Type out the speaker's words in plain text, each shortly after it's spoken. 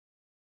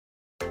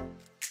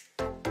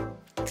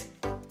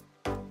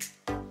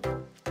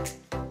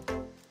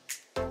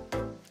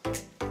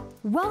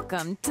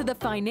Welcome to the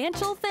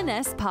Financial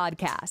Finesse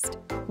Podcast,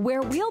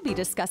 where we'll be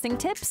discussing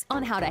tips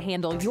on how to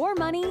handle your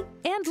money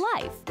and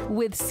life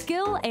with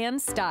skill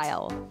and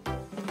style.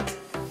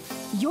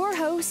 Your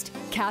host,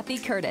 Cathy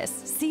Curtis,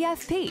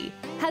 CFP,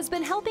 has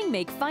been helping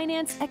make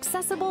finance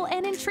accessible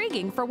and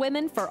intriguing for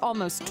women for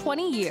almost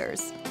 20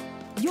 years.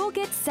 You'll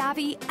get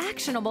savvy,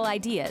 actionable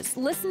ideas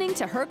listening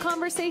to her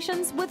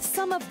conversations with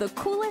some of the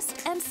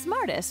coolest and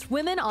smartest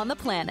women on the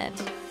planet.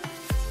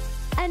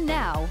 And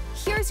now,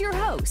 here's your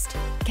host,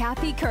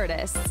 Cathy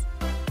Curtis.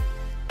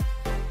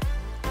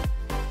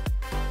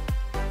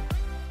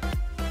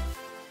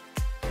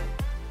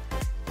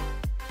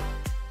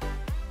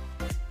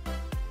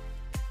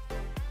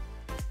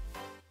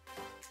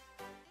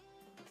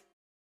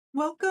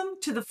 Welcome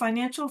to the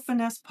Financial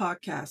Finesse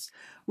Podcast,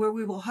 where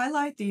we will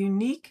highlight the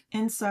unique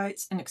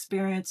insights and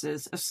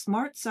experiences of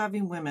smart,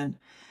 savvy women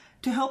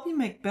to help you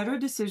make better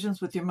decisions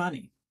with your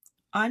money.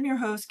 I'm your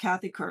host,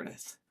 Cathy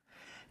Curtis.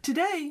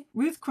 Today,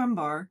 Ruth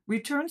Krumbhaar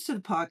returns to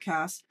the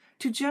podcast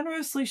to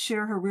generously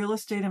share her real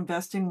estate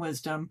investing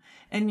wisdom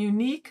and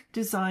unique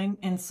design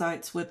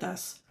insights with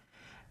us.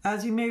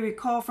 As you may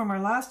recall from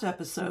our last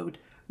episode,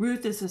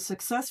 Ruth is a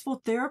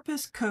successful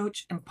therapist,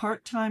 coach, and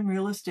part-time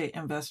real estate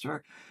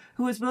investor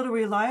who has built a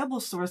reliable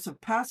source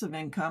of passive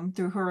income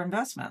through her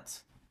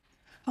investments.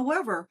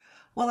 However,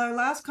 while our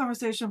last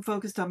conversation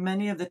focused on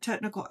many of the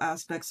technical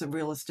aspects of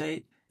real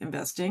estate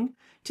investing,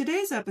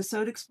 today's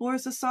episode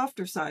explores the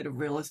softer side of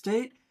real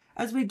estate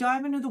as we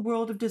dive into the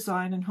world of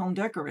design and home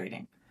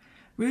decorating.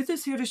 Ruth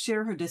is here to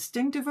share her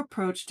distinctive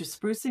approach to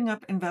sprucing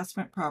up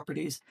investment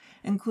properties,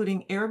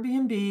 including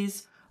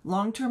Airbnbs,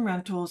 long-term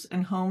rentals,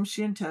 and homes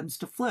she intends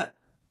to flip.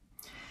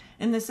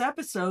 In this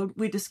episode,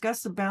 we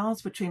discuss the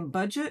balance between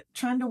budget,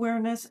 trend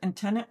awareness, and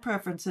tenant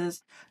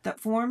preferences that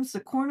forms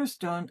the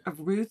cornerstone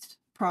of Ruth's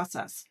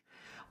process.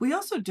 We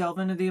also delve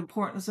into the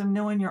importance of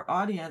knowing your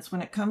audience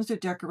when it comes to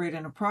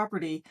decorating a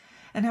property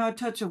and how a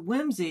touch of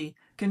whimsy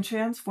can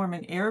transform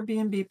an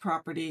Airbnb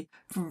property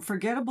from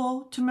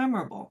forgettable to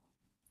memorable.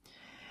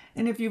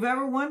 And if you've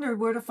ever wondered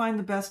where to find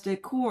the best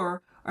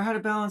decor or how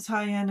to balance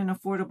high-end and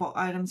affordable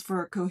items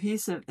for a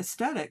cohesive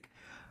aesthetic,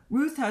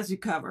 Ruth has you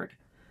covered.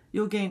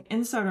 You'll gain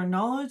insider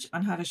knowledge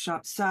on how to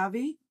shop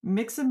savvy,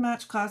 mix and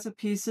match classic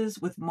pieces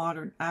with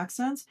modern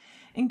accents,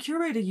 and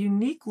curate a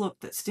unique look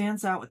that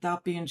stands out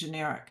without being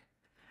generic.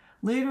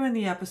 Later in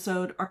the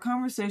episode, our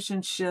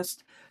conversation shifts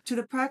to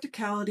the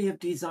practicality of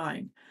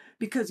design,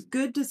 because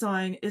good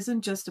design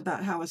isn't just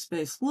about how a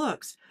space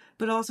looks,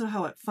 but also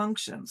how it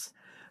functions.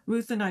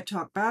 Ruth and I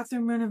talk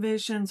bathroom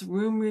renovations,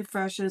 room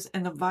refreshes,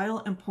 and the vital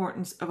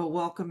importance of a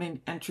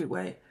welcoming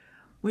entryway.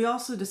 We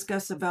also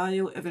discuss the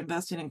value of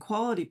investing in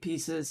quality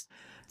pieces,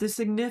 the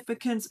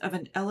significance of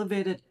an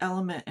elevated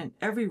element in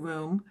every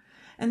room,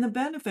 and the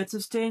benefits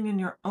of staying in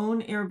your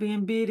own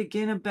Airbnb to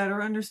gain a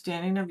better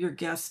understanding of your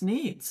guests'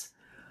 needs.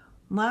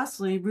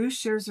 Lastly, Ruth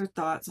shares her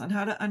thoughts on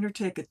how to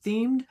undertake a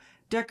themed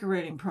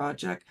decorating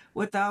project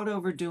without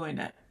overdoing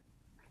it.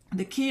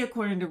 The key,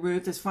 according to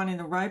Ruth, is finding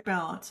the right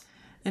balance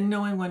and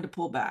knowing when to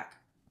pull back.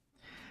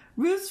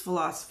 Ruth's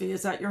philosophy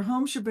is that your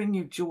home should bring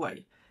you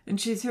joy, and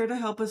she's here to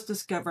help us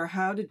discover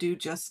how to do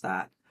just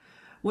that.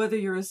 Whether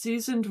you're a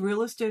seasoned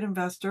real estate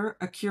investor,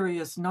 a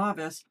curious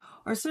novice,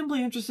 or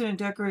simply interested in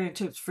decorating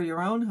tips for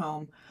your own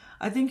home,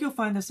 I think you'll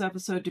find this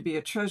episode to be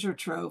a treasure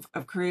trove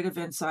of creative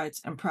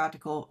insights and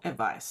practical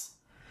advice.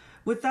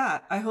 With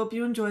that, I hope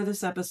you enjoy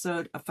this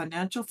episode of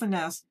Financial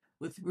Finesse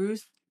with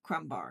Ruth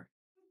Krumbhaar.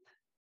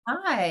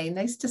 Hi,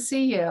 nice to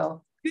see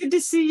you. Good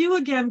to see you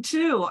again,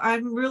 too.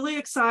 I'm really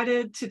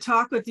excited to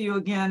talk with you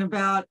again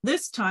about,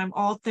 this time,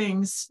 all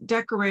things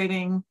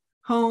decorating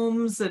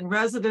homes and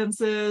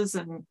residences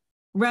and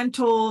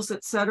rentals,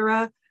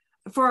 etc.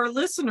 For our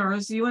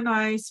listeners, you and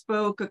I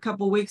spoke a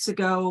couple weeks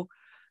ago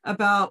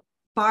about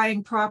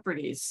buying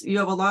properties. You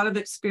have a lot of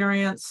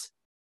experience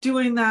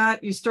doing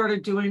that. You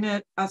started doing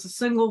it as a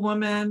single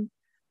woman.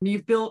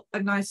 You've built a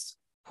nice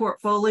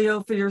portfolio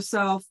for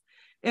yourself.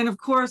 And of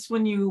course,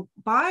 when you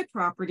buy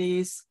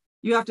properties,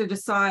 you have to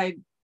decide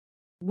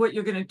what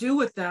you're going to do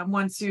with them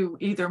once you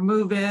either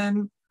move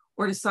in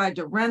or decide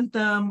to rent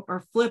them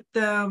or flip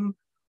them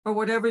or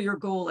whatever your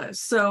goal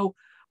is. So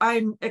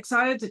I'm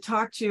excited to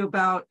talk to you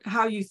about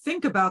how you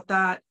think about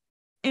that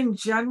in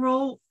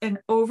general, an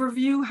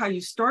overview, how you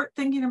start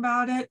thinking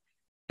about it,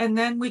 and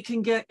then we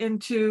can get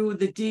into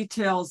the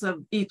details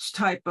of each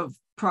type of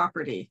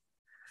property.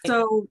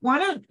 So why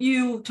don't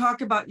you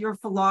talk about your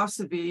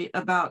philosophy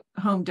about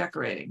home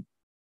decorating?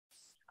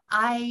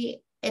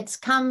 It's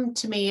come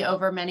to me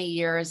over many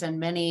years and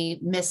many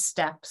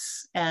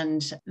missteps,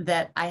 and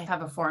that I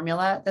have a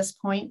formula at this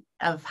point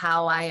of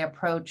how I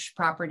approach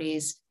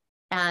properties.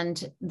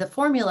 And the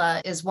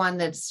formula is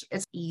one it's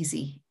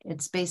easy.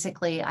 It's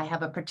basically, I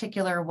have a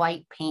particular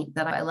white paint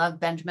that I love,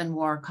 Benjamin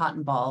Moore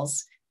cotton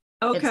balls.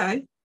 Okay.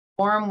 It's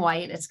warm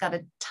white. It's got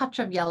a touch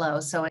of yellow,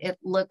 so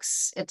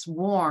it's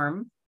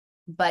warm,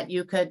 but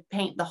you could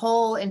paint the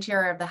whole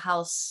interior of the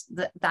house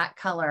that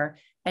color,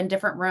 and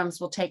different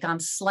rooms will take on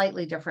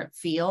slightly different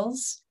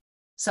feels.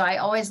 So I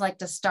always like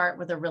to start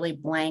with a really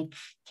blank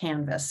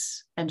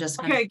canvas and just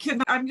Okay,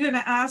 I'm going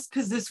to ask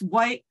because this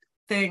white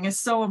thing is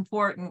so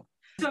important.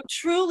 So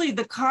truly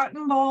the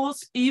cotton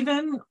balls,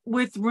 even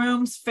with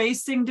rooms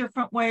facing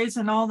different ways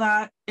and all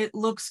that, it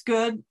looks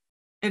good.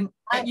 And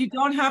you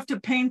don't have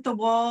to paint the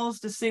walls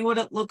to see what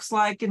it looks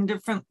like in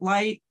different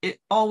light. It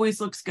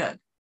always looks good.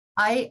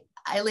 At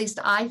least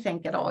I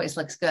think it always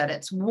looks good.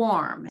 It's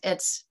warm.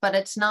 But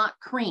it's not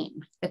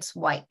cream. It's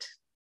white.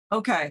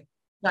 Okay.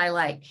 I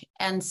like.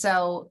 And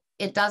so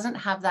it doesn't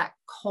have that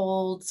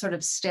cold sort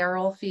of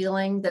sterile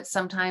feeling that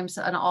sometimes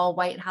an all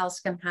white house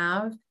can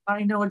have.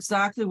 I know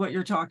exactly what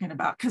you're talking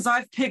about because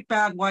I've picked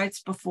bad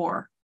whites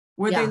before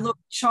where they look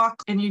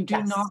chalk and you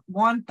do not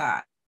want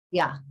that.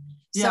 Yeah.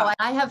 So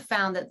I have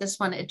found that this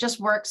one, it just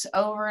works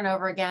over and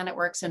over again. It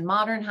works in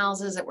modern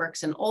houses. It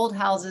works in old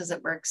houses.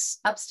 It works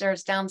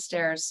upstairs,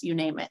 downstairs, you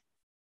name it.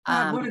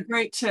 What a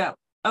great tip.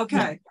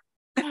 Okay.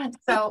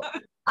 So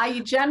I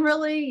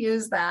generally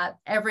use that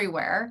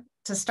everywhere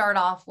to start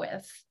off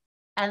with.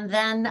 And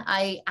then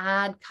I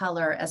add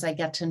color as I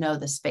get to know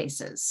the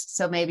spaces.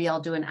 So maybe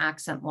I'll do an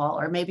accent wall,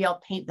 or maybe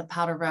I'll paint the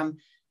powder room.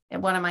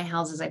 In one of my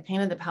houses, I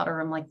painted the powder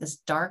room like this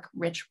dark,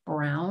 rich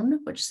brown,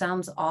 which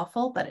sounds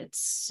awful, but it's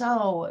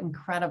so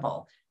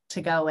incredible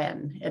to go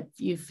in.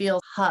 You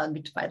feel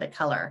hugged by the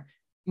color.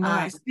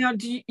 Nice. Now,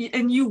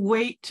 you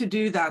wait to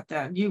do that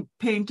then? You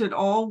paint it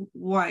all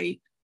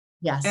white.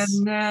 Yes.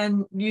 And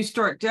then you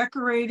start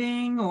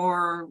decorating,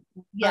 or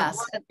yes.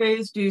 What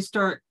phase do you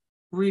start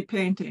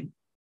repainting?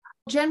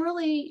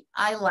 Generally,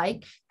 I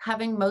like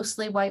having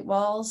mostly white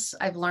walls.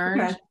 I've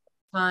learned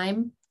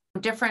time.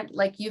 Different,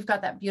 like you've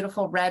got that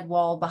beautiful red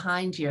wall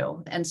behind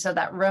you. And so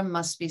that room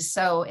must be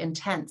so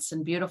intense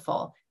and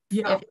beautiful.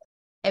 Yeah.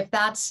 If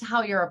that's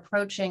how you're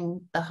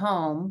approaching the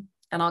home,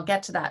 and I'll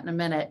get to that in a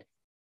minute,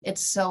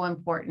 it's so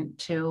important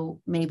to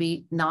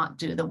maybe not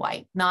do the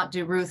white, not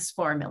do Ruth's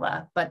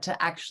formula, but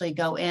to actually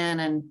go in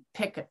and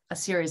pick a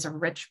series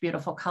of rich,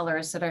 beautiful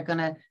colors that are going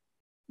to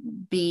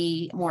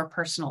be more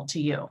personal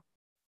to you.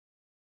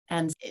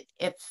 And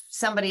if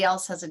somebody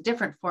else has a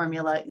different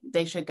formula,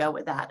 they should go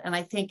with that. And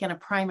I think in a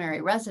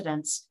primary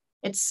residence,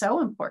 it's so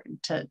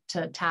important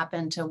to tap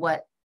into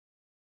what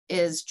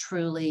is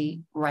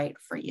truly right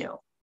for you.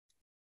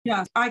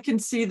 Yeah, I can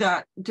see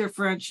that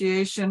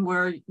differentiation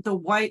where the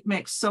white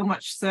makes so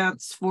much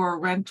sense for a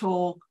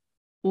rental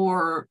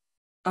or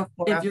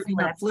if you're going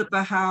to flip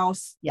a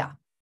house. Yeah.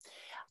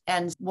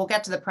 And we'll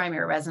get to the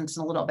primary residence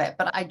in a little bit,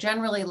 but I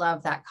generally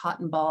love that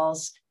cotton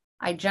balls.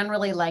 I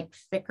generally like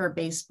thicker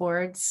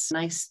baseboards,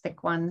 nice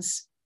thick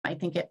ones. I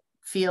think it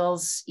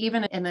feels,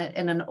 even in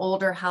an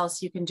older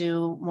house, you can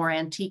do more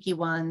antique-y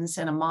ones.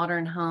 In a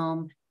modern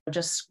home,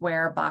 just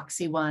square,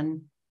 boxy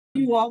one.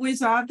 You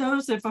always add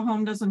those if a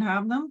home doesn't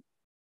have them?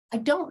 I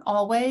don't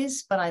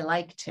always, but I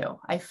like to.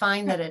 I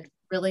find that it's a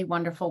really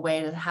wonderful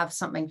way to have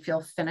something feel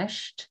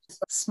finished,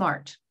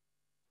 smart.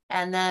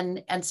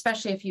 And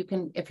especially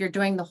if you're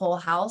doing the whole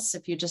house,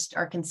 if you just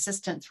are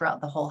consistent throughout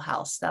the whole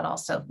house, that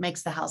also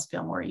makes the house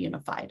feel more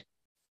unified.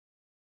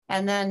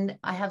 And then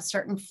I have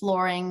certain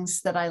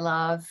floorings that I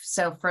love.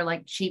 So for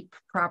like cheap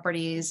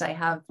properties, I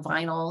have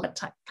vinyl,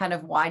 kind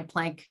of wide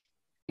plank,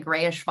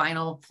 grayish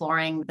vinyl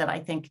flooring that I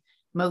think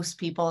most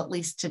people, at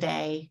least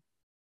today,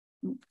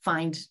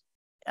 find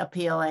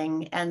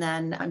appealing. And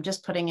then I'm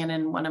just putting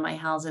in one of my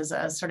houses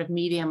a sort of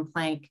medium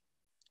plank,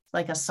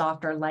 like a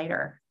softer,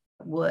 lighter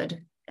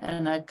wood,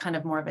 and a kind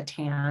of more of a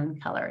tan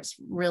color. It's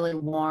really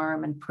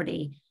warm and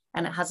pretty,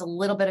 and it has a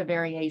little bit of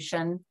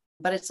variation,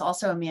 but it's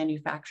also a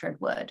manufactured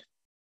wood.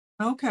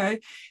 Okay.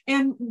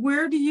 And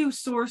where do you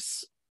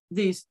source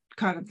these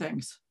kind of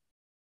things?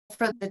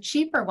 For the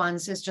cheaper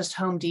ones is just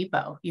Home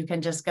Depot. You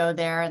can just go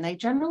there, and they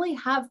generally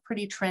have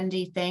pretty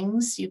trendy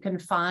things. You can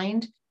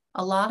find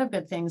a lot of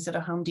good things at a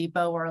Home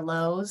Depot or a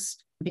Lowe's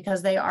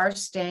because they are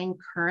staying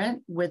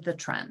current with the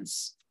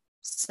trends.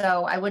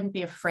 So I wouldn't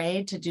be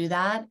afraid to do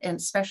that, and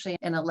especially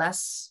in a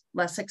less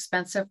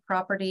expensive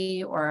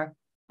property or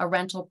a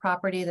rental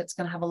property that's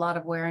going to have a lot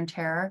of wear and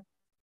tear.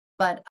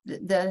 But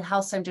the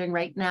house I'm doing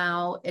right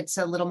now, it's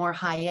a little more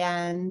high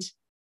end.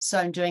 So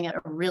I'm doing a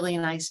really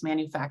nice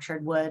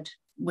manufactured wood,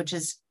 which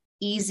is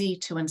easy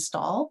to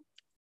install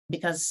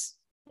because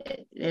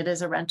it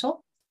is a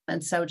rental.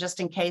 And so just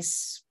in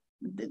case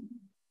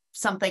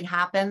something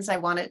happens, I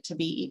want it to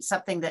be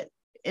something that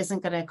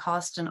isn't going to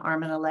cost an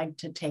arm and a leg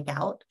to take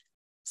out.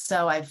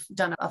 So I've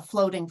done a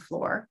floating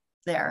floor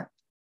there.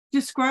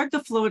 Describe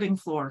the floating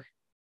floor.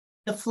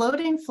 The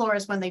floating floor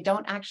is when they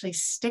don't actually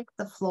stick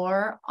the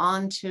floor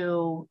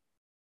onto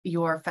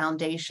your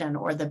foundation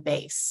or the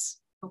base.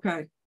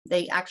 Okay.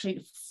 They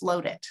actually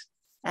float it,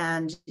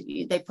 and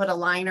they put a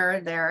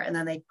liner there, and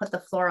then they put the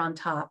floor on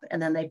top,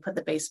 and then they put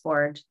the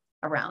baseboard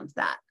around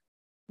that.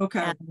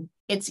 Okay. And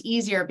it's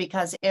easier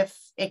because if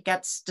it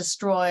gets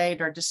destroyed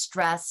or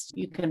distressed,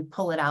 you can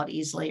pull it out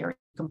easily, or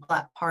you can pull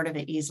out part of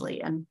it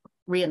easily and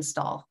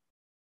reinstall.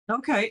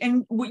 Okay.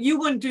 And you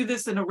wouldn't do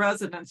this in a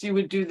residence. You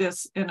would do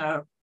this in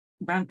a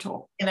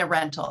rental. In a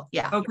rental.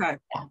 Yeah. Okay.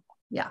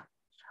 Yeah.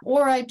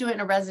 Or I do it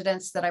in a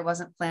residence that I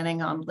wasn't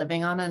planning on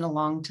living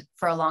on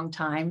for a long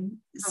time.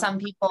 Some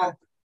people,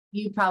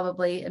 you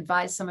probably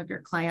advise some of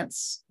your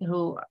clients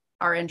who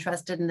are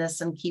interested in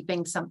this and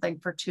keeping something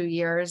for 2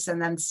 years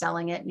and then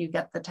selling it, and you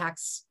get the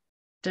tax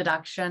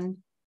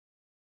deduction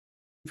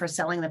for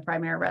selling the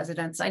primary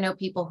residence. I know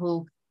people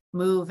who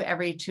move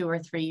every 2 or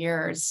 3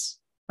 years.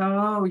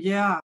 Oh,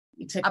 yeah.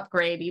 To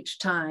upgrade each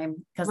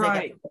time because they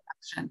get the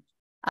deduction.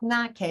 In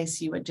that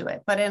case, you would do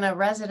it. But in a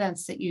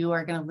residence that you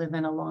are going to live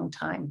in a long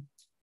time,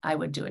 I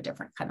would do a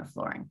different kind of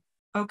flooring.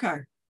 Okay.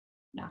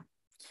 Yeah.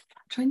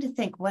 I'm trying to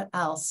think what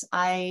else.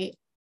 I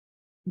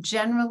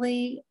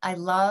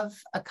love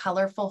a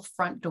colorful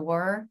front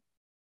door.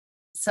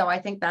 So I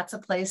think that's a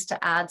place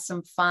to add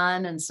some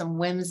fun and some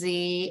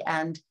whimsy,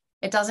 and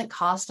it doesn't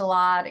cost a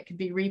lot. It can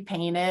be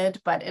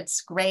repainted, but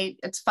it's great.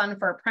 It's fun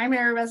for a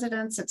primary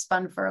residence. It's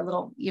fun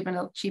for even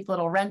a cheap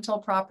little rental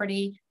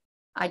property.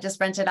 I just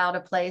rented out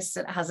a place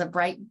that has a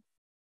bright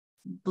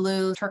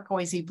blue,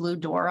 turquoisey blue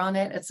door on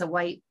it. It's a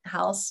white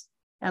house.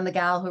 And the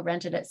gal who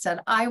rented it said,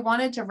 I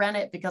wanted to rent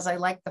it because I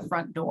like the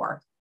front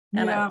door.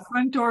 And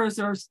front doors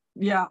are,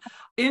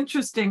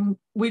 interesting.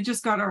 We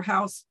just got our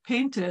house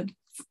painted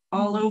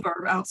all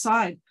over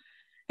outside,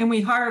 and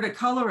we hired a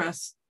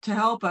colorist to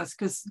help us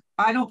because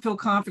I don't feel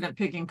confident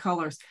picking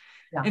colors.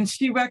 Yeah. And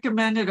she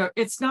recommended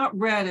it's not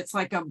red, it's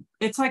like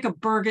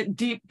a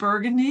deep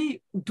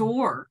burgundy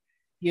door.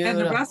 Beautiful.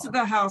 And the rest of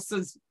the house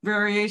is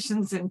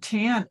variations in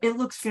tan. It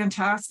looks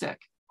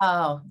fantastic.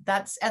 Oh,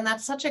 that's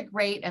such a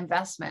great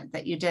investment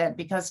that you did,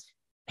 because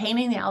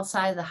painting the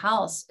outside of the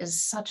house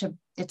is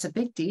it's a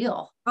big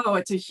deal. Oh,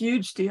 it's a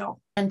huge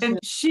deal. And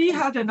she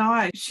had an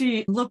eye.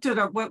 She looked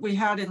at what we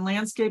had in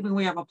landscaping.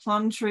 We have a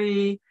plum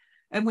tree,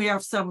 and we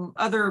have some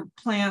other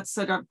plants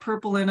that are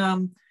purple in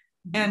them,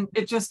 and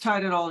it just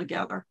tied it all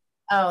together.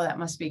 Oh, that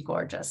must be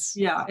gorgeous.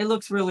 Yeah, it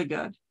looks really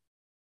good.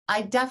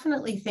 I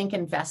definitely think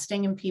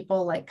investing in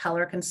people like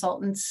color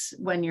consultants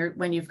when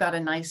you've got a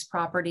nice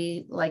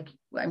property, like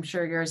I'm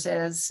sure yours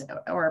is,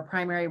 or a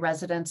primary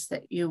residence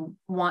that you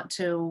want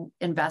to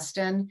invest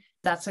in,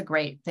 that's a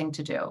great thing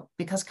to do,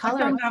 because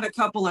color. I've done that a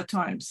couple of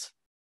times.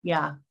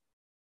 Yeah.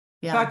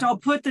 Yeah. In fact, I'll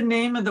put the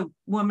name of the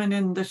woman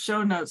in the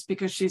show notes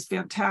because she's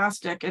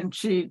fantastic. And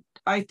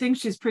I think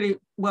she's pretty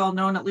well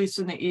known, at least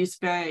in the East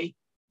Bay,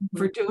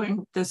 for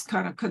doing this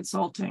kind of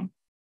consulting.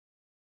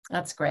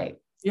 That's great.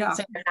 Yeah.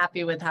 So you're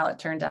happy with how it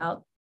turned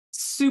out?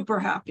 Super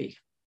happy.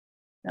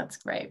 That's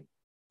great.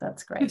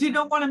 That's great. Because you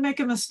don't want to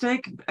make a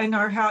mistake in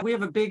our house. We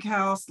have a big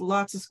house,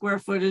 lots of square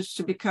footage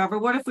to be covered.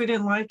 What if we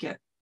didn't like it?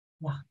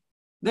 Yeah.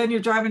 Then you're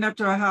driving up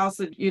to a house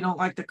that you don't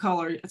like the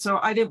color. So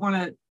I didn't want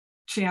to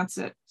chance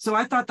it. So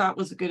I thought that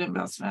was a good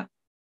investment.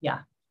 Yeah.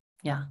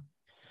 Yeah.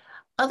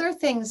 Other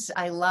things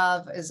I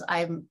love is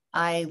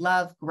I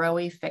love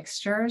Growy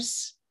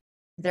fixtures.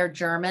 They're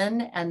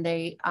German and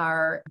they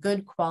are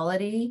good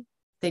quality.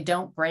 They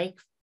don't break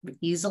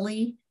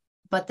easily,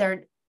 but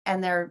they're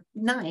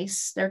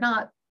nice. They're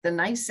not the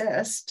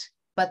nicest,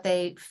 but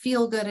they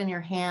feel good in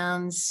your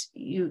hands.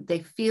 They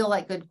feel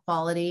like good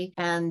quality,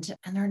 and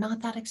they're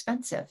not that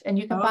expensive. And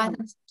you can buy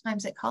them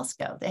sometimes at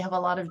Costco. They have a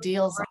lot of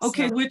deals.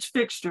 Okay, which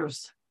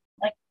fixtures?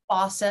 Like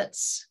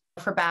faucets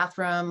for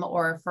bathroom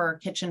or for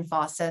kitchen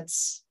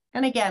faucets.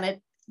 And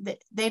again,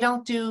 they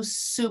don't do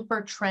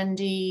super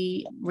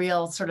trendy,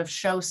 real sort of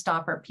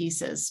showstopper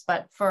pieces,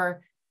 but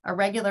for a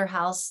regular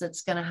house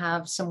that's going to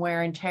have some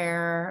wear and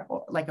tear,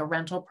 or like a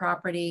rental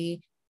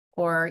property,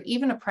 or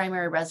even a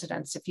primary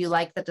residence, if you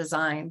like the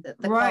design,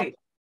 the right,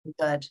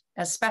 good.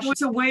 Especially,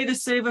 it's a way to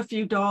save a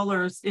few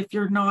dollars if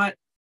you're not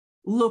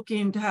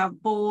looking to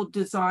have bold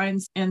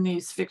designs in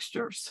these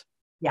fixtures.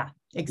 Yeah,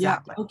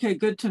 exactly. Yeah. Okay,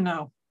 good to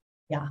know.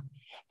 Yeah,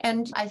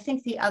 and I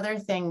think the other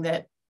thing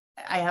that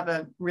I have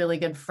a really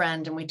good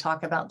friend, and we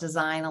talk about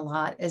design a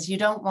lot, is you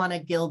don't want to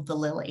gild the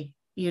lily.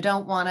 You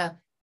don't want to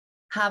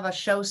have a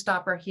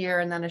showstopper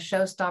here and then a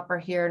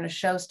showstopper here and a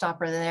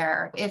showstopper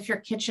there. If your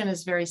kitchen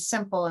is very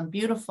simple and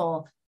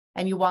beautiful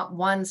and you want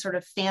one sort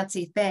of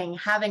fancy thing,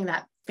 having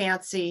that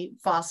fancy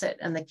faucet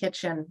in the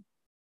kitchen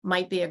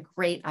might be a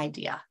great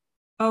idea.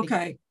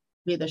 Okay.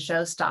 Be the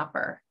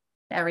showstopper.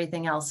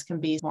 Everything else can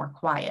be more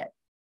quiet.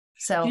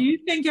 So do you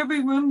think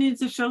every room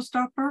needs a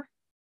showstopper?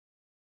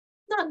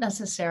 Not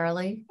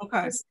necessarily.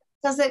 Okay.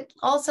 Because it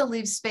also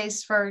leaves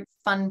space for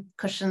fun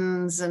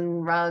cushions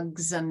and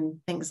rugs and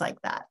things like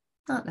that.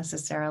 Not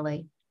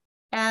necessarily.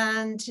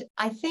 And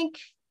I think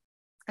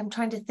I'm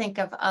trying to think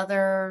of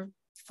other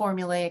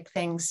formulaic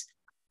things.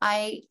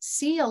 I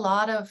see a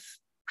lot of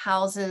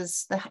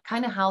houses, the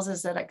kind of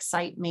houses that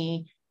excite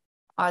me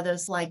are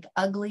those like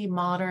ugly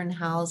modern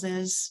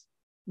houses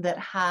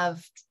that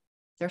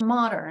they're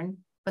modern,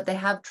 but they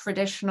have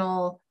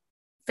traditional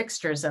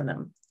fixtures in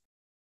them.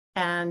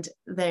 And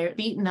they're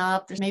beaten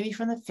up. There's maybe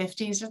from the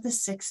 50s or the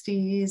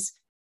 60s.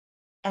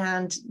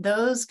 And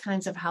those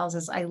kinds of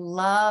houses, I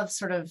love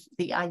sort of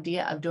the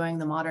idea of doing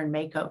the modern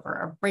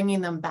makeover, of bringing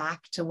them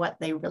back to what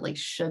they really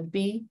should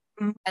be.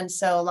 Mm-hmm. And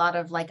so a lot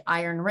of like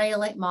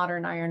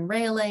modern iron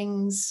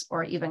railings,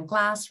 or even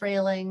glass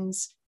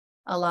railings.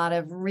 a lot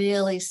of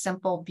really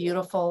simple,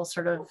 beautiful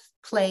sort of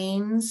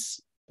plains,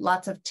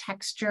 lots of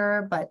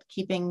texture, but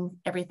keeping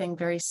everything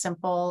very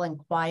simple and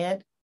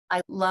quiet.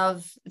 I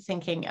love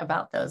thinking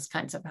about those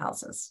kinds of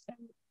houses.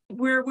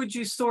 Where would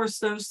you source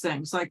those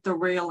things, like the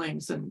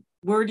railings, and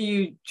where do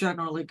you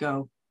generally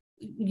go?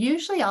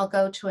 Usually I'll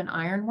go to an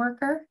iron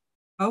worker.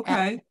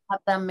 Okay. And have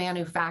them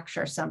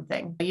manufacture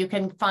something. You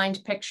can find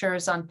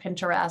pictures on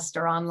Pinterest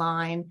or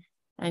online,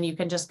 and you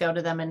can just go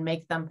to them and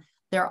make them.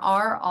 There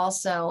are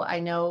also, I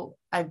know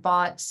I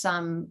bought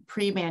some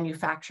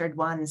pre-manufactured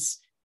ones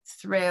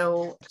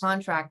through a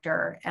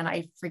contractor, and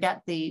I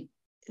forget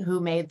who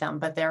made them,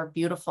 but they're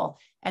beautiful.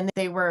 And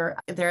they're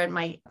in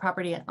my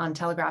property on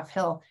Telegraph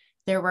Hill.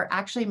 They were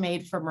actually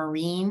made for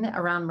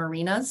around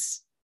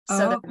marinas.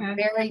 So they're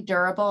very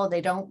durable.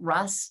 They don't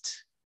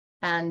rust.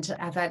 And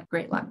I've had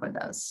great luck with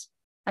those.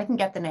 I can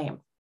get the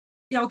name.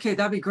 Yeah, okay,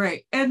 that'd be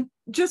great. And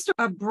just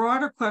a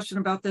broader question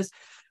about this.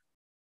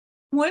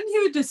 When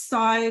you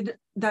decide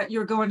that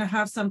you're going to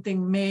have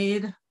something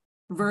made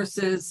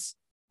versus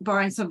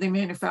buying something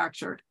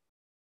manufactured,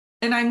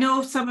 and I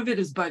know some of it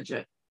is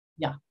budget.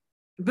 Yeah.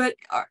 But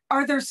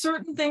are there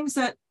certain things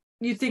that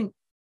you think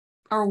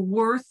are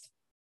worth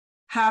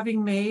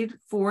having made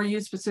for you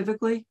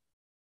specifically?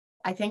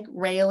 I think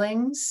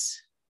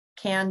railings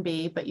can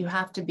be, but you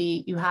have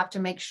to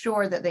make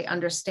sure that they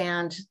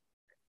understand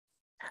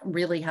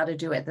really how to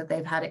do it, that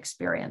they've had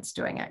experience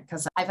doing it.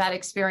 Because I've had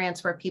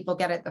experience where people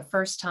get it the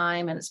first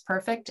time and it's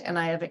perfect. And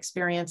I have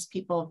experienced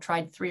people have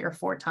tried 3 or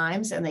 4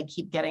 times and they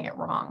keep getting it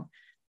wrong.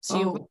 So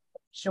you make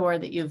sure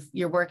that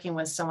you're working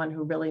with someone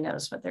who really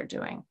knows what they're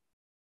doing.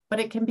 But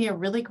it can be a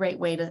really great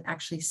way to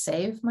actually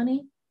save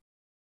money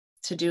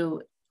to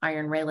do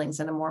iron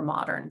railings in a more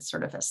modern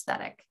sort of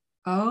aesthetic.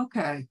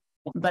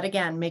 But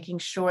again, making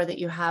sure that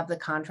you have the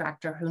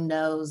contractor who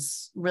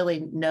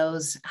really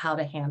knows how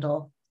to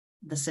handle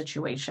the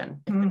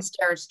situation. If the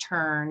stairs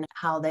turn,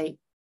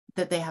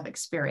 that they have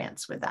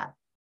experience with that.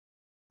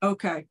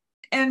 Okay.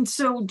 And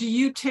so do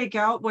you take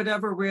out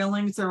whatever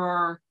railings there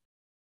are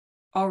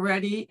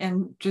already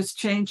and just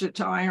change it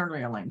to iron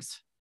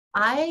railings?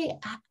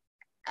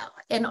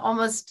 In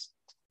almost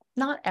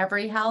not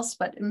every house,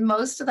 but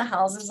most of the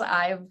houses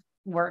I've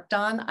worked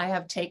on, I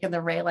have taken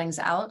the railings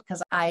out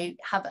because I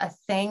have a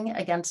thing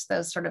against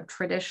those sort of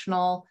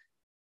traditional.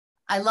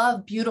 I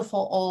love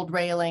beautiful old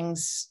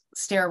railings,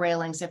 stair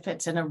railings, if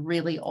it's in a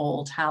really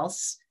old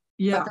house.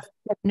 Yeah. But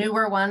the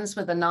newer ones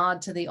with a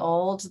nod to the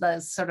old,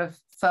 those sort of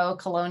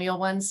faux colonial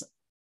ones,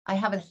 I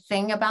have a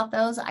thing about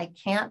those. I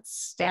can't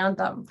stand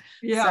them.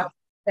 Yeah. So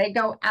they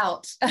go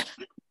out.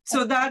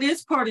 So that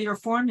is part of your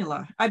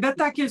formula. I bet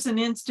that gives an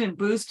instant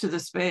boost to the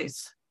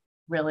space.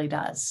 Really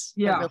does.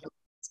 Yeah. Really does.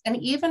 And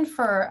even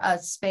for a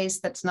space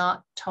that's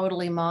not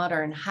totally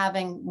modern,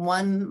 having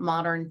one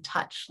modern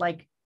touch,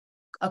 like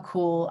a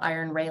cool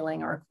iron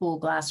railing or a cool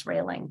glass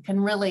railing, can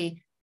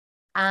really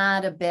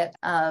add a bit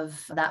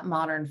of that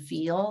modern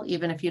feel,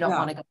 even if you don't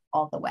want to go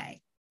all the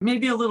way.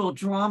 Maybe a little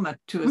drama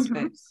to a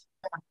space.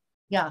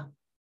 Yeah.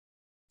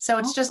 So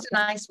it's just a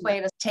nice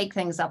way to take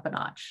things up a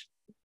notch.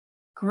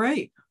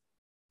 Great.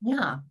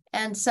 Yeah.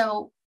 And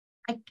so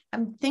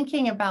I'm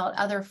thinking about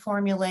other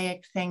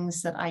formulaic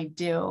things that I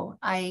do.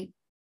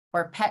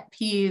 Or pet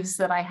peeves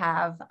that I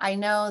have. I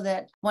know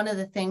that one of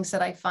the things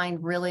that I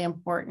find really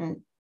important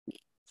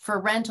for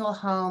rental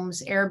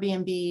homes,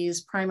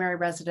 Airbnbs, primary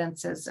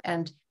residences,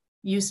 and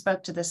you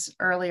spoke to this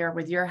earlier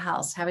with your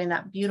house, having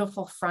that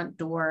beautiful front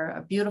door,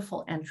 a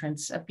beautiful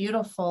entrance, a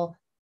beautiful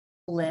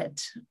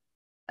lit,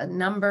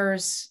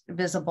 numbers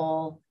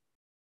visible,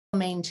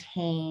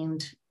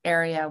 maintained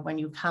area when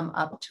you come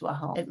up to a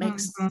home. It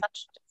makes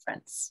such a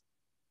difference.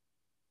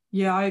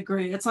 Yeah, I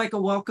agree. It's like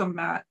a welcome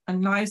mat, a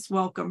nice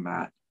welcome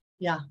mat.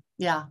 Yeah,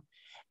 yeah.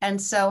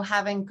 And so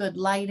having good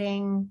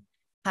lighting,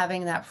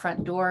 having that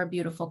front door,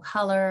 beautiful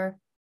color,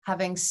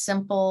 having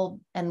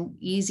simple and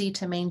easy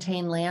to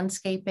maintain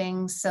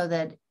landscaping so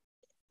that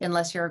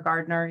unless you're a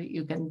gardener,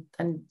 you can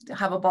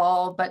have a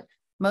ball, but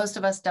most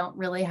of us don't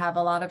really have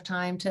a lot of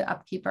time to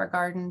upkeep our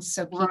gardens.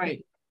 So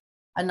keeping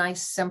a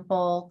nice,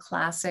 simple,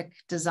 classic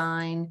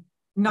design.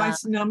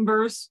 Nice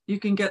numbers. You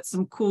can get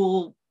some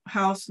cool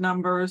house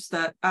numbers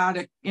that add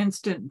an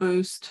instant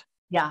boost.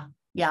 Yeah,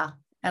 yeah.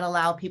 And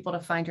allow people to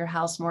find your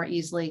house more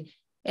easily.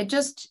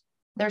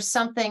 There's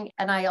something,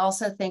 and I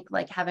also think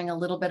like having a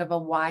little bit of a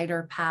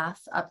wider path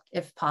up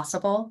if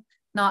possible.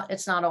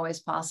 It's not always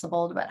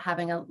possible, but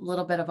having a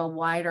little bit of a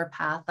wider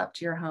path up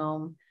to your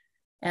home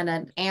and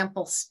an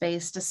ample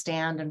space to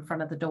stand in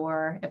front of the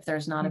door if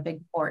there's not a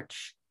big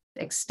porch,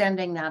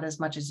 extending that as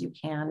much as you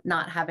can,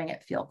 not having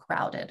it feel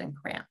crowded and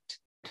cramped.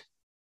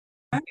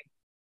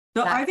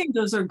 So I think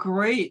those are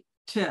great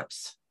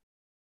tips.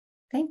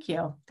 Thank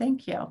you.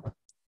 Thank you.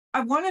 I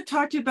want to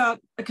talk to you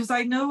about, because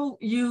I know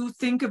you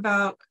think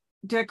about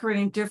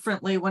decorating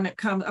differently when it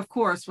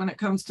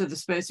comes to the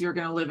space you're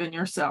going to live in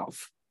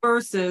yourself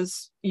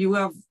versus you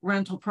have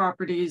rental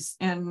properties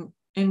in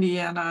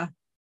Indiana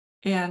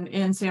and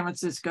in San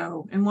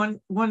Francisco and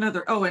one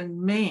other,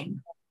 in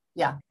Maine.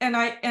 Yeah.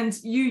 And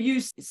you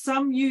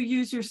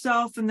use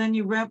yourself and then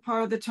you rent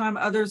part of the time,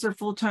 others are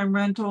full-time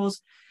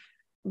rentals.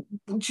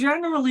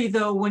 Generally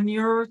though, when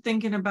you're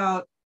thinking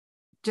about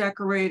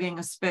decorating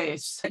a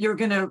space, you're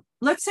gonna,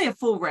 let's say a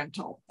full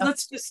rental. Okay.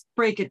 Let's just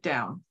break it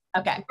down.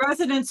 Okay.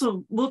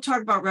 Residential, we'll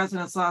talk about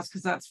residence last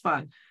because that's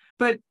fun.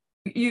 But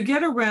you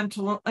get a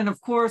rental, and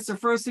of course, the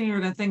first thing you're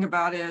going to think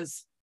about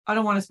is, I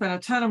don't want to spend a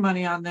ton of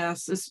money on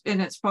this,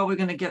 and it's probably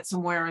going to get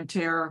some wear and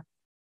tear.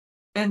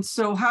 And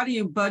so how do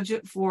you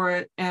budget for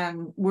it,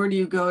 and where do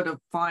you go to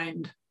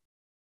find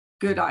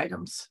good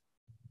items?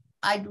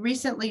 I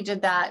recently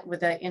did that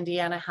with an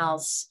Indiana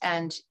house,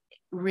 and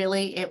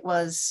really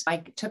I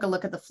took a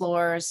look at the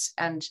floors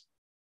and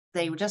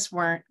they just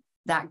weren't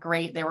that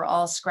great. They were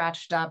all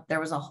scratched up. There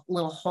was a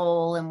little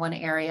hole in one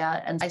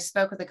area. And I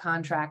spoke with the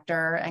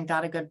contractor and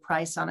got a good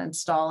price on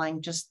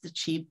installing just the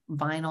cheap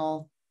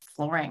vinyl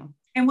flooring.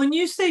 And when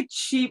you say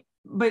cheap,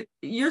 but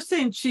you're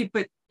saying cheap,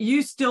 but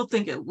you still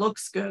think it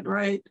looks good,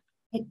 right?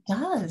 It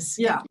does.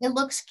 Yeah. It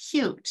looks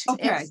cute.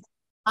 Okay.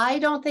 I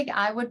don't think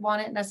I would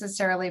want it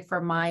necessarily for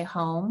my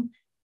home,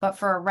 but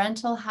for a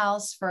rental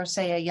house, for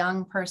say a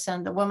young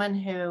person, the woman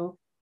who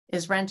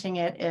is renting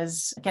it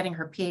is getting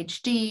her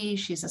PhD.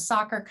 She's a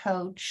soccer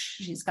coach.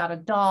 She's got a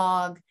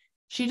dog.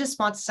 She just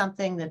wants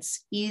something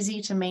that's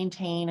easy to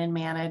maintain and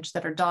manage,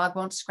 that her dog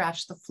won't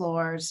scratch the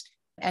floors.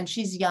 And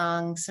she's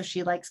young, so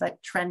she likes that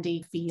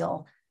trendy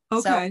feel.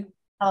 Okay. So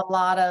a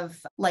lot of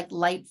like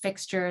light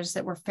fixtures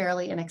that were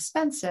fairly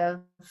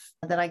inexpensive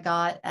that I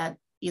got at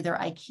either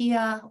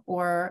IKEA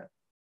or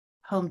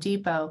Home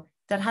Depot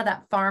that had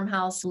that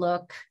farmhouse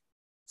look.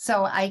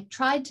 So I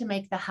tried to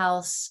make the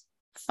house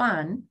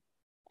fun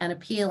and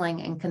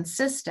appealing and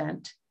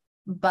consistent,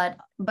 but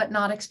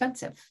not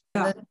expensive.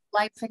 Yeah. The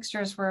light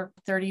fixtures were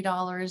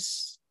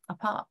 $30 a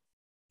pop.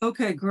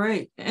 Okay,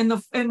 great. And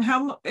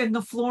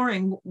the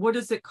flooring, what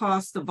does it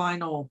cost, the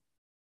vinyl?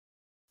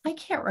 I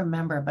can't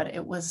remember, but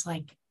it was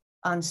like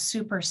on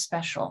super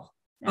special.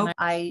 And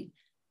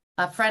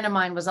a friend of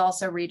mine was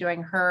also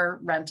redoing her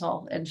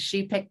rental, and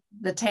she picked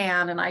the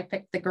tan and I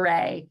picked the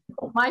gray.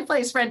 My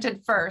place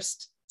rented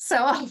first. So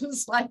I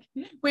was like,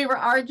 we were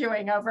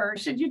arguing over,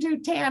 should you do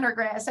tan or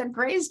gray? I said,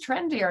 gray's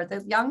trendier.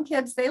 The young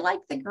kids, they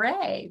like the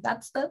gray.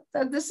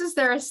 This is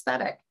their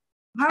aesthetic.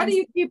 How do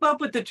you keep up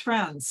with the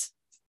trends?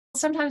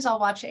 Sometimes I'll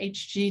watch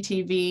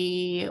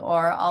HGTV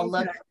or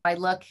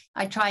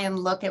I try and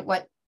look at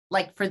what,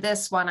 like for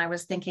this one, I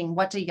was thinking,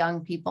 what do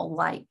young people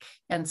like?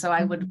 And so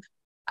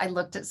I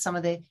looked at some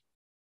of the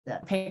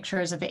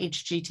pictures of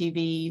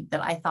HGTV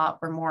that I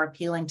thought were more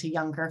appealing to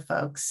younger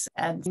folks.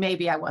 And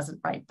maybe I wasn't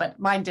right, but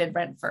mine did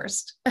rent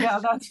first. Yeah,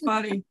 that's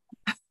funny.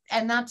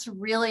 And that's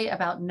really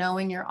about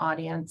knowing your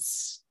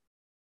audience,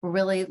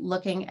 really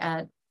looking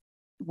at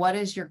what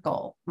is your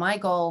goal. My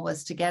goal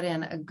was to get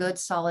in a good,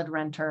 solid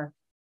renter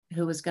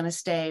who was going to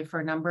stay for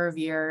a number of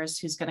years,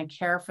 who's going to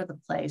care for the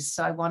place.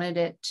 So I wanted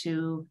it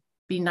to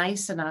be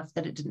nice enough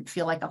that it didn't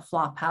feel like a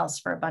flop house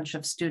for a bunch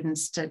of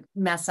students to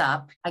mess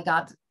up.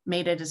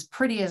 Made it as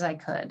pretty as I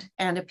could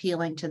and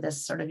appealing to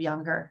this sort of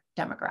younger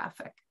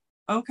demographic.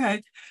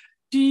 Okay.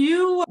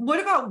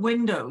 What about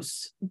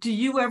windows? Do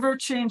you ever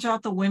change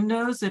out the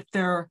windows if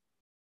they're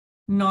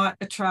not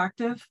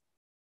attractive?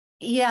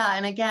 Yeah.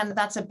 And again,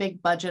 that's a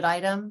big budget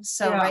item.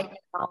 So Yeah. Right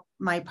now,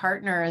 my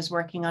partner is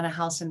working on a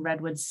house in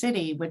Redwood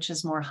City, which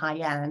is more high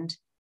end.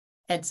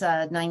 It's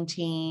a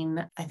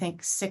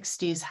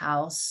 60s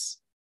house,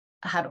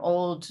 had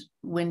old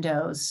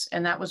windows.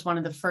 And that was one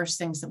of the first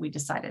things that we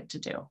decided to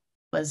do,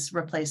 was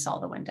replace all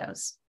the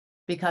windows,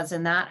 because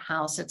in that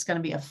house, it's going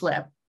to be a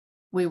flip.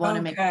 We want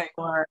to make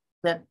sure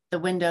that the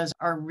windows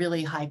are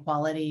really high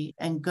quality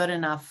and good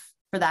enough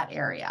for that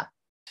area.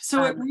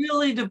 So it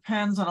really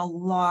depends on a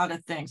lot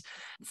of things.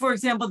 For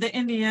example, the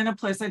Indiana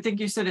place, I think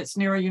you said it's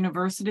near a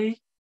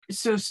university.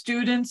 So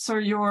students are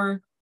your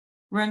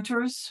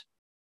renters?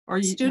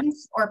 Or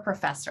students or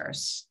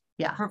professors?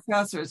 Yeah.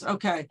 Professors.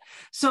 Okay.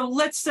 So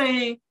let's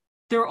say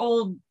they're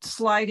old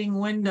sliding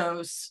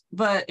windows,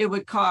 but it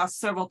would cost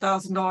several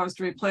 $1,000s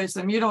to replace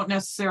them. You don't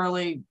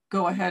necessarily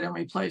go ahead and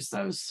replace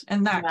those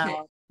in that case.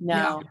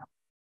 No. Yeah.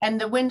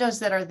 And the windows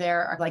that are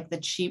there are like the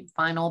cheap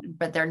vinyl,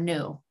 but they're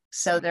new.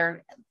 So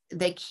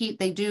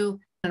they do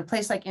in a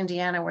place like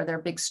Indiana where there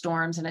are big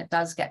storms and it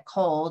does get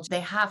cold, they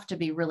have to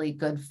be really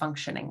good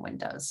functioning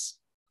windows,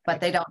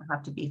 but they don't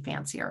have to be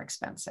fancy or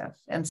expensive.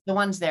 And the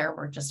ones there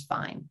were just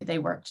fine. They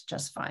worked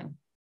just fine.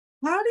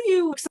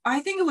 I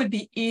think it would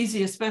be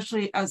easy,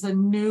 especially as a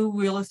new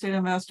real estate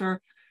investor,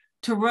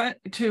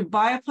 to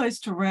buy a place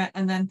to rent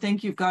and then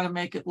think you've got to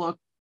make it look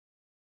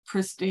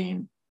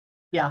pristine.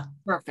 Yeah.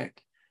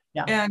 Perfect.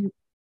 Yeah. And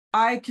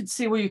I could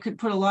see where you could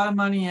put a lot of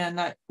money in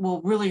that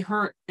will really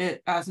hurt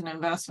it as an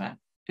investment.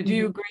 Do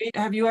you agree?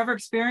 Have you ever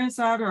experienced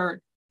that?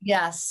 Or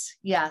Yes.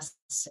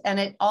 And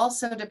it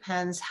also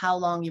depends how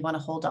long you want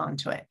to hold on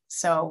to it.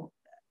 So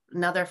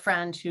another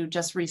friend who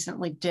just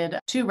recently did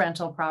 2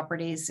 rental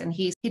properties, and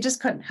he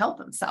just couldn't help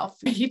himself.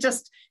 He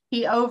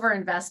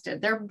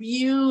overinvested. They're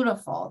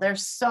beautiful. They're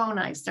so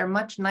nice. They're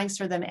much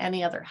nicer than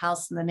any other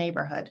house in the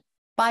neighborhood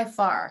by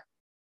far.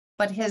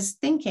 But his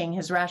thinking,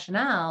 his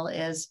rationale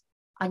is,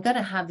 I'm going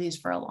to have these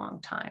for a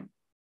long time.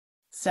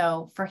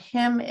 So for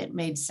him, it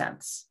made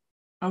sense.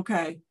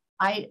 Okay.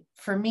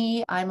 For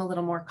me, I'm a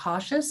little more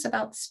cautious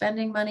about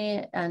spending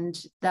money.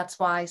 And that's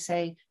why I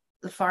say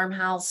the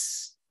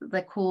farmhouse,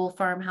 the cool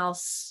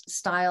farmhouse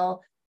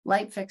style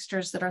light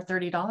fixtures that are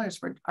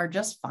 $30 are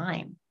just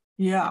fine.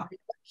 Yeah.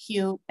 They're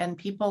cute and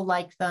people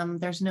like them.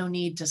 There's no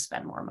need to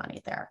spend more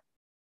money there.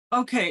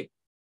 Okay.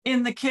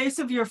 In the case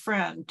of your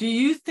friend, do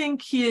you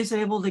think he is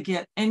able to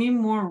get any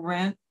more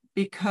rent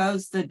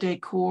because the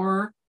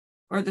decor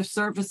or the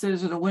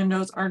surfaces or the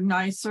windows are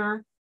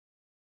nicer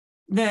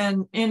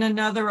than in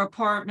another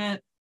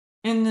apartment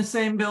in the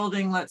same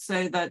building, let's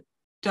say, that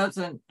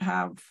doesn't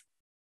have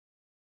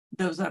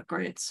those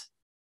upgrades?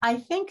 I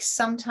think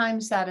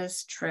sometimes that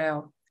is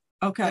true.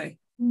 Okay.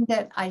 The thing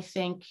that I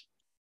think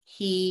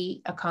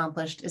he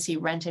accomplished is he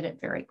rented it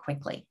very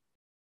quickly.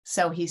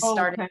 So he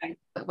started, Okay.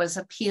 it was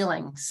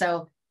appealing.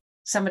 So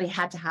somebody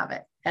had to have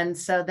it. And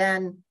so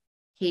then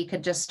he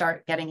could just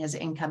start getting his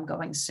income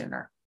going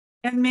sooner.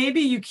 And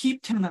maybe you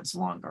keep tenants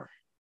longer.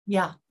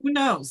 Yeah. Who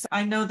knows?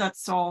 I know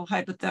that's all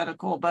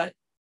hypothetical, but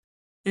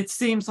it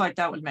seems like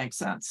that would make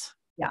sense.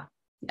 Yeah.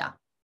 Yeah.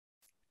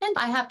 And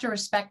I have to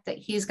respect that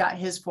he's got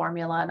his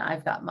formula and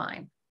I've got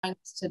mine. Mine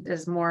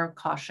is more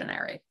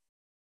cautionary.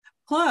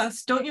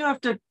 Plus, don't you have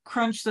to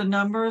crunch the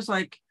numbers?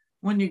 Like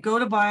when you go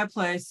to buy a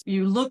place,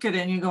 you look at it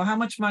and you go, how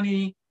much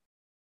money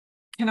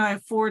can I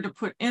afford to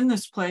put in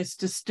this place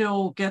to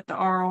still get the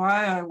ROI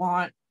I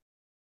want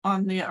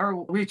on the,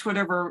 or reach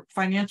whatever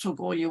financial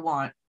goal you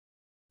want?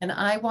 And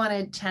I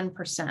wanted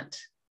 10%.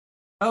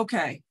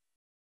 Okay.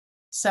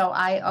 So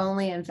I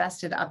only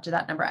invested up to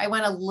that number. I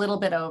went a little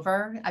bit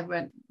over. I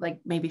went like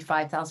maybe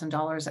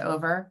 $5,000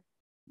 over,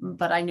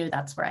 but I knew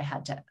that's where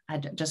I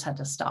just had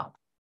to stop.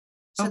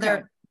 So Okay. there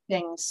are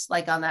things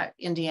like on that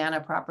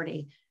Indiana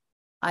property,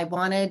 I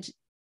wanted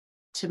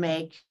to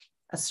make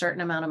a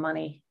certain amount of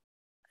money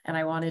and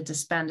I wanted to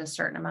spend a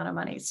certain amount of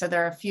money. So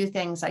there are a few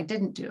things I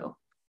didn't do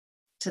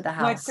to the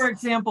house. Like, for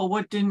example,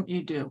 what didn't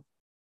you do?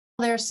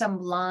 There's some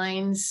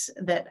lines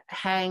that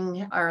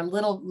are a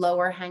little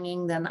lower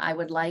hanging than I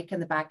would like in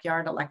the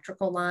backyard,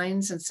 electrical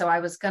lines. And so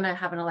I was going to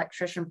have an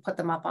electrician put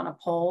them up on a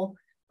pole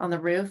on the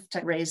roof to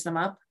raise them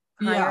up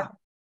higher. Yeah.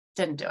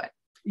 Didn't do it.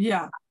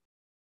 Yeah.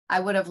 I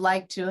would have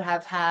liked to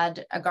have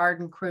had a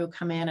garden crew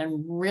come in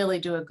and really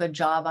do a good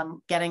job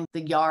on getting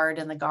the yard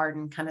and the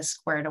garden kind of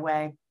squared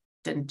away.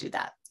 Didn't do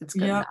that. It's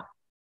good enough.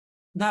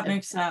 That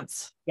makes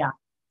sense. Yeah.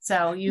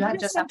 So you have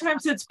just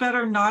sometimes it's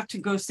better not to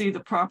go see the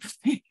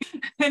property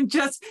and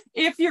just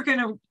if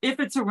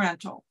it's a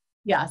rental.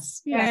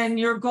 Yes. And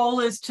your goal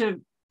is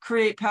to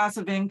create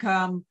passive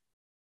income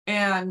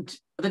and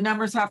the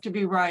numbers have to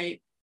be right.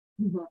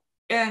 Mm-hmm.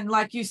 And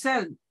like you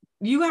said,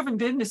 you haven't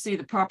been to see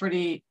the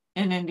property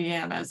in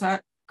Indiana. Is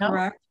that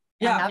correct?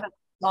 Yeah. I have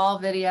all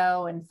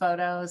video and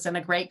photos and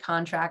a great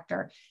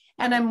contractor.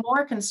 And I'm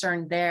more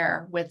concerned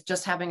there with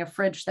just having a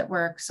fridge that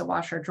works, a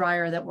washer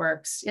dryer that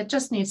works. It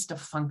just needs to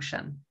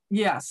function.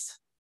 Yes,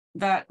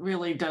 that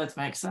really does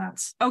make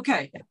sense.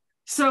 Okay.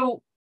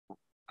 So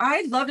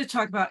I'd love to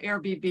talk about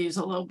Airbnbs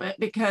a little bit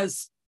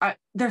because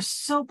they're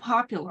so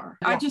popular.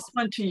 Yeah. I just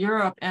went to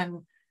Europe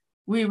and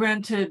we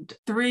rented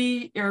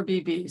 3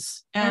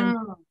 Airbnbs and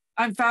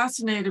I'm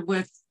fascinated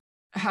with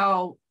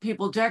how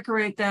people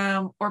decorate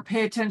them or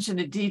pay attention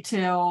to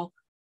detail,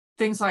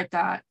 things like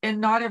that. And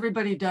not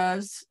everybody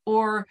does,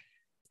 or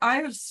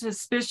I have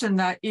suspicion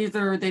that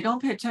either they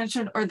don't pay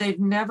attention or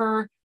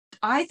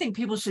I think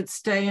people should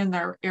stay in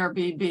their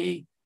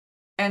Airbnb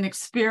and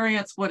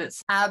experience what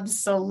it's.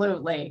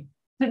 Absolutely.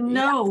 To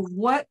know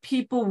what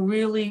people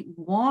really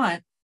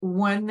want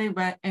when they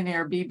rent an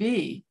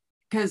Airbnb.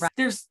 Because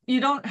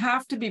you don't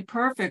have to be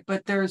perfect,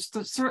 but there's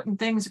certain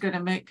things going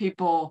to make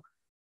people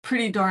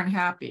pretty darn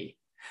happy.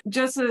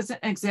 Just as an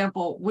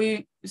example,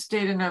 we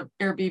stayed in an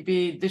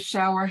Airbnb. The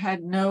shower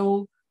had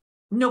no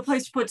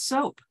place to put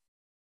soap.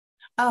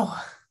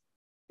 Oh,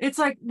 it's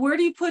like, where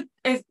do you put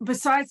it?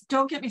 Besides,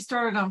 don't get me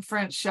started on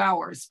French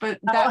showers, but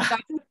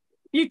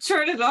you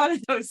turn it on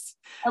those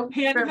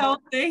handheld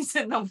things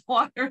in the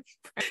water.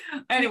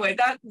 Anyway,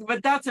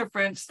 that's a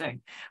French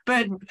thing.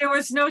 But there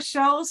was no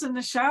shelves in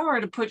the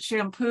shower to put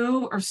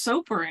shampoo or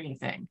soap or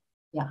anything.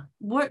 Yeah.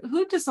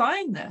 Who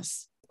designed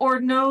this? Or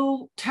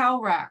no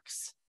towel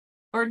racks,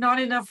 or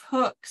not enough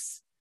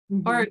hooks.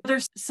 Or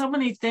there's so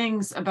many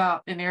things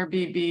about an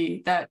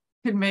Airbnb that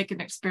could make an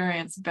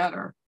experience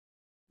better.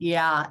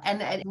 Yeah.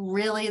 And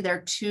really, there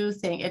are 2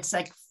 things. It's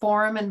like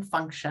form and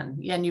function.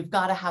 And you've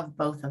got to have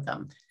both of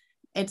them.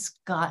 It's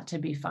got to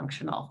be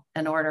functional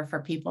in order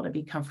for people to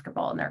be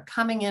comfortable. And they're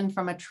coming in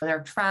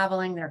they're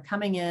traveling, they're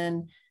coming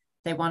in,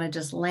 they want to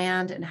just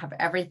land and have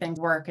everything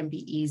work and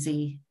be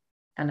easy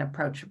and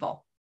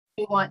approachable.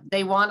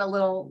 They want a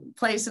little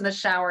place in the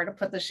shower to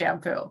put the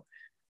shampoo.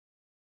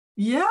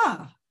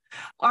 Yeah.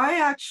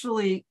 I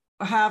actually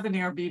have an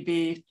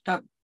Airbnb,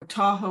 a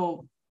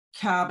Tahoe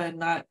cabin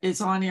that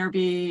is on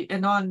Airbnb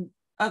and on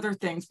other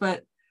things,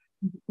 but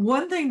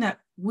One thing that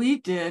we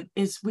did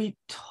is we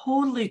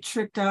totally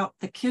tricked out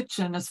the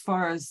kitchen as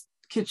far as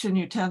kitchen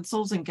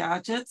utensils and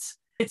gadgets.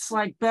 It's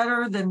like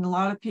better than a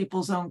lot of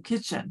people's own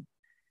kitchen.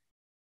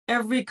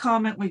 Every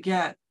comment we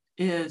get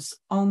is,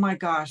 oh my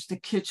gosh, the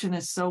kitchen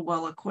is so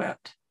well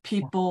equipped.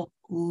 People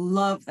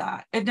love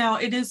that. And now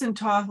it is in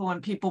Tahoe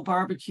and people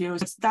barbecue.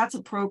 That's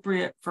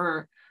appropriate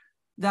for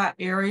that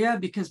area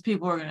because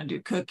people are going to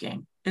do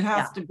cooking. It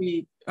has to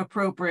be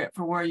appropriate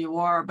for where you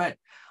are. But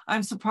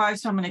I'm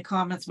surprised how many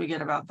comments we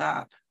get about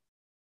that.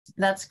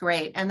 That's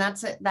great. And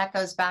that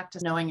goes back to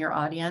knowing your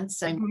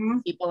audience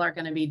and people are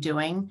going to be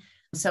doing.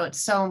 So it's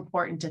so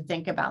important to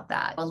think about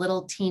that. A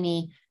little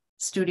teeny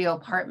studio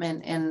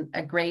apartment in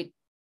a great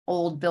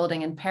old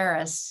building in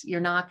Paris,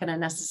 you're not going to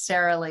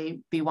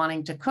necessarily be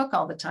wanting to cook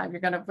all the time.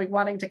 You're going to be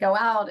wanting to go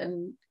out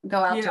to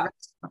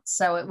restaurants.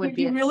 So it would what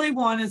be you really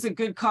want is a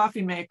good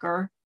coffee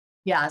maker.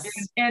 Yes.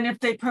 And if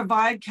they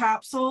provide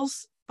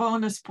capsules,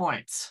 bonus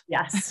points.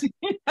 Yes.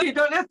 You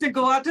don't have to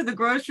go out to the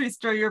grocery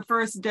store your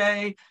first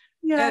day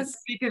and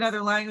speak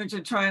another language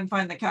and try and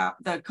find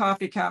the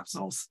coffee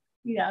capsules.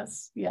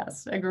 Yes.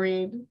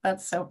 Agreed.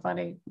 That's so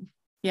funny.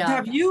 Yeah.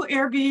 Have you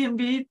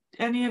Airbnb'd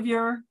any of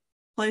your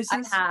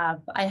places?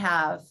 I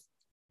have.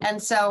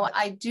 And so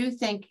I do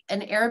think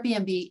an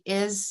Airbnb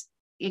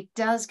it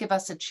does give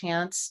us a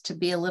chance to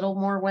be a little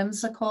more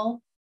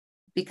whimsical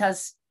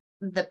because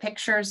the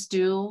pictures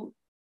do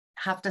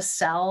have to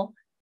sell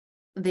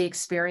the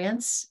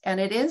experience. And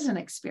it is an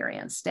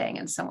experience staying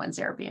in someone's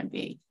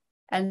Airbnb.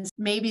 And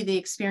maybe the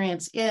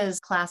experience is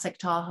classic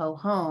Tahoe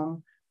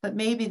home, but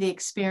maybe the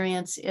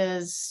experience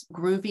is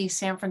groovy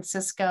San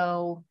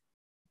Francisco,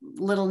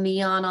 little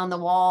neon on the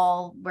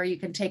wall where you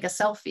can take a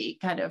selfie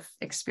kind of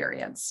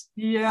experience.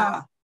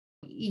 Yeah.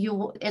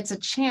 It's a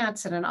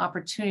chance and an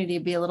opportunity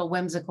to be a little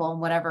whimsical in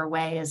whatever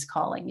way is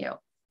calling you.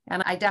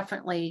 And I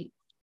definitely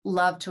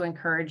love to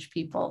encourage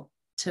people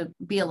to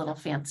be a little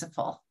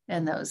fanciful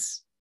in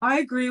those. I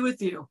agree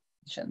with you.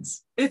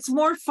 Situations. It's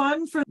more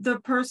fun for the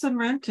person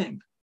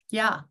renting.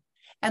 Yeah.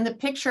 And the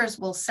pictures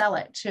will sell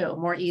it too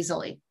more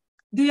easily.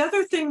 The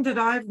other thing that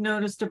I've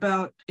noticed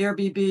about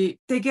Airbnb,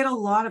 they get a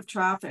lot of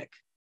traffic.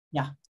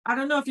 Yeah. I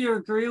don't know if you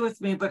agree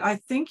with me, but I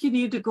think you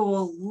need to go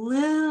a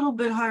little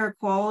bit higher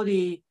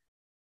quality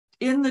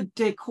in the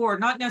decor,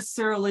 not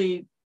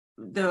necessarily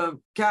the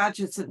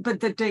gadgets, but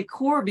the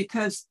decor,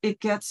 because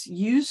it gets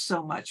used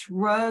so much.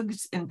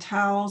 Rugs and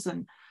towels,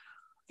 and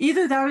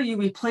either that or you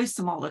replace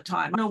them all the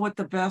time. I don't know what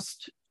the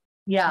best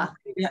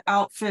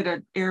outfit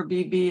at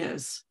Airbnb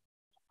is.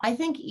 I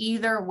think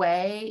either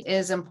way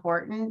is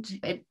important.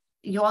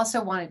 You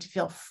also want it to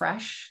feel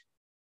fresh.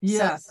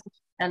 Yes. So,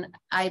 and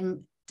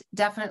I'm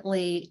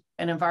definitely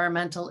an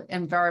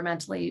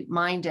environmentally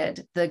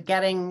minded. The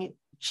getting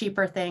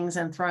cheaper things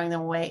and throwing them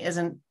away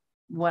isn't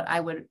what I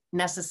would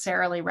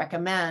necessarily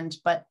recommend,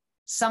 but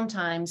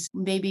sometimes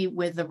maybe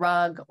with the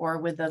rug or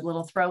with the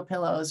little throw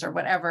pillows or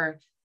whatever,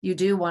 you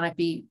do want to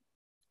be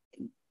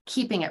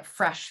keeping it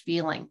fresh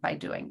feeling by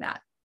doing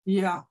that.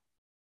 Yeah.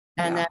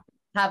 And then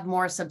have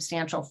more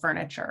substantial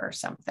furniture or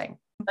something,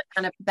 but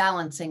kind of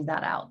balancing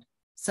that out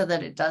so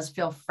that it does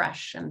feel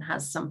fresh and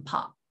has some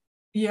pop.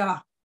 Yeah.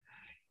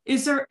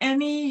 Is there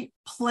any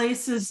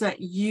places that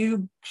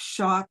you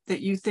shop that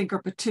you think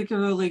are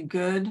particularly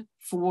good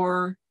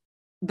for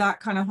that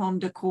kind of home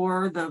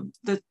decor,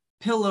 the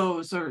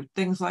pillows or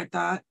things like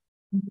that?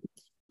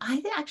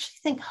 I actually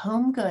think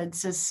Home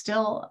Goods is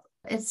still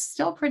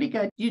pretty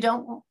good. You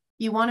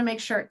want to make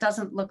sure it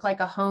doesn't look like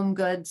a Home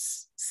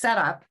Goods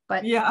setup,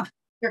 but you're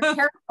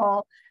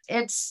careful.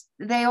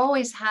 They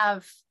always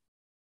have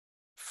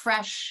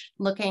fresh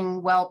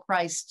looking,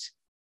 well-priced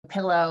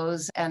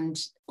pillows and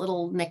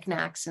little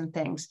knickknacks and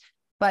things.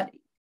 But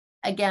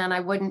again, I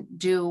wouldn't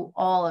do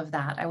all of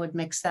that. I would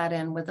mix that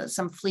in with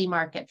some flea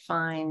market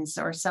finds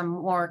or some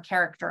more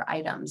character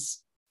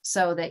items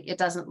so that it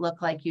doesn't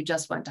look like you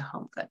just went to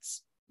Home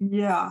Goods.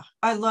 Yeah,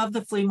 I love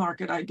the flea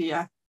market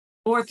idea.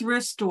 Or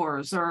thrift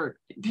stores, or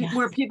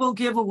where people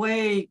give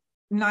away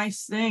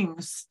nice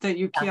things that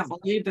you can't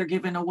believe they're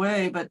giving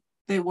away, but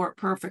they work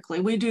perfectly.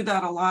 We do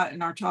that a lot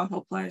in our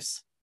Tahoe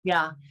place.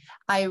 Yeah.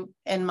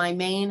 In my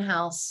main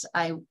house,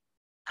 I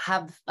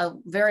have a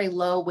very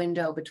low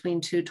window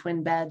between two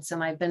twin beds,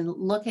 and I've been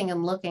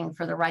looking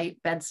for the right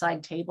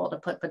bedside table to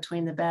put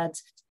between the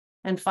beds.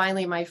 And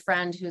finally, my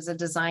friend who's a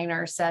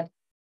designer said,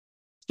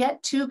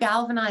 get 2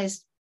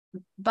 galvanized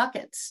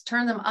buckets,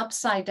 turn them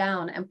upside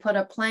down and put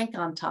a plank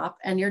on top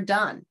and you're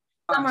done.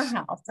 Summer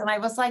house. And I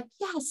was like,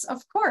 yes, of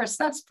course,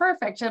 that's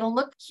perfect. It'll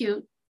look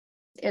cute.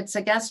 It's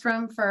a guest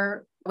room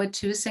with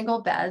 2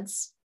 single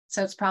beds.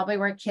 So it's probably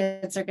where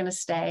kids are going to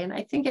stay. And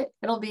I think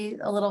it'll be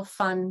a little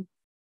fun.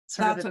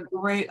 That's a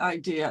great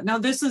idea. Now,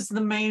 this is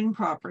the main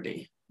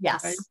property.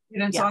 Yes. Right?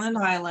 And it's on an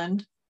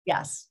island.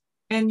 Yes.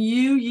 And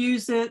you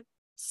use it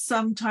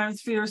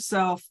sometimes for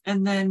yourself,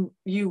 and then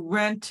you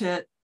rent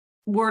it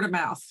word of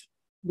mouth.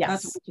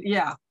 Yes.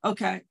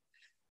 Okay.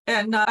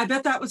 And I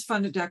bet that was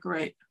fun to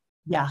decorate.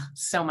 Yeah.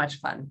 So much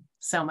fun.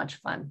 So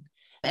much fun.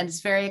 And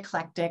it's very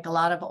eclectic, a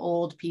lot of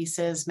old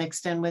pieces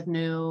mixed in with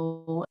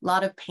new, a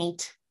lot of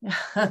paint,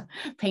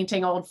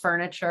 painting old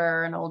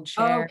furniture and old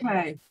chairs.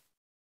 Okay.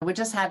 We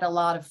just had a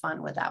lot of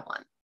fun with that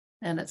one,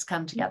 and it's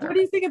come together. What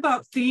do you think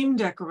about theme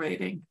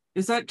decorating?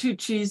 Is that too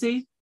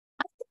cheesy?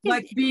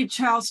 Like beach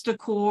house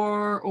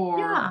decor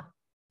or I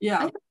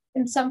think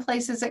in some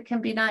places it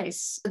can be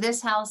nice.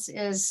 This house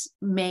is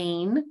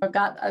Maine. I've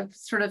got a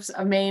sort of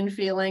a Maine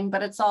feeling,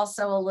 but it's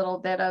also a little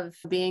bit of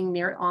being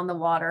near on the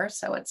water.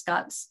 So it's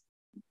got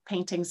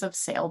paintings of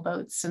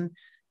sailboats, and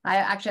I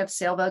actually have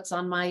sailboats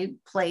on my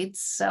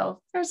plates.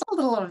 So there's a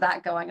little of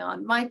that going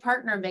on. My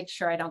partner makes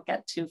sure I don't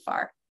get too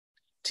far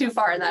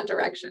in that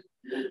direction.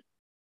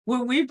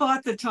 When we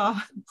bought the top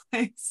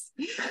place,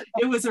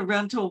 it was a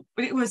rental,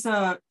 but it was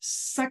a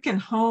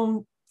second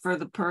home for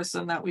the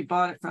person that we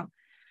bought it from.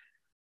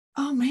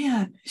 Oh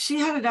man, she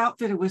had it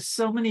outfitted with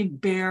so many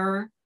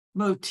bear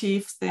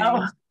motif things.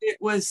 Oh. It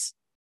was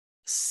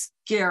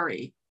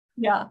scary.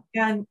 Yeah.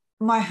 And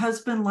my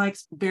husband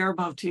likes bear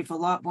motif a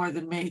lot more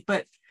than me.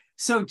 But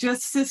so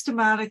just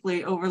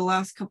systematically over the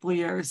last couple of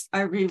years,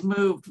 I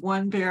removed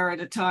one bear at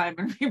a time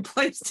and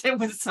replaced it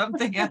with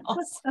something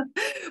else.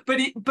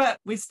 But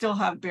we still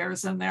have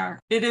bears in there.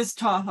 It is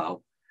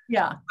Tahoe.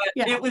 Yeah.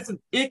 But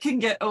it can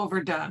get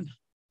overdone.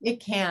 It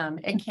can.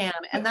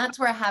 And that's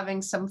where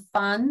having some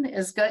fun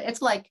is good.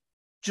 It's like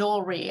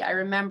jewelry. I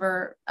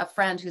remember a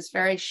friend who's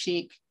very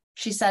chic.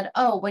 She said,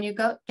 oh, when you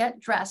go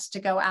get dressed to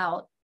go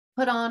out,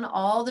 put on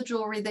all the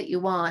jewelry that you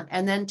want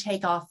and then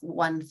take off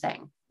one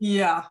thing.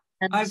 Yeah,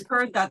 I've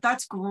heard that.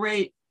 That's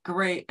great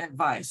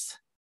advice.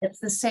 It's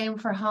the same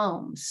for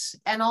homes.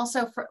 And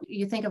also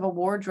you think of a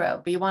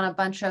wardrobe, you want a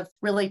bunch of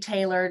really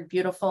tailored,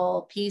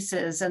 beautiful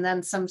pieces and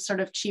then some sort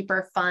of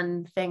cheaper,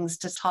 fun things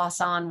to toss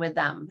on with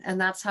them.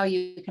 And that's how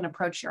you can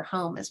approach your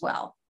home as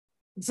well.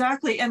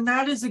 Exactly. And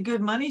that is a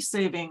good money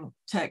saving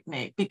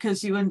technique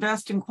because you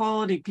invest in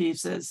quality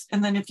pieces.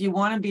 And then if you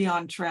want to be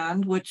on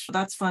trend, which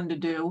that's fun to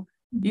do,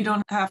 you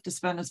don't have to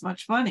spend as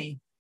much money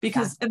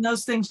because and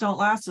those things don't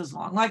last as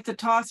long. Like the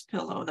toss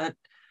pillow that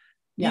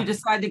you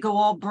decide to go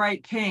all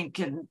bright pink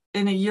and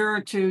in a year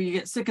or two you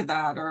get sick of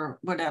that or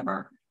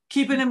whatever.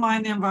 Keeping in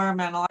mind the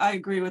environmental, I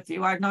agree with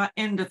you. I'm not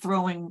into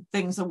throwing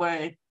things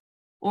away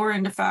or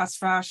into fast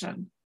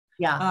fashion.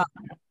 Yeah,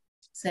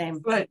 same.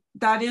 But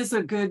that is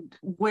a good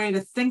way to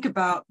think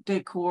about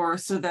decor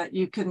so that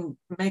you can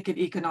make it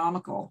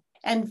economical.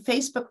 And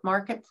Facebook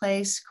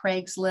Marketplace,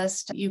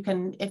 Craigslist, you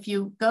can, if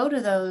you go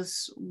to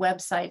those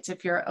websites,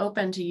 if you're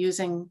open to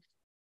using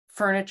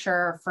furniture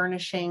or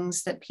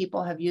furnishings that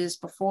people have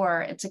used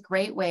before, it's a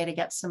great way to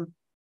get some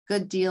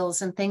good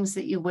deals and things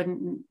that you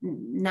wouldn't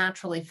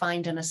naturally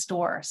find in a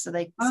store. So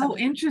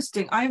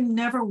interesting. I've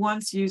never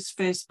once used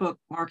Facebook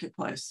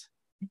Marketplace.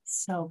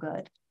 It's so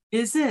good.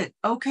 Is it?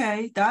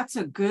 Okay, that's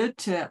a good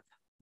tip.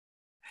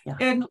 Yeah.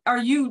 And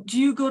do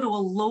you go to a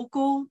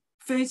local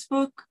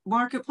Facebook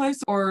Marketplace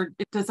or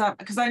does that,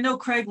 because I know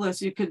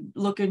Craigslist, you could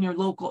look in your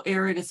local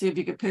area to see if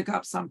you could pick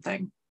up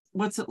something.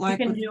 What's it like?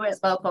 You can do it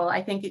local.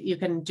 I think you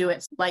can do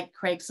it like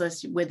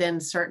Craigslist within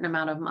a certain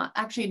amount of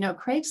actually, no,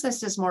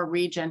 Craigslist is more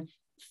region.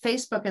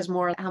 Facebook is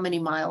more how many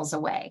miles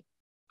away.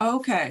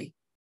 Okay.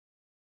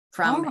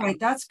 All right,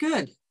 that's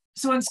good.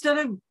 So instead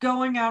of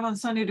going out on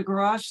Sunday to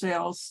garage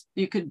sales,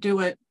 you could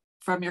do it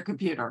from your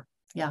computer.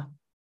 Yeah.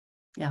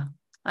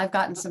 I've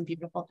gotten some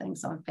beautiful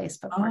things on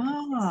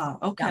Facebook.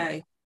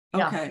 Okay.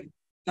 Yeah. Okay.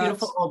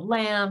 Beautiful old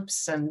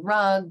lamps and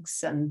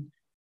rugs and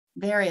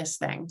various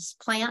things.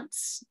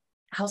 Plants.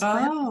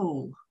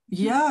 Oh,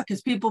 yeah,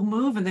 because people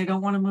move and they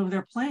don't want to move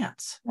their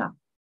plants. Yeah.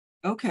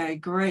 Okay,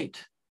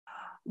 great.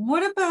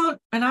 What about,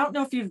 and I don't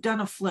know if you've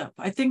done a flip.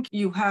 I think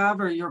you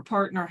have or your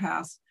partner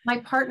has. My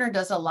partner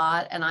does a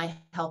lot and I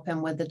help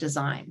him with the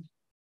design.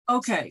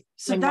 Okay,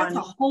 so that's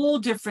a whole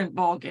different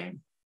ballgame.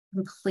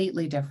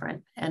 Completely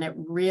different. And it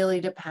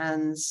really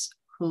depends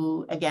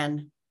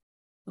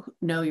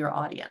know your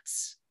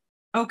audience.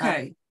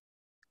 Okay.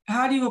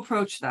 How do you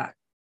approach that?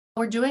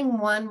 We're doing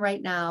one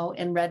right now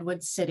in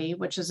Redwood City,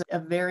 which is a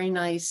very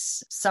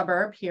nice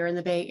suburb here in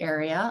the Bay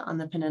Area on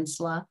the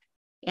peninsula.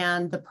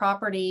 And the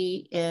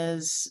property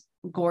is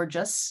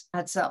gorgeous.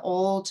 It's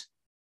actual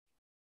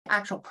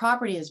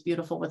property is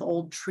beautiful with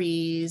old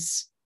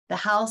trees. The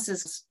house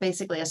is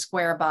basically a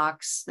square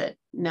box that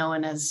no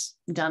one has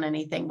done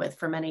anything with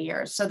for many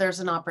years. So there's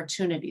an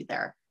opportunity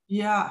there.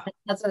 Yeah. It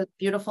has a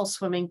beautiful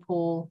swimming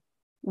pool.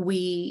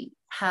 We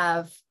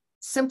have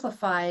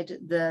simplified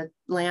the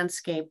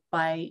landscape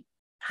by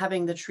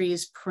having the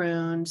trees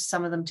pruned,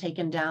 some of them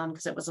taken down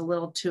because it was a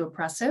little too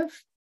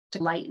oppressive,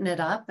 to lighten it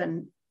up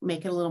and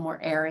make it a little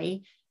more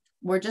airy.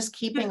 We're just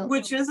keeping...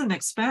 Which is an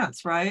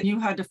expense, right?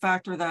 You had to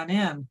factor that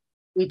in.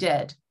 We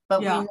did,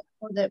 but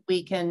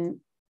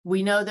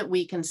we know that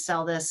we can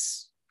sell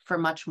this for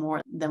much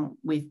more than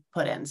we've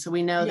put in. So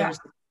we know there's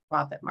a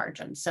profit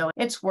margin. So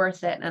it's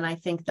worth it. And I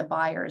think the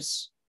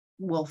buyers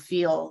will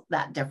feel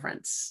that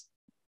difference.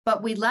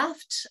 But we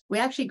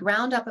actually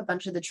ground up a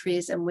bunch of the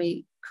trees and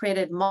we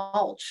created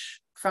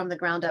mulch from the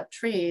ground up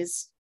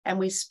trees. And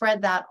we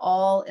spread that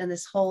all in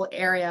this whole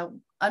area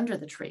under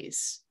the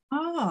trees.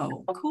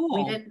 Oh,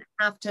 cool. We didn't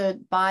have to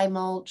buy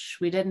mulch.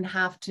 We didn't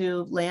have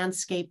to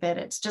landscape it.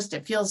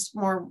 It feels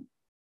more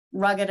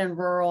rugged and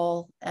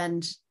rural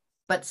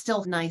but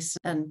still nice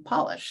and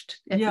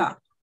polished. Yeah.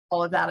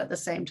 All of that at the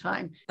same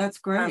time. That's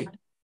great.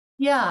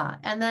 Yeah.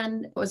 And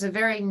then it was a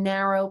very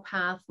narrow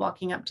path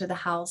walking up to the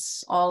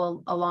house,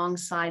 all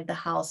alongside the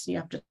house. You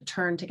have to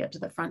turn to get to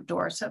the front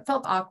door. So it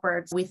felt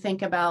awkward. We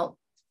think about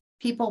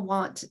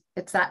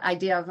it's that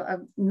idea of a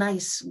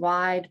nice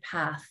wide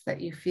path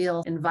that you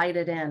feel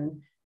invited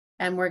in.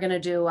 And we're going to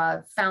do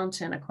a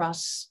fountain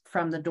across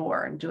from the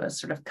door and do a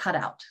sort of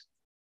cutout.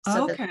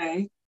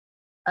 Okay.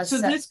 So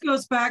this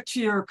goes back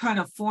to your kind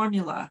of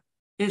formula,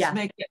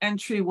 make the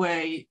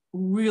entryway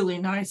really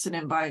nice and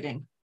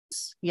inviting.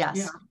 Yes.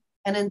 Yeah.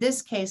 And in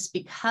this case,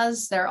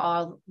 because there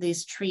are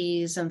these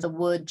trees and the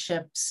wood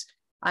chips,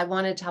 I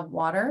wanted to have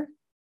water,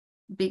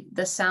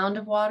 the sound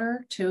of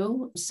water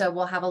too. So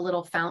we'll have a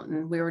little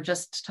fountain. We were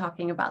just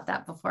talking about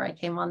that before I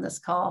came on this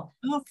call.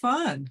 Oh,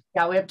 fun.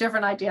 Yeah, we have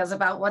different ideas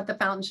about what the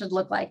fountain should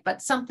look like,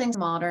 but something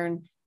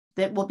modern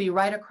that will be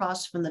right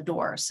across from the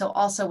door. So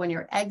also when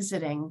you're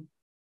exiting,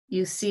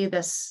 you see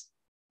this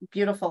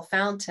beautiful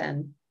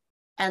fountain,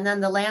 and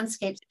then the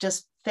landscape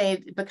just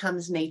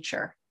becomes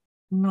nature.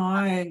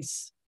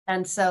 Nice.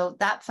 And so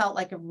that felt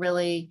like a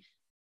really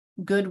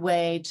good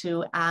way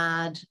to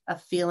add a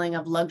feeling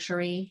of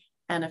luxury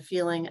and a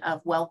feeling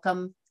of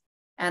welcome,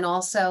 and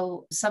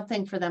also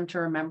something for them to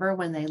remember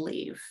when they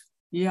leave.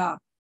 Yeah.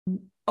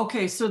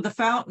 Okay. So the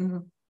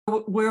fountain,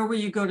 where will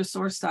you go to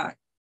source that?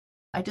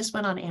 I just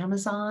went on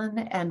Amazon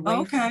and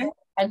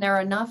and there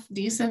are enough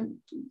decent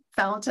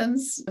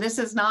fountains. This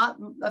is not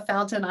a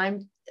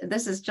fountain.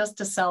 This is just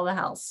to sell the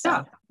house. So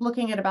yeah.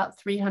 Looking at about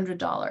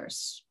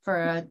 $300 for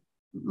a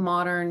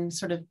modern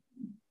sort of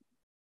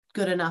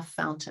good enough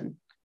fountain.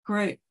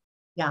 Great.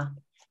 Yeah.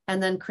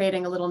 And then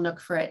creating a little nook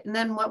for it. And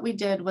then what we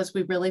did was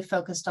we really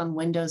focused on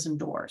windows and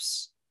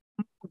doors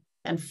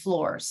and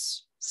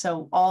floors.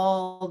 So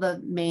all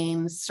the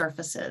main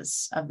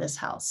surfaces of this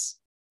house.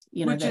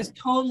 Which is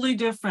totally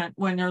different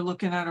when you're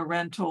looking at a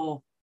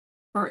rental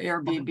or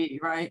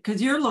Airbnb, right?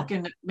 Because you're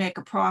looking to make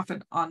a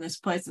profit on this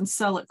place and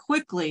sell it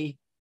quickly.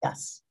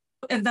 Yes.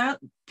 And that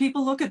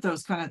people look at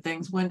those kind of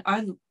things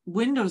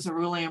windows are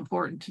really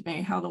important to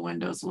me, how the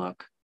windows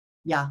look.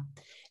 Yeah.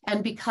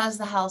 And because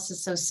the house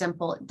is so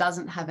simple, it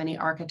doesn't have any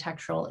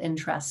architectural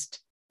interest.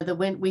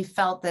 We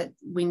felt that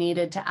we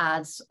needed to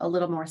add a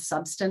little more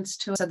substance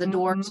to it. So the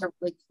doors are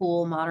really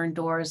cool, modern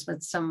doors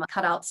with some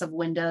cutouts of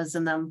windows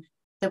in them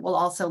that will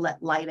also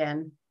let light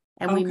in.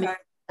 And we made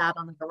that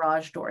on the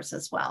garage doors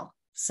as well.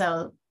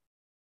 So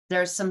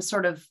there's some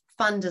sort of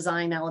fun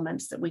design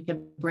elements that we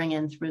could bring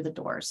in through the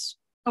doors.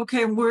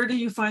 Okay. Where do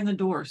you find the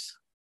doors?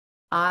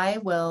 I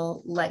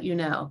will let you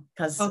know,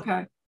 because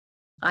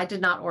I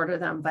did not order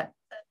them, but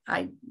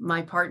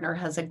my partner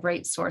has a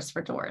great source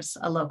for doors,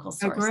 a local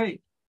source. Oh,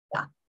 great.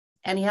 Yeah.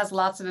 And he has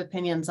lots of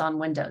opinions on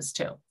windows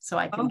too. So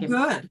I can give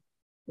you.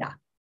 Yeah.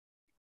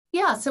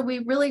 Yeah. So we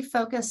really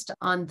focused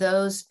on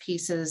those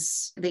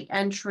pieces, the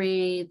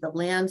entry, the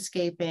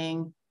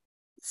landscaping,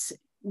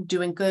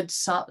 doing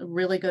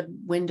really good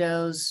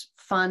windows,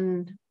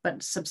 fun,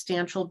 but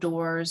substantial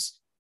doors.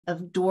 A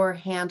door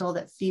handle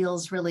that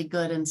feels really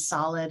good and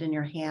solid in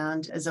your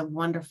hand is a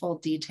wonderful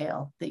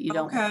detail that you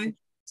don't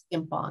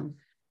skimp on.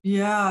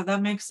 Yeah,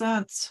 that makes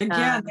sense.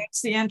 Again,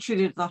 that's the entry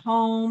to the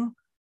home.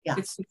 Yeah.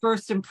 It's the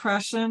first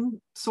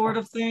impression sort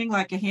of thing,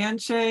 like a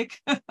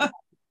handshake.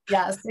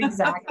 Yes,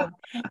 exactly.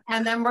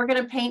 And then we're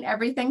going to paint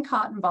everything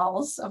cotton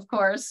balls, of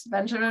course.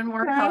 Benjamin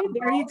wore cotton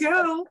there balls. You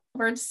go.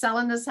 We're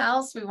selling this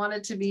house. We want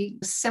it to be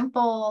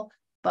simple,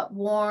 but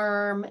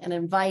warm and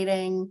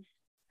inviting.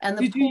 And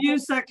did you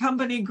use that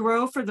company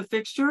Grow for the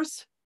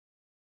fixtures?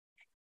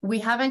 We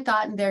haven't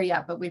gotten there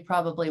yet, but we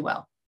probably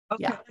will.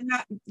 Okay.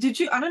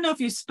 Yeah. I don't know if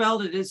you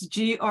spelled it as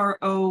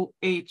Grohe.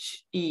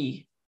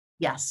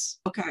 Yes.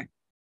 Okay.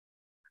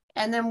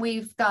 And then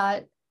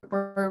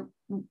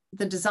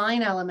the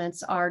design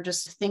elements are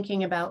just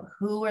thinking about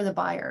who are the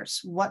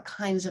buyers? What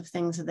kinds of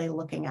things are they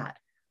looking at?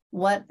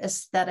 What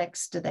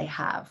aesthetics do they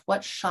have?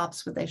 What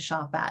shops would they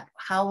shop at?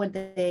 What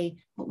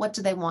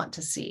do they want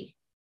to see?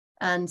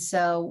 And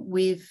so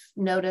we've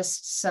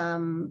noticed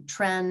some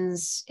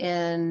trends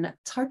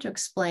it's hard to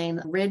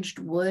explain, ridged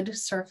wood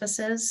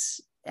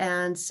surfaces.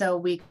 And so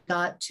we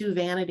got 2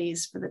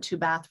 vanities for the 2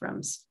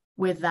 bathrooms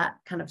with that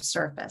kind of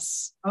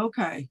surface.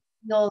 Okay.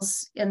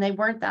 And they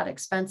weren't that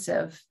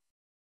expensive,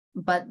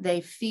 but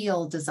they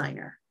feel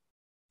designer.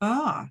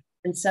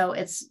 And so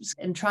it's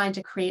in trying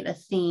to create a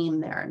theme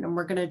there. And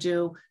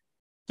then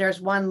there's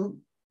one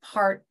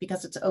part,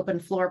 because it's open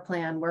floor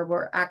plan, where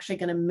we're actually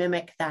going to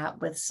mimic that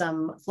with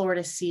some floor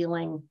to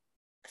ceiling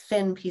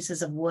thin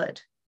pieces of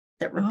wood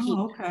that repeat.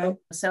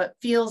 So it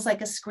feels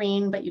like a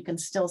screen, but you can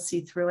still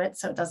see through it,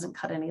 so it doesn't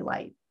cut any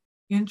light.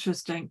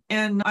 Interesting.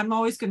 And I'm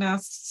always going to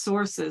ask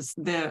sources,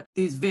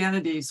 these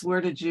vanities, where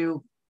did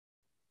you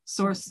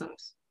source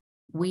those?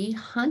 We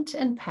hunt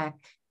and peck,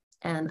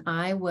 and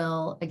I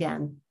will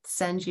again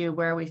send you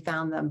where we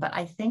found them. But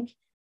I think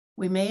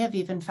We may have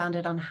even found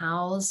it on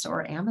Houzz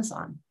or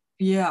Amazon.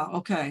 Yeah.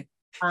 Okay.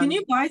 Can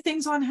you buy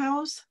things on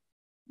Houzz?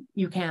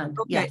 You can.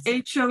 Okay. Yes.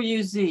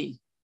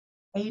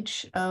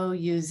 Houz.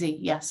 Houz.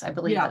 Yes, I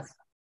believe that's.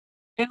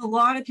 And a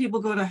lot of people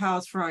go to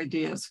Houzz for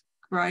ideas,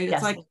 right? It's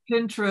Yes. like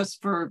Pinterest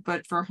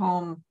but for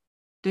home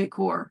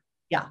decor.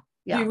 Yeah.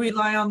 Do you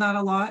rely on that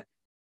a lot?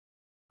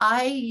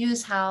 I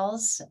use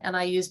Houzz and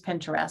I use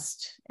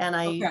Pinterest, and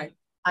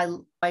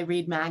I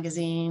read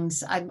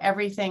magazines. I'm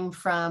everything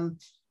from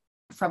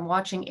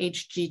watching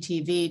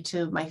HGTV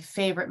to my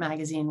favorite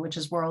magazine, which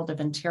is World of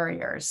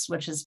Interiors,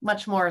 which is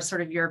much more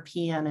sort of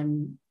European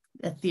and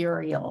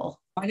ethereal.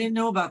 I didn't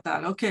know about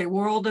that. Okay,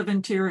 World of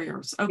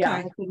Interiors. Okay,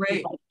 yeah,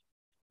 great.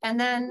 And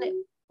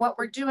then what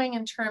we're doing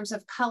in terms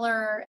of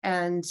color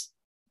and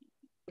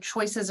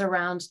choices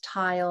around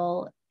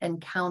tile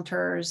and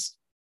counters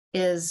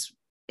is,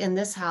 in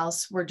this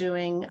house, we're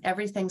doing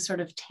everything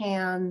sort of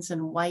tans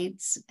and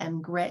whites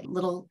and gray,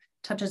 little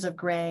touches of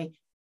gray,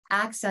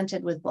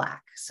 accented with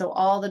black. So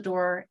all the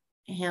door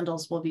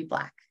handles will be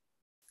black.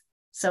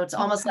 So it's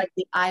almost like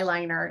the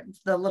eyeliner.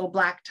 The little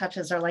black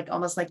touches are like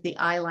almost like the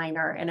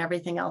eyeliner, and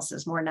everything else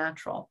is more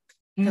natural.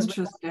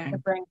 Interesting. To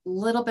bring a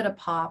little bit of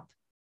pop.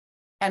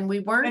 And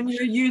we weren't. And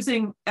you're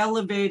using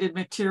elevated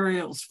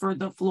materials for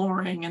the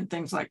flooring and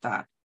things like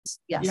that.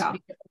 Yes, yeah.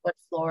 Wood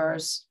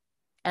floors.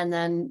 And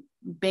then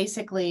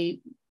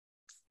basically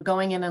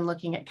going in and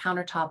looking at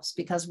countertops,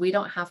 because we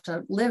don't have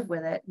to live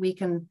with it. We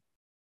can,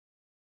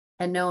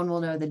 and no one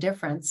will know the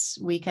difference.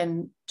 We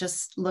can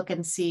just look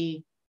and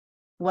see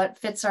what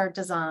fits our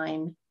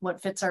design,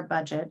 what fits our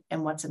budget,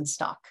 and what's in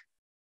stock.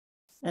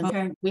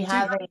 And we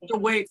have to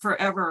wait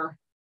forever.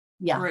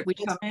 Yeah, for it we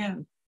to come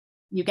in.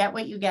 You get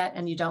what you get,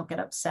 and you don't get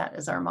upset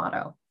is our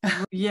motto.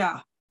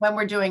 Yeah. When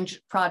we're doing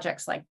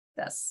projects like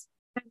this.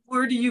 And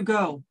where do you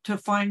go to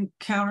find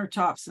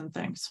countertops and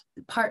things?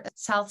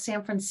 South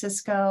San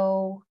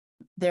Francisco.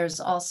 There's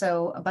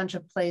also a bunch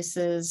of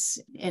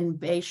places in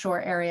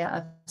Bayshore area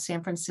of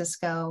San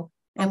Francisco.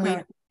 And we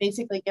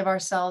basically give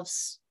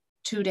ourselves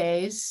 2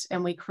 days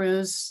and we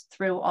cruise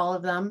through all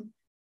of them.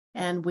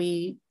 And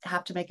we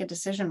have to make a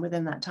decision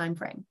within that time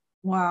frame.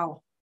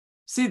 Wow.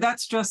 See,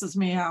 that stresses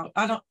me out.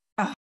 I don't,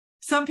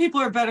 some people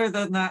are better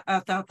than that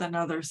at that than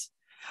others.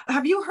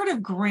 Have you heard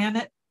of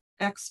Granite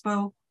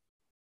Expo?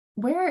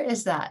 Where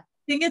is that?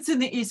 I think it's in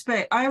the East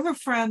Bay. I have a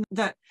friend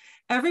that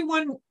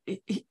everyone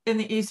in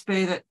the East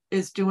Bay that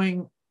is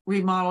doing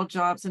remodel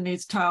jobs and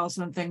needs tiles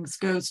and things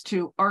goes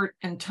to Art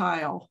and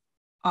Tile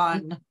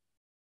on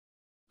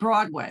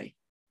Broadway.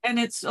 And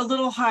it's a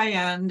little high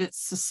end.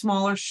 It's a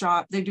smaller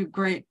shop. They do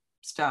great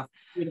stuff.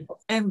 Beautiful.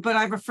 But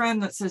I have a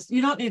friend that says,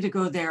 you don't need to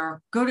go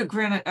there. Go to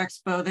Granite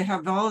Expo. They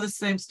have all the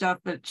same stuff,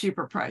 but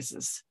cheaper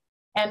prices.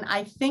 And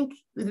I think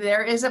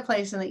there is a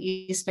place in the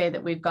East Bay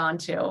that we've gone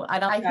to.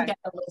 I can get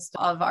a list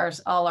of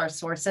all our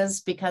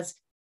sources, because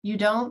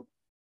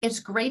it's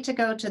great to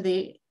go to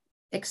the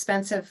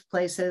expensive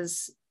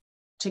places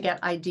to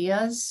get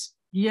ideas.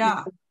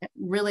 Yeah.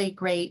 Really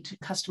great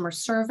customer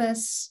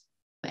service.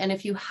 And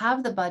if you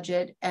have the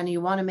budget and you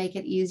want to make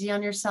it easy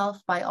on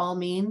yourself, by all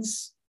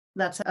means,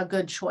 that's a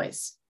good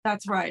choice.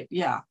 That's right.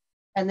 Yeah.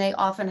 And they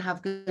often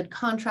have good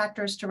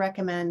contractors to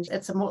recommend.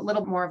 It's a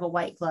little more of a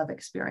white glove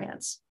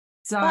experience.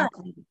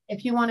 Exactly. But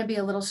if you want to be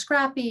a little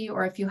scrappy,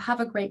 or if you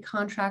have a great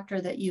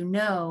contractor that you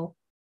know,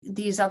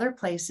 these other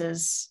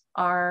places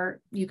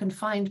you can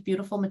find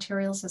beautiful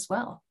materials as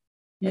well.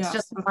 It's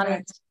just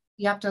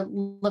you have to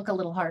look a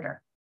little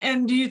harder.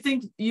 And do you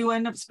think you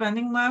end up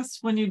spending less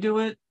when you do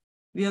it?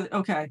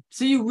 Okay.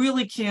 So you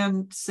really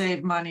can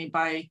save money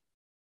by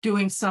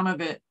doing some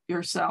of it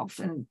yourself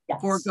and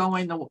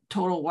foregoing the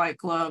total white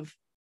glove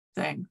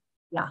thing.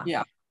 Yeah.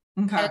 Yeah.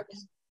 Okay. And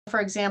for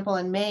example,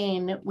 in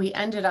Maine, we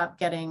ended up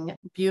getting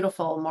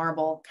beautiful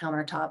marble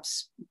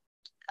countertops.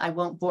 I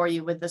won't bore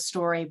you with the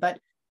story, but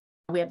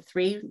we had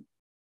 3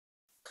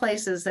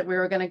 places that we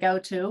were going to go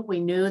to. We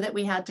knew that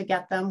we had to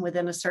get them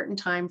within a certain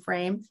time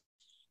frame.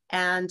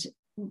 And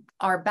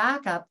our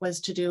backup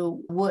was to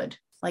do wood,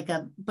 like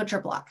a butcher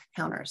block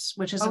counters,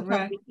 which is a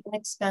really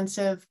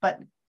inexpensive, but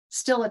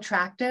still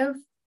attractive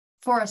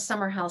for a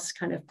summer house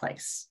kind of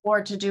place,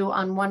 or to do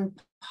on one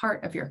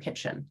part of your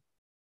kitchen.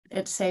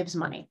 It saves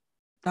money.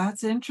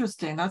 That's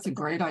interesting. That's a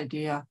great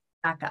idea.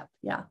 Backup.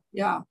 Yeah.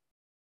 Yeah.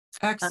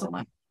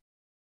 Excellent.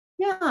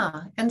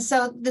 Yeah. And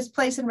so this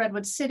place in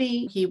Redwood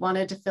City, he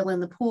wanted to fill in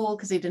the pool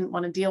because he didn't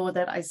want to deal with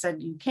it. I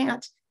said, you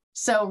can't.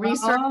 So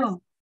resurfacing the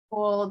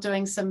pool,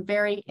 doing some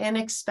very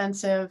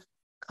inexpensive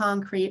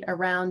concrete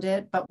around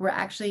it, but we're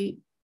actually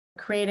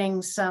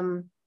creating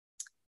some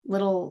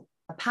little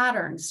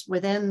patterns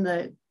within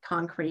the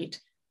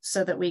concrete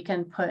so that we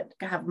can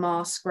have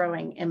moss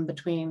growing in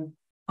between.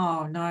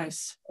 Oh,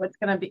 nice.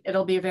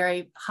 It'll be a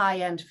very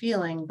high-end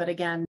feeling, but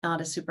again, not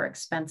a super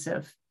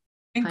expensive.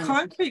 And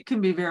concrete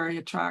can be very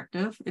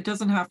attractive. It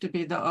doesn't have to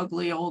be the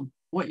ugly old,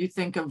 what you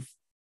think of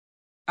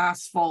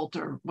asphalt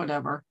or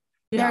whatever.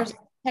 Yeah. There's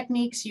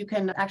techniques. You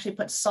can actually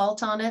put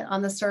salt on it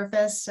on the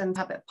surface and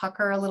have it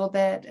pucker a little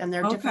bit. And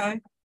there are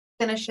different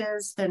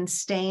finishes and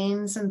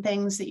stains and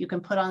things that you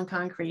can put on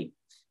concrete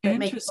that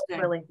make it look Interesting.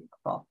 really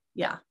beautiful.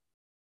 Yeah.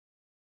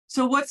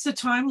 So what's the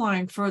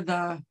timeline for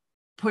the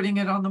putting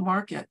it on the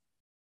market?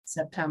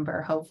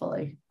 September,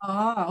 hopefully.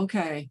 Oh,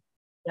 okay.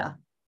 Yeah.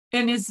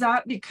 And is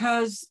that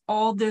because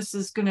all this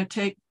is going to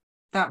take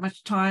that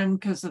much time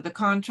because of the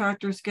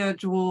contractor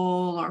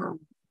schedule, or?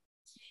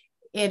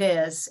 It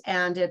is.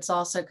 And it's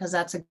also because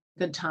that's a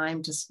good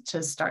time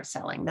to start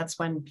selling. That's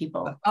when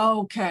people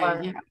Okay,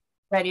 are yeah.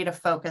 ready to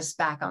focus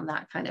back on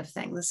that kind of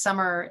thing. The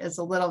summer is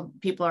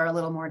people are a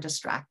little more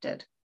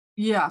distracted.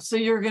 Yeah, so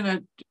you're going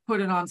to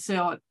put it on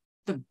sale at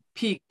the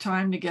peak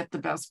time to get the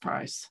best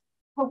price.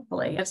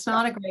 Hopefully. It's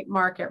not a great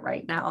market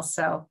right now,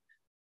 so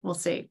we'll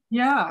see.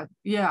 Yeah,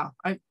 yeah.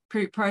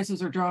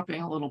 Prices are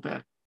dropping a little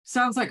bit.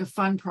 Sounds like a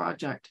fun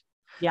project.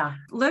 Yeah.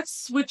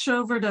 Let's switch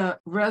over to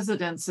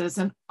residences,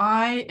 and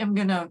I am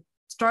going to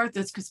start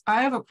this because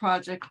I have a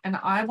project and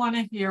I want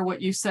to hear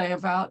what you say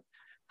about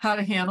how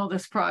to handle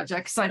this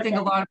project, because I think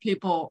a lot of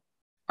people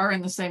are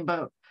in the same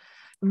boat.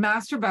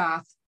 Master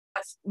bath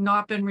has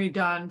not been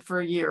redone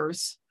for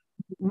years.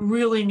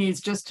 Really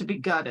needs just to be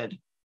gutted,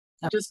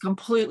 just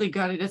completely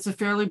gutted. It's a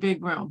fairly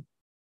big room.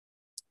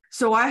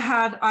 So I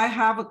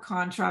have a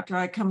contractor.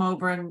 I come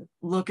over and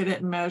look at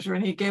it and measure,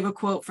 and he gave a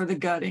quote for the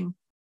gutting.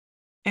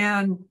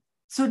 And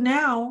so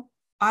now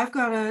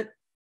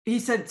he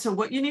said, so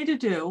what you need to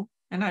do,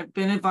 and I've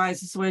been advised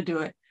this is the way to do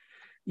it,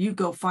 you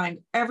go find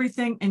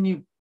everything and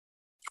you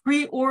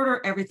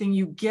pre-order everything,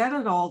 you get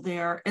it all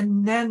there,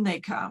 and then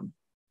they come.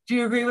 Do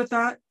you agree with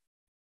that?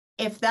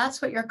 If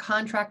that's what your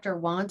contractor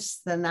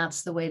wants, then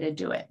that's the way to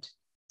do it.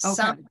 Okay.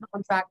 Some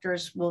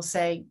contractors will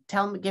say,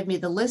 give me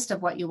the list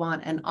of what you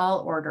want and I'll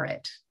order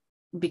it,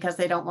 because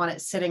they don't want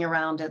it sitting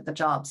around at the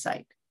job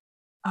site.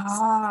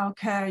 Ah,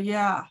 okay,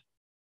 yeah.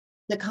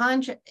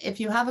 If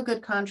you have a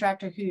good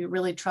contractor who you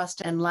really trust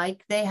and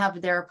like, they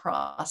have their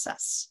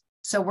process.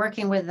 So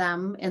working with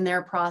them in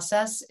their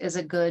process is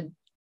a good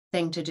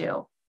thing to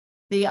do.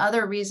 The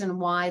other reason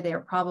why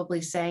they're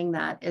probably saying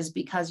that is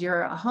because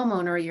you're a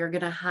homeowner, you're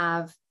going to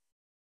have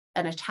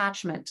an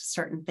attachment to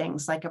certain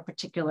things, like a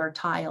particular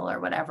tile or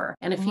whatever.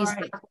 And if he's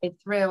halfway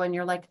through and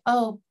you're like,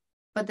 oh,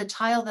 but the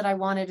tile that I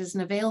wanted isn't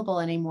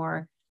available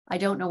anymore, I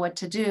don't know what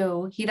to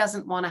do. He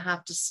doesn't want to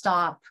have to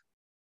stop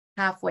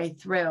halfway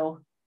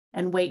through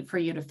and wait for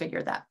you to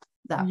figure that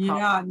Yeah,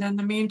 problem. and then in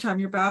the meantime,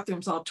 your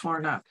bathroom's all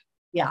torn up.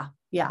 Yeah,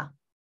 yeah.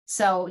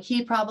 So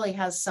he probably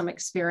has some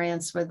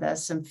experience with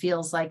this and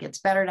feels like it's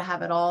better to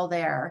have it all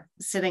there,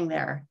 sitting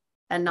there,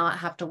 and not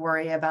have to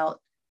worry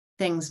about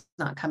things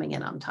not coming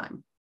in on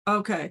time.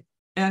 Okay.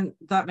 And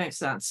that makes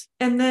sense.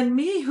 And then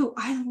me, who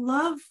I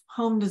love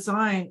home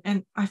design,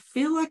 and I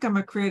feel like I'm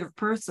a creative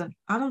person.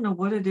 I don't know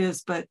what it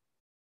is, but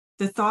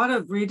the thought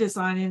of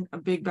redesigning a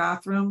big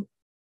bathroom,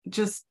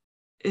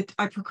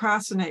 I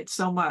procrastinate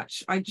so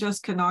much. I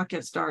just cannot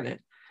get started.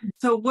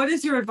 So what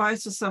is your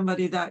advice to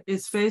somebody that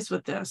is faced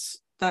with this,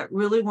 that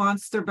really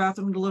wants their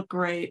bathroom to look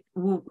great?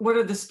 What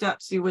are the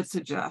steps you would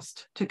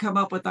suggest to come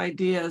up with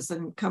ideas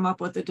and come up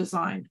with a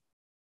design?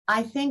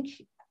 I think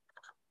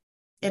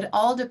it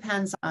all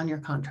depends on your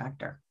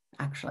contractor,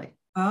 actually.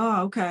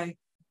 Oh, okay.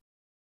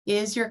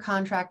 Is your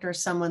contractor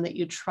someone that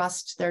you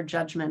trust their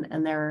judgment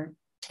and their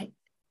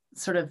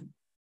sort of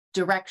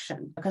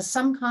direction? Because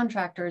some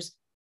contractors,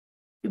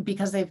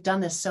 because they've done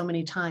this so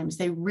many times,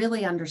 they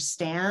really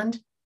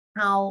understand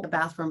how the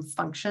bathroom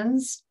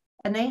functions.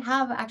 And they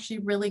have actually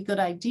really good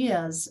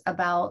ideas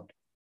about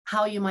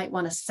how you might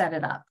want to set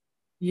it up.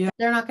 Yeah.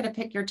 They're not going to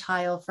pick your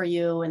tile for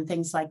you and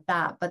things like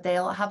that, but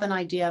they'll have an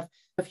idea of,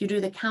 if you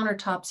do the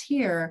countertops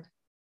here,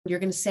 you're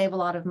going to save a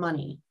lot of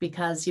money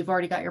because you've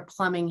already got your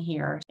plumbing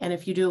here. And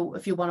if you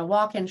want a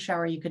walk-in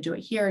shower, you could do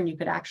it here, and you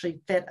could actually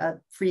fit a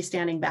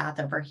freestanding bath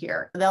over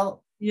here.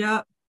 They'll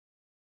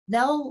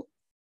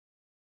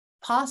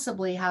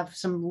possibly have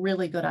some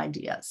really good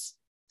ideas.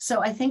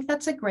 So I think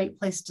that's a great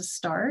place to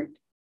start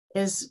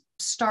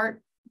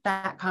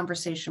that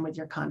conversation with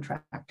your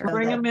contractor.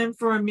 Bring them in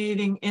for a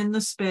meeting in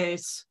the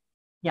space.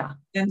 Yeah.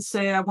 And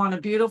say, I want a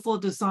beautiful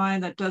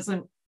design that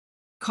doesn't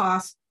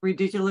cost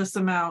ridiculous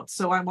amounts.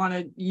 So I want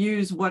to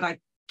use what I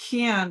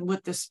can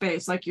with the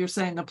space, like you're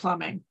saying, the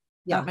plumbing.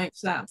 Yeah. That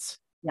makes sense.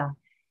 Yeah.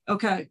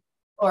 Okay.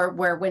 Or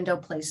where window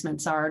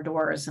placements are,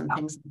 doors and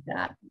things like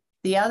that.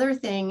 The other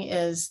thing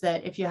is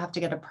that if you have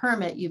to get a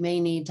permit, you may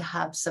need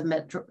to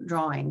submit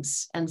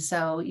drawings. And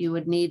so you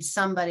would need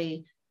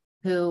somebody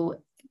who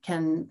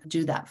can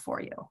do that for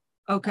you.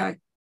 Okay.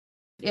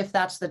 If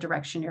that's the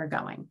direction you're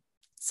going.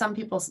 Some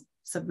people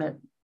submit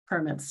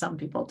permits, some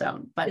people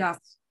don't, but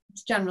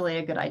it's generally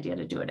a good idea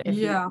to do it.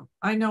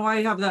 I know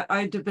I have that.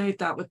 I debate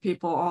that with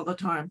people all the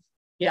time.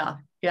 Yeah.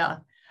 Yeah.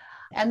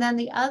 And then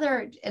the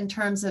other, in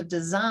terms of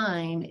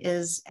design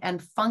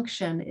and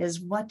function,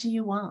 is what do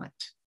you want?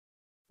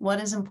 What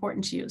is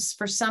important to you?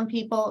 For some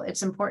people,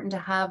 it's important to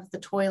have the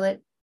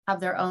toilet have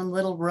their own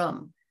little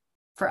room.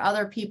 For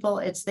other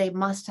people, they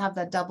must have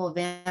that double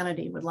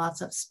vanity with lots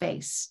of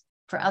space.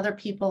 For other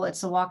people,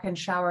 it's a walk-in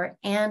shower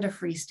and a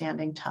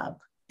freestanding tub.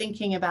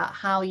 Thinking about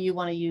how you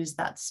want to use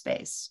that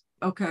space.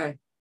 Okay.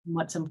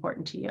 What's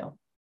important to you.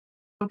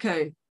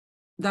 Okay.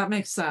 That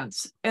makes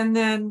sense. And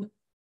then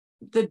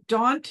the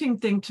daunting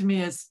thing to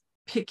me is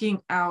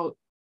picking out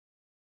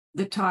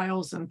the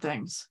tiles and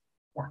things.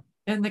 Yeah.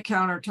 And the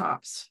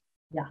countertops.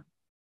 Yeah.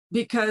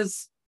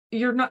 Because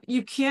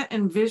you can't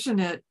envision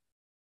it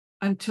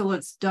until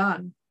it's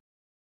done.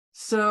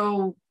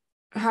 So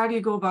how do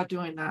you go about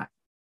doing that?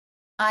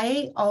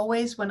 I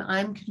always, when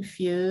I'm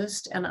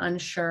confused and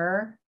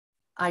unsure,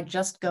 I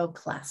just go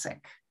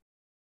classic.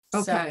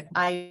 Okay.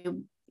 So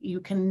you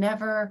can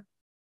never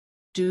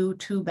do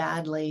too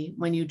badly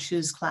when you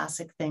choose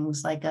classic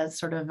things like a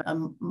sort of a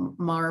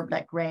marble,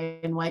 like gray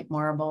and white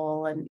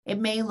marble, and it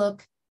may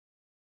look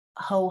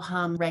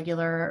ho-hum,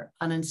 regular,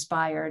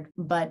 uninspired,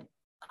 but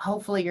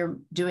hopefully you're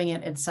doing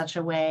it in such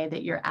a way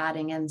that you're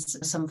adding in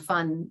some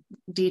fun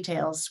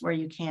details where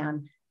you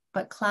can.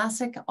 But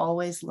classic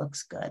always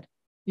looks good.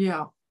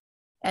 Yeah.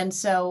 And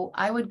so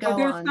I would go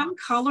There's on. some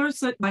colors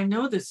that I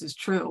know this is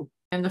true.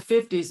 In the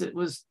 50s, it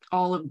was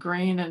olive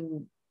green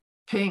and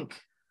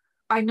pink.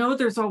 I know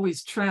there's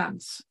always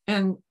trends.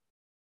 And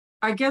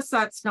I guess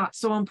that's not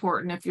so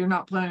important if you're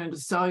not planning to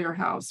sell your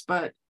house,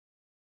 but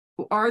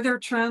are there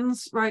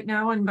trends right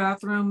now in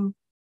bathroom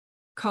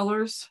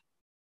colors?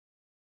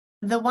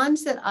 The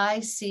ones that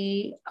I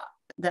see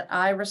that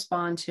I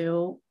respond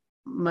to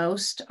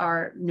most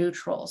are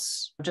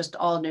neutrals, just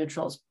all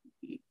neutrals.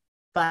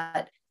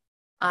 But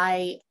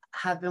I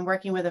have been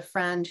working with a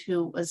friend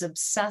who was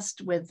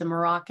obsessed with the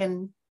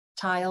Moroccan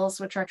tiles,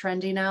 which are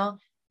trendy now.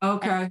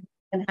 Okay.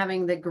 And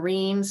having the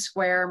green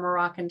square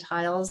Moroccan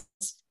tiles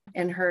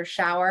in her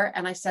shower.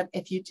 And I said,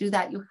 if you do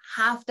that, you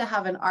have to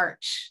have an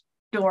arch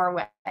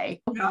doorway.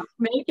 Yeah.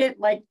 Make it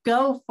like,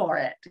 go for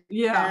it.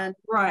 Yeah.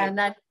 Right. And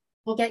that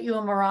will get you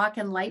a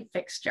Moroccan light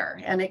fixture,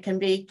 and it can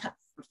be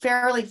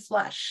fairly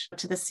flush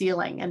to the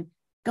ceiling, and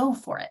go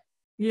for it.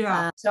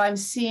 Yeah. So I'm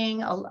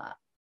seeing a lot,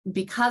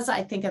 because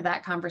I think of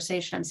that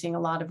conversation, I'm seeing a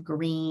lot of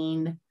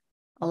green,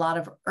 a lot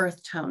of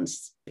earth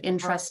tones,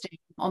 interesting,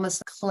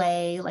 almost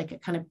clay, like a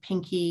kind of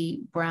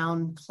pinky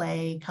brown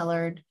clay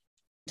colored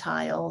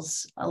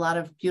tiles, a lot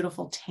of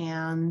beautiful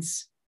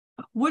tans.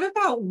 What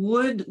about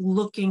wood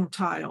looking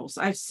tiles?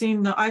 I've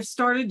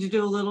started to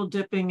do a little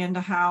dipping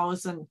into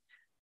House and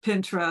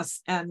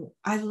Pinterest, and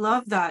I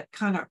love that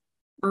kind of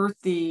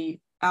earthy,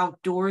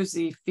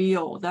 outdoorsy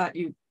feel that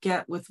you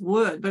get with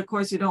wood. But of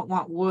course, you don't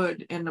want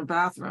wood in the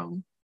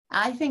bathroom.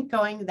 I think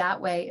going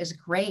that way is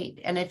great.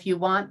 And if you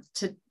want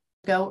to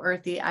go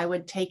earthy, I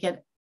would take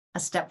it a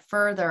step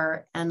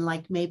further and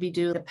like maybe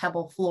do the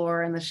pebble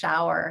floor in the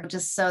shower,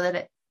 just so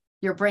that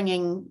you're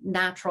bringing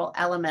natural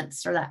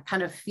elements or that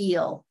kind of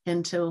feel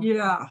into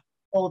the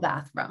whole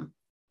bathroom.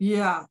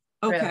 Yeah.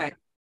 Okay. Really.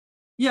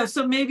 Yeah.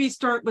 So maybe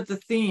start with the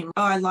theme.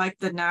 Oh, I like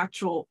the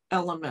natural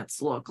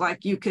elements look.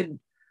 Like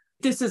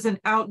this is an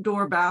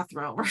outdoor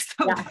bathroom or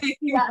something.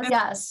 Yeah.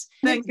 Yes.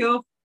 Then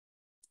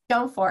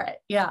go for it.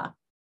 Yeah.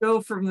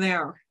 Go from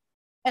there.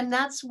 And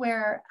that's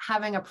where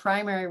having a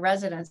primary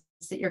residence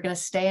that you're going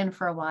to stay in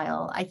for a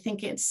while, I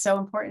think it's so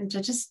important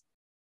to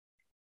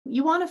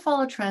you want to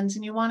follow trends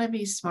and you want to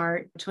be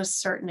smart to a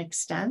certain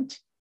extent,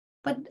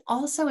 but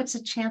also it's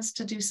a chance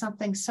to do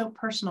something so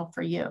personal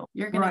for you.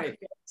 You're going to create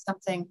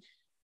something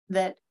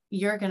that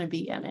you're going to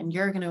be in and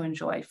you're going to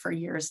enjoy for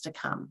years to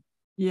come.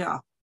 Yeah.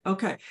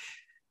 Okay.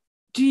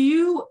 Do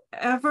you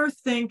ever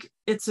think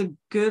it's a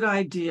good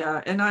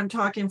idea, and I'm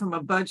talking from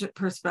a budget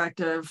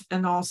perspective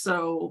and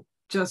also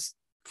just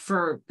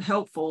for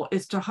helpful,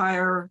 is to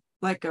hire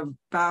like a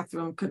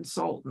bathroom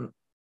consultant?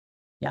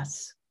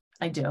 Yes,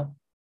 I do.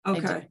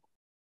 Okay. I do.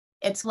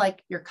 It's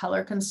like your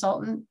color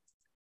consultant.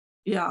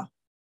 Yeah.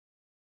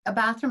 A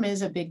bathroom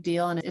is a big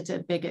deal and it's a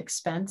big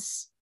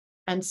expense.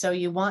 And so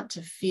you want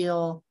to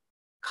feel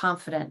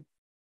confident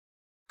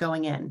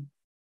going in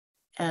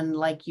and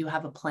like you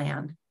have a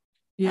plan.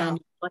 Yeah. And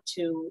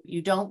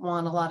you don't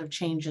want a lot of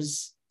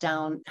changes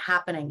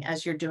happening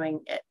as you're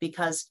doing it,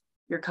 because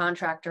your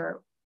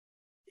contractor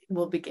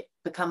will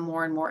become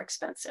more and more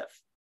expensive.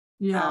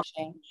 Yeah.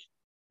 Change.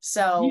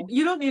 So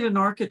you don't need an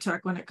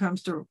architect when it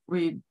comes to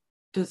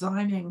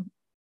redesigning.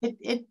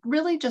 It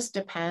really just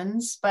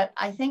depends. But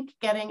I think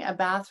getting a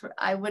bathroom,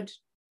 I would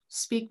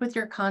speak with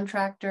your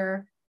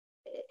contractor.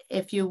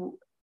 If you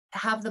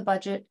have the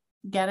budget,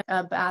 get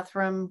a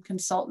bathroom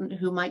consultant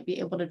who might be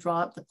able to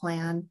draw up the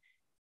plan.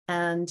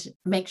 And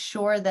make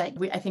sure that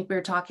I think we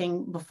were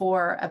talking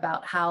before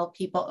about how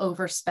people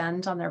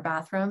overspend on their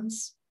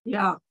bathrooms.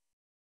 Yeah.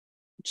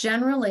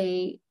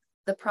 Generally,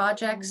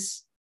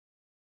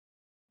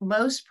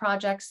 most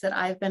projects that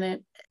I've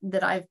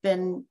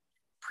been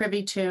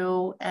privy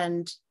to,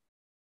 and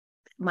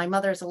my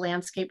mother's a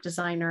landscape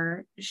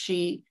designer.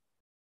 She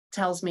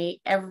tells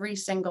me every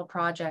single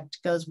project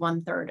goes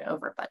 1/3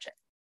 over budget.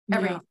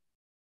 And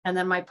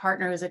then my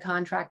partner is a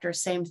contractor,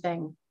 same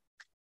thing.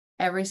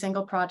 Every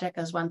single project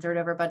goes 1/3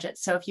 over budget.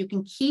 So if you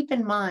can keep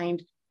in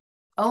mind,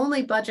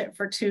 only budget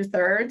for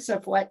 2/3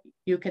 of what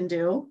you can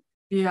do.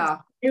 Yeah.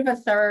 You have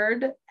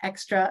 1/3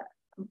 extra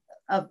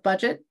of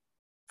budget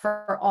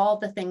for all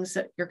the things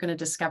that you're going to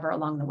discover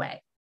along the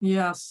way.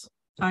 Yes,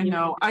 I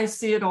know. I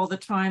see it all the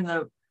time.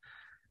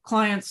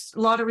 clients, a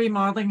lot of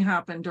remodeling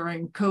happened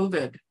during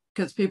COVID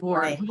because people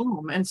were at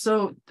home. And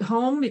so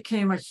home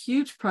became a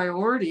huge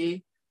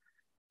priority.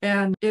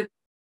 And I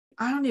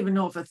don't even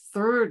know if a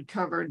third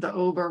covered the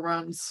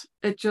overruns.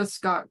 It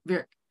just got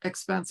very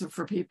expensive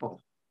for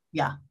people.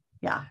 Yeah.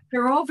 Yeah.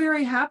 They're all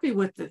very happy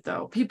with it,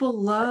 though. People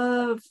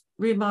love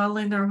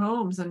remodeling their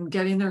homes and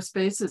getting their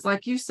spaces.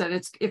 Like you said,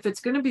 if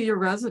it's going to be your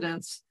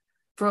residence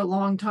for a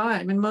long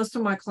time, and most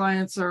of my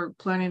clients are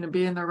planning to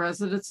be in their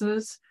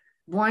residences,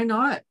 why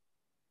not?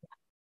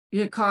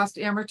 Your cost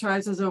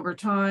amortizes over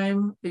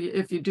time.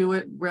 If you do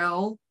it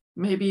well,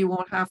 maybe you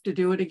won't have to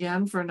do it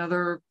again for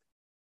another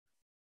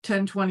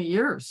 10, 20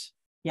 years.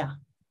 Yeah.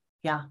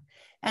 Yeah.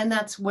 And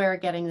that's where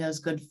getting those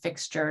good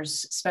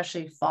fixtures,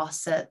 especially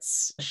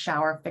faucets,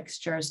 shower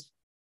fixtures,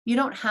 you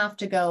don't have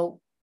to go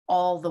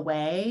all the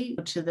way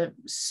to the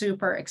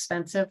super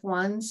expensive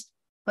ones,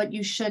 but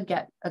you should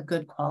get a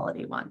good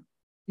quality one.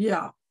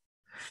 Yeah.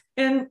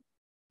 And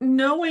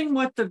knowing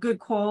what the good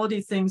quality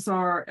things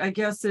are, I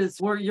guess,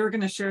 is where you're going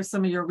to share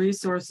some of your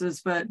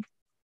resources, but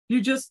you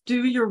just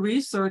do your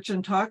research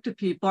and talk to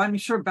people. I'm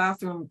sure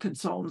bathroom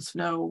consultants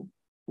know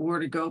where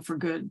to go for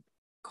good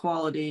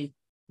quality.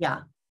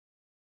 Yeah.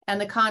 And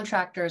the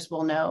contractors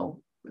will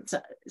know.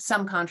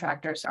 Some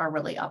contractors are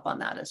really up on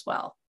that as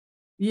well.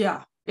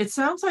 Yeah. It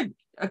sounds like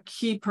a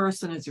key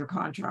person is your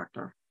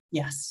contractor.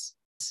 Yes.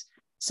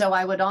 So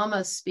I would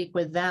almost speak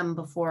with them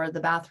before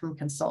the bathroom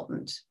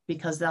consultant,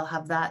 because they'll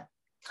have that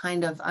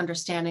kind of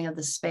understanding of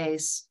the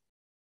space.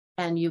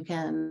 And you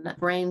can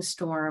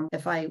brainstorm,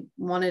 if I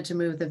wanted to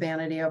move the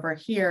vanity over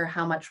here,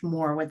 how much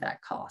more would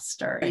that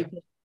cost? Or you could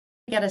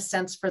get a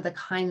sense for the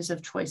kinds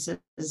of choices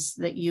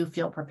that you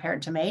feel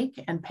prepared to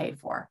make and pay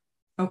for.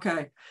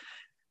 Okay.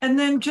 And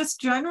then just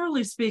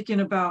generally speaking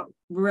about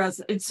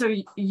so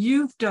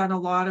you've done a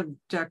lot of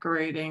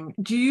decorating.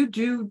 Do you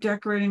do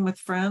decorating with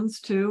friends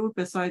too,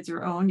 besides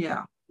your own?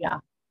 Yeah. Yeah.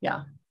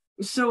 Yeah.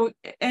 So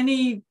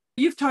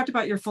you've talked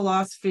about your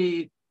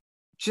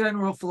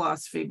general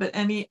philosophy, but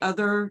any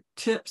other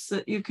tips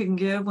that you can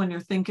give when you're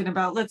thinking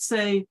about, let's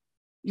say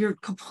you're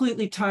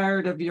completely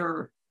tired of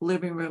your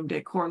living room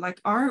decor.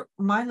 Like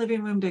my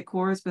living room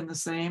decor has been the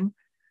same,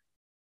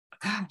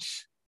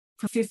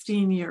 for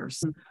 15 years.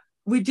 Mm-hmm.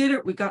 We did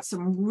it. We got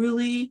some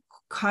really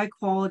high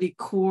quality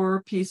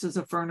core pieces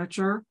of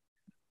furniture,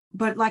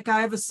 but like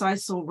I have a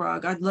sisal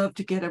rug. I'd love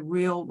to get a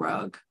real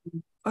rug.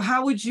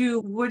 What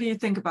do you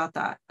think about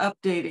that?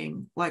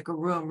 Updating like a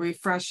room,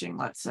 refreshing,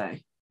 let's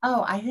say.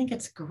 Oh, I think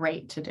it's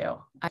great to do.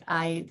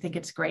 I think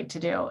it's great to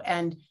do.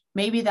 And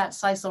maybe that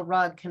sisal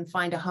rug can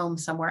find a home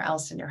somewhere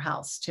else in your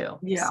house too.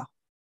 Yeah.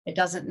 It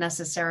doesn't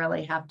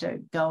necessarily have to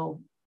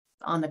go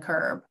on the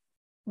curb.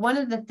 One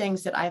of the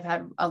things that I've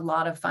had a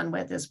lot of fun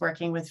with is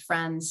working with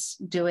friends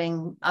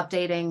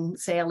updating,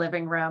 say, a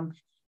living room.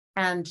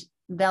 And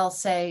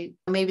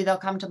maybe they'll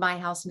come to my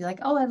house and be like,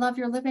 oh, I love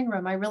your living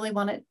room. I really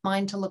want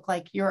mine to look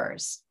like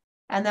yours.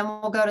 And then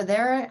we'll go to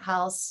their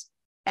house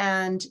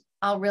and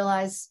I'll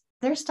realize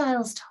their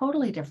style is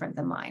totally different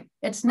than mine.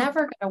 It's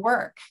never going to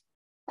work.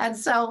 And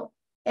so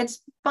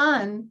it's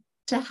fun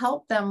to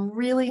help them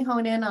really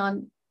hone in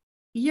on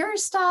your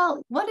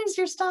style. What is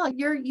your style?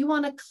 You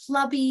want a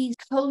clubby,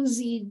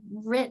 cozy,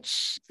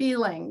 rich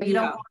feeling. You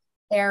don't want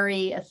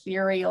airy,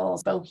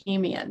 ethereal,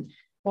 bohemian,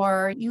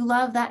 or you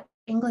love that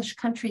English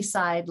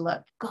countryside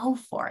look. Go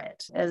for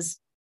it.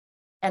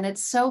 And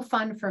it's so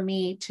fun for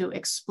me to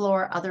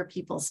explore other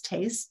people's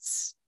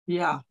tastes.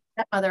 Yeah.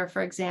 Stepmother,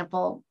 for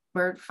example,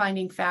 we're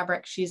finding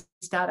fabric. She's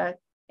got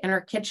in her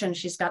kitchen,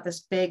 she's got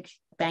this big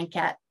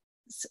banquette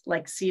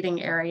like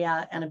seating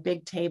area and a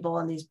big table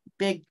and these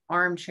big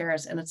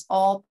armchairs, and it's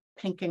all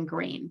pink and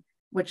green,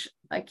 which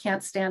I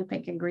can't stand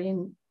pink and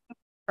green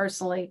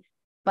personally,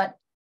 but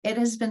it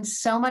has been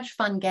so much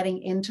fun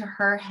getting into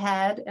her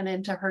head and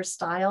into her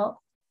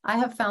style. I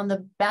have found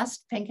the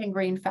best pink and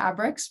green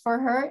fabrics for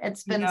her.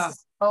 It's been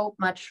so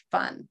much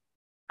fun.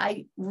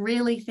 I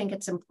really think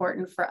it's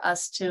important for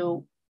us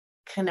to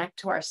connect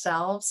to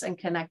ourselves and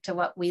connect to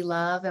what we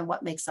love and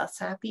what makes us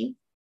happy.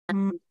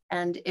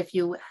 And if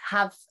you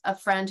have a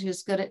friend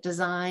who's good at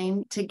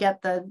design, to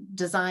get the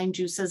design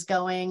juices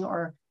going,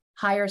 or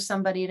hire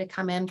somebody to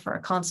come in for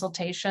a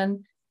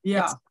consultation.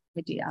 Yeah. It's a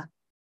good idea.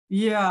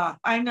 Yeah.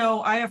 I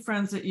know I have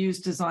friends that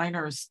use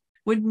designers.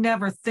 Would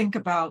never think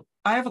about.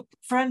 I have a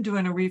friend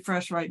doing a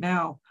refresh right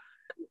now,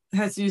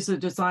 has used a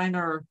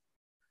designer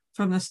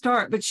from the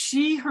start, but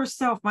she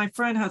herself, my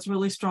friend, has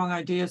really strong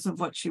ideas of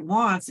what she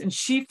wants. And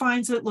she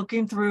finds it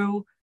looking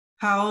through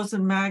House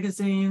and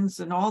magazines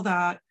and all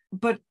that.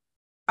 But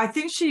I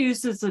think she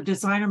uses a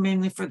designer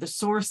mainly for the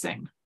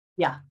sourcing.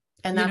 Yeah.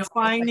 And that's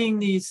finding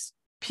these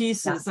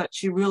pieces that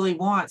she really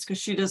wants, because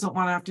she doesn't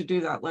want to have to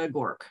do that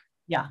legwork.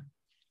 Yeah.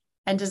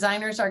 And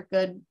designers are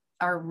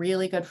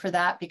really good for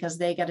that, because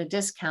they get a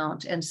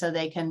discount. And so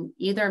they can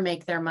either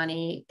make their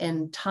money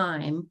in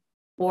time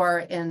or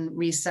in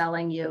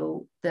reselling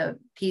you the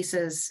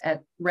pieces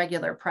at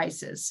regular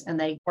prices,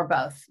 or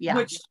both. Yeah.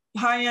 Which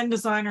high-end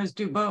designers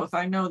do both.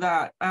 I know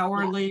that,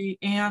 hourly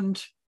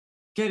and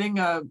getting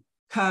a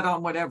cut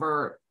on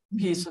whatever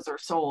pieces are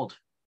sold.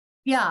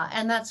 Yeah.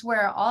 And that's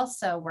where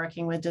also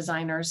working with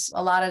designers,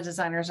 a lot of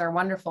designers are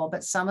wonderful,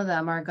 but some of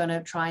them are going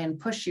to try and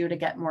push you to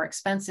get more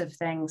expensive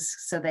things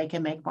so they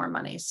can make more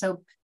money.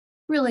 So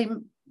really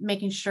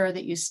making sure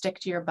that you stick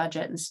to your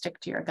budget and stick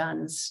to your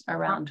guns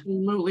around.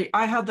 Absolutely.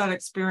 I had that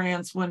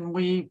experience when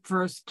we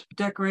first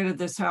decorated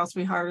this house.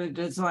 We hired a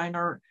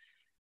designer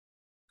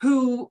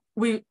who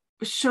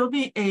showed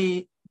me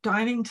a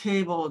dining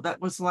table that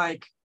was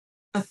like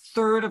a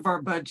third of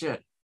our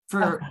budget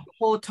for the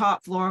whole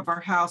top floor of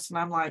our house. And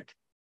I'm like,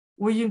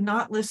 were you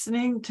not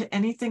listening to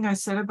anything I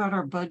said about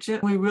our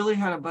budget? We really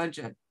had a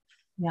budget.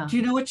 Yeah. Do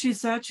you know what she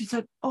said? She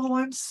said, oh,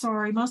 I'm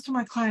sorry. Most of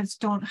my clients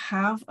don't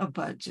have a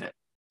budget.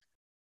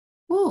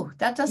 Ooh,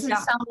 that doesn't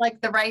sound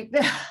like the right.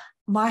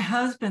 My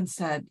husband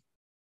said,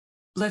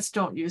 let's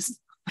don't use it.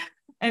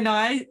 And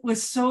I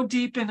was so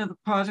deep into the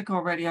project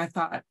already. I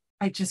thought,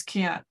 I just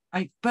can't.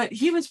 But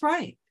he was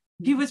right.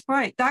 He was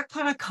right. That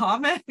kind of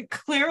comment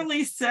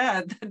clearly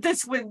said that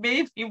this one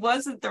maybe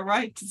wasn't the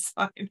right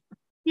designer.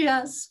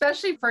 Yes,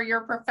 especially for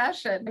your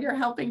profession. You're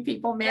helping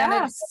people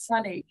manage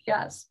money.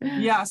 Yes.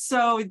 Yeah.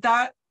 So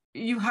that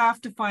you have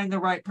to find the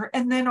right person.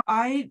 And then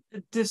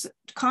this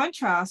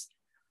contrast,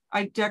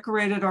 I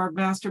decorated our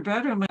master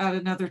bedroom at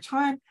another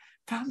time,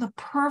 found the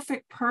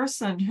perfect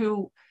person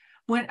who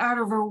went out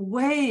of her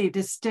way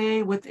to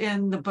stay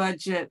within the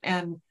budget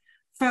and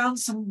found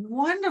some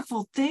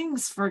wonderful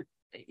things for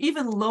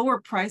even lower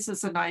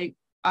prices than I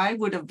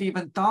would have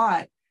even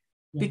thought,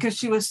 because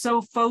she was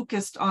so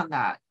focused on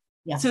that.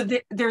 Yeah. So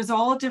there's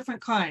all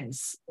different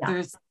kinds.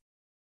 Yeah.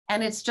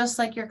 And it's just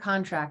like your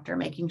contractor,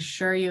 making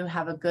sure you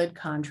have a good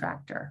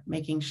contractor,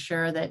 making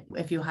sure that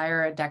if you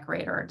hire a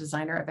decorator or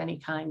designer of any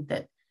kind,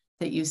 that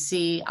you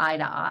see eye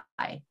to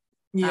eye.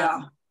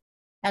 Yeah.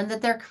 And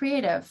that they're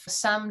creative.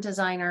 Some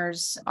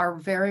designers are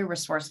very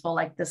resourceful,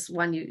 like this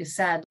one you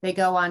said. They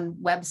go on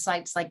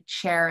websites like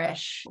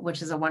Cherish,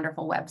 which is a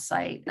wonderful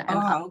website. And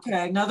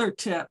okay. Another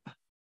tip.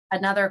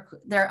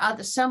 There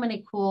are so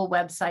many cool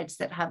websites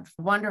that have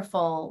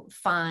wonderful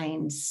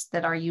finds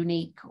that are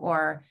unique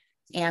or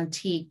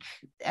antique,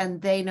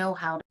 and they know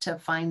how to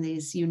find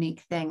these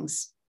unique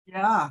things.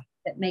 Yeah.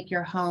 That make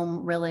your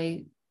home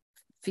really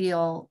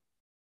feel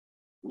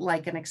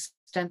like an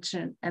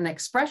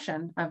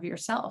expression of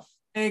yourself.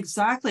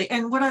 Exactly.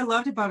 And what I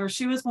loved about her,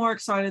 she was more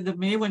excited than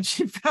me when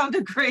she found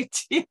a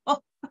great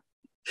deal.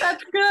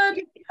 That's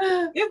good.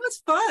 It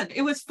was fun.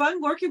 It was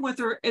fun working with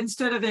her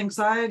instead of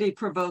anxiety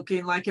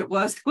provoking like it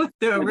was with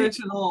the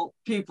original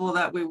people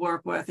that we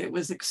work with. It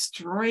was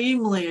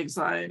extremely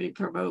anxiety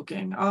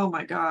provoking. Oh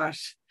my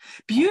gosh.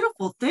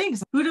 Beautiful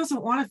things. Who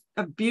doesn't want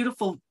a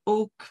beautiful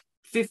oak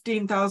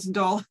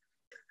 $15,000?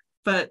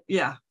 But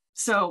yeah,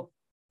 so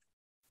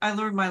I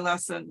learned my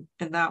lesson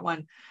in that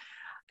one.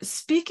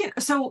 Speaking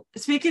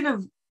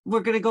of,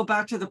 we're going to go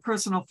back to the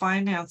personal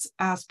finance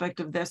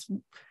aspect of this.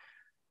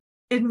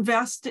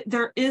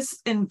 There is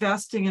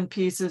investing in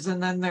pieces,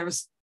 and then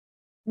there's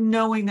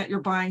knowing that you're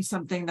buying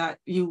something that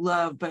you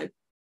love but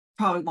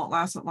probably won't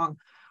last that long.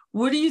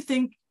 What do you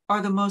think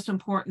are the most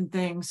important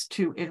things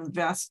to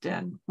invest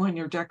in when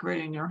you're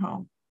decorating your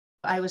home?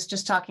 I was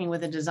just talking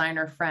with a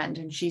designer friend,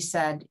 and she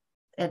said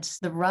it's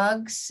the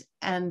rugs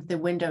and the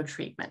window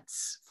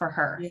treatments for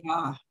her.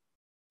 Yeah.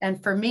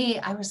 And for me,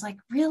 I was like,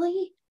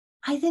 really?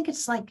 I think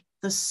it's like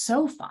the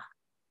sofa.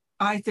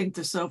 I think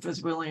the sofa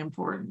is really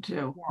important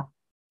too. Yeah.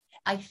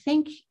 I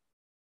think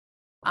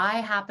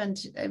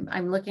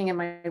I'm looking in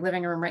my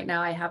living room right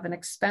now. I have an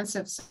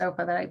expensive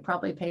sofa that I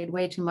probably paid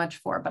way too much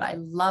for, but I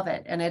love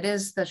it. And it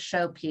is the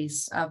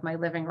showpiece of my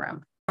living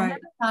room. Right. And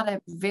I got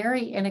a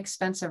very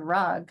inexpensive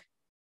rug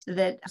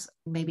that's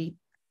maybe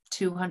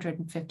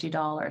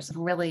 $250,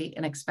 really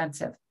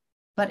inexpensive,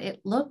 but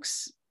it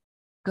looks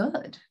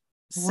good.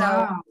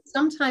 So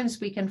sometimes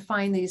we can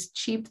find these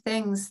cheap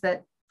things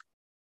that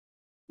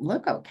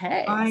look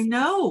okay. I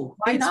know.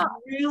 Why not?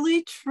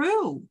 Really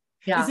true.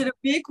 Yeah. Is it a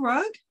big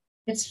rug?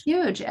 It's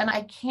huge. And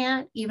I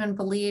can't even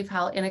believe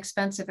how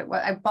inexpensive it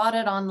was. I bought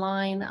it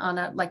online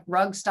on like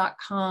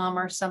rugs.com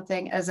or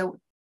something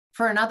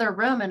for another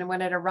room. And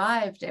when it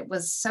arrived, it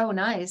was so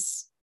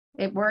nice.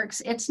 It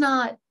works. It's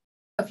not,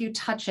 if you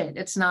touch it,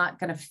 it's not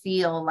going to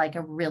feel like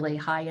a really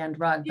high-end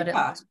rug, but it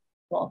looks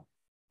cool.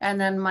 And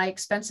then my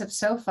expensive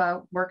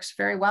sofa works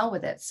very well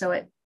with it. So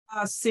it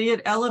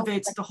it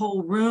elevates the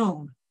whole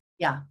room.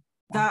 Yeah.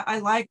 That I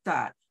like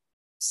that.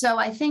 So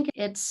I think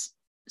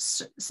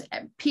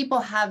people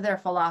have their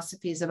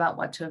philosophies about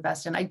what to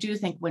invest in. I do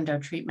think good window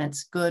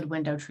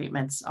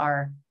treatments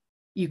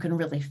you can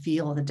really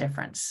feel the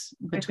difference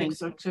between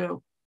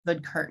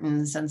good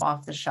curtains and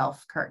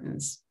off-the-shelf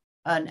curtains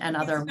and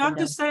other. Not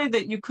to say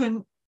that you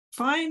couldn't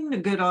find a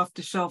good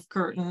off-the-shelf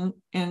curtain,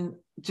 and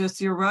just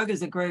your rug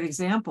is a great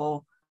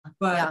example,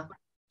 but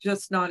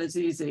just not as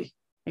easy.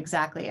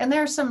 Exactly. And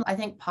there's I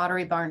think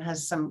Pottery Barn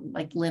has some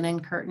like linen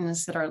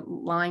curtains that are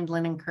lined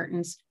linen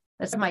curtains.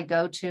 That's my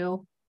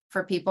go-to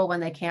for people when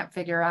they can't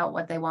figure out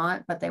what they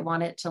want, but they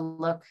want it to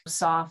look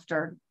soft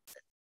or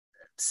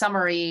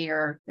summary,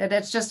 or that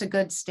it's just a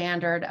good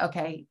standard.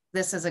 Okay,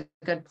 this is a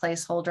good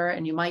placeholder,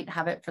 and you might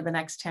have it for the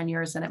next 10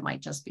 years and it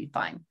might just be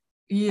fine.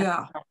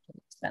 Yeah. Not too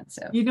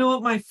expensive. You know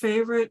what,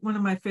 one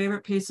of my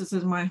favorite pieces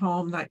in my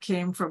home that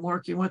came from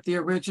working with the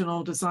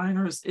original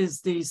designers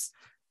is these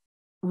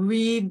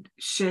reed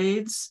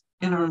shades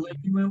in our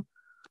living room.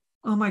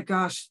 Oh my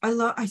gosh,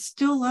 I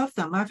still love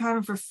them. I've had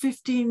them for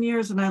 15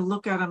 years and I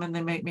look at them and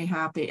they make me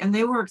happy. And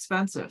they were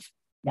expensive.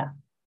 Yeah.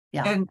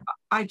 Yeah. And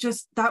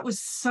that was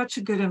such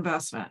a good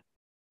investment.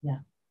 Yeah.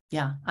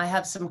 Yeah. I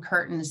have some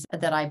curtains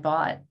that I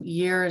bought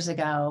years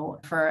ago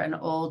for an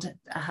old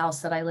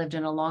house that I lived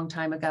in a long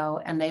time ago,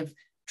 and they've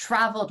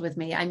traveled with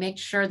me. I make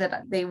sure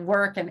that they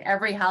work in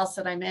every house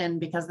that I'm in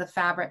because the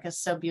fabric is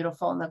so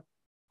beautiful and the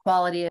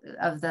quality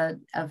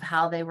of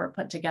how they were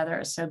put together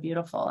is so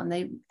beautiful, and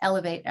they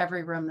elevate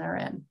every room they're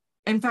in.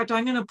 In fact,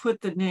 I'm going to put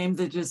the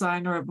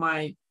designer of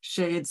my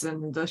shades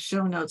in the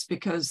show notes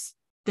because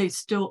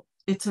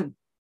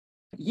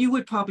you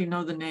would probably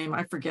know the name.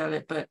 I forget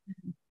it, but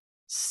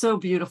so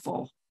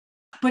beautiful.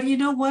 But you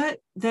know what?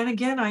 Then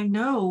again, I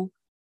know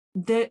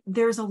that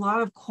there's a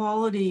lot of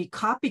quality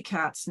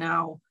copycats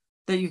now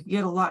that you can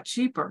get a lot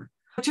cheaper.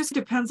 It just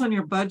depends on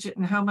your budget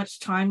and how much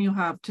time you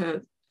have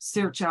to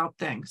search out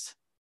things.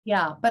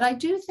 Yeah, but I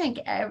do think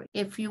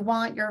if you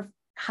want your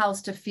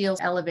house to feel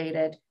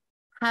elevated,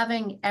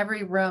 having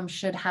every room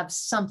should have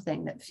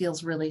something that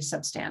feels really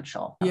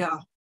substantial. Yeah.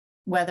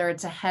 Whether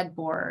it's a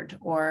headboard,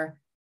 or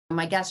in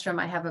my guest room,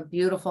 I have a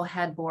beautiful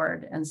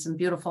headboard and some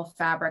beautiful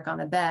fabric on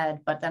the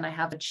bed, but then I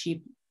have a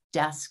cheap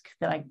desk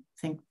that I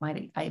think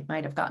I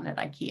might have gotten at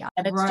IKEA.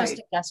 And it's just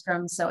a guest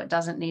room, so it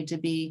doesn't need to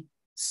be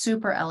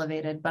super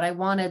elevated, but I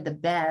wanted the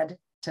bed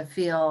to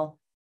feel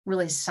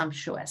really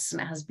sumptuous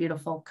and it has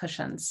beautiful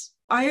cushions.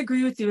 I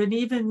agree with you. And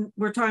even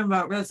we're talking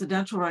about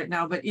residential right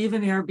now, but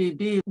even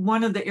Airbnb,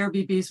 one of the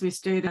Airbnbs we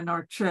stayed in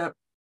our trip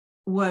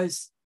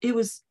it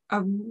was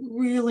a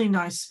really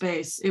nice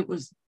space. It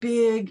was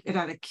big. It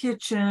had a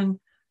kitchen,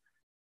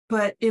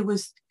 but it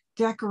was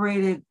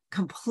decorated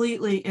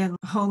completely in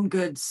home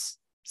goods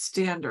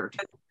standard.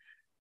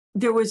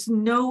 There was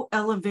no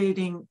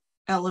elevating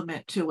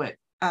element to it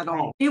at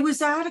all. It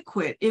was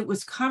adequate. It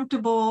was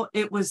comfortable.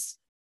 It was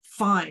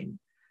fine.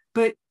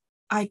 But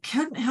I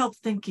couldn't help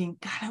thinking,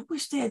 God, I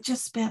wish they had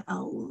just spent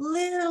a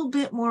little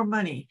bit more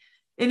money.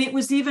 And it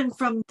was even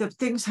from the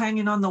things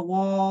hanging on the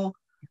wall,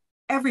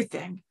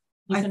 everything.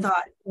 I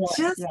thought,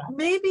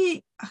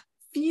 maybe a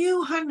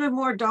few $100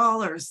 more.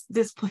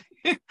 This place.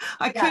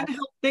 I couldn't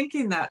help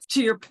thinking that.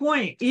 To your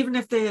point, even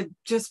if they had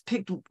just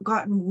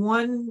gotten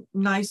one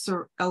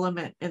nicer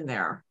element in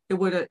there, it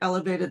would have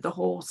elevated the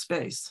whole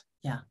space.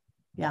 Yeah.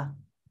 Yeah.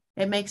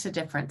 It makes a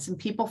difference. And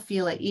people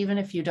feel it even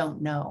if you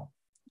don't know.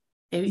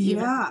 Even if you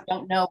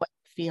don't know what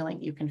you're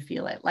feeling, you can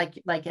feel it, like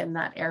in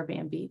that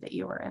Airbnb that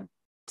you were in.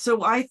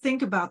 So I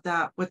think about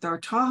that with our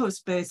Tahoe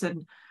space,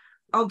 and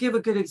I'll give a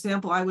good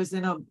example. I was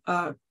in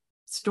a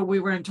store. We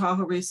were in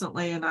Tahoe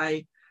recently, and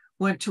I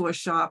went to a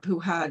shop who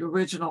had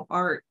original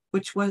art,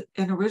 which was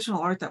an original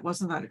art that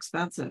wasn't that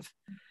expensive.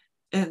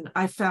 And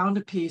I found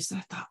a piece.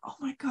 I thought, oh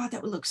my God,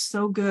 that would look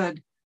so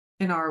good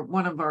in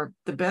one of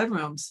the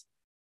bedrooms.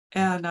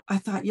 And I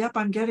thought, yep,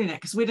 I'm getting it,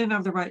 because we didn't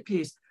have the right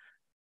piece.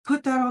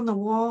 Put that on the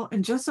wall,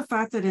 and just the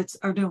fact that it's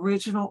an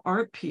original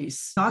art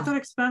piece, not that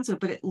expensive,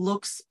 but it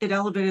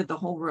elevated the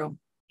whole room.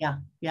 Yeah.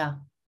 Yeah.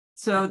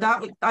 So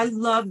I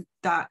love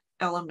that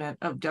element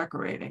of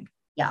decorating.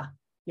 Yeah.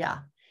 Yeah.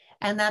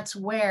 And that's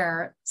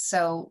where,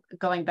 so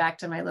going back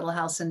to my little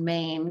house in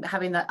Maine,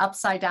 having the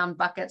upside down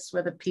buckets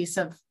with a piece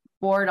of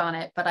board on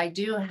it, but I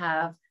do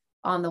have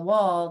on the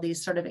wall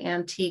these sort of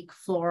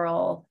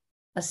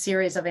a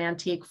series of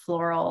antique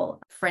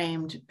floral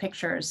framed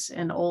pictures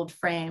in old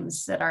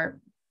frames that are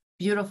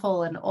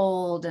beautiful and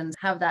old and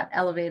have that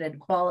elevated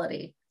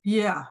quality.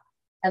 Yeah.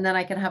 And then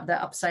I can have the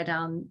upside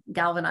down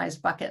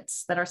galvanized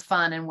buckets that are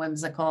fun and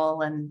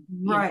whimsical and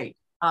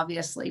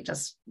obviously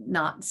just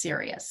not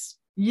serious.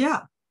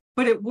 Yeah.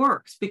 But it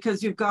works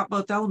because you've got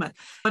both elements.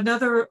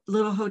 Another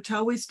little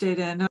hotel we stayed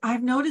in,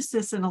 I've noticed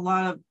this in a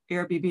lot of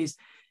Airbnbs,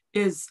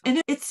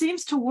 and it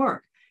seems to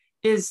work,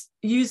 is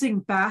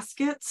using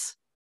baskets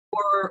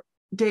or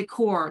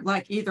decor,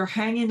 like either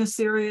hanging a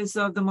series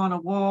of them on a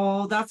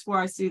wall. That's where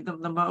I see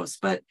them the most,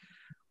 but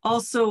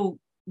also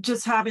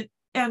just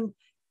and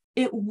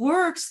it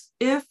works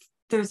if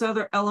there's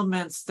other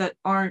elements that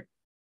aren't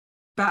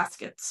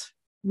baskets.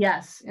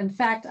 Yes. In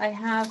fact, I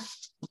have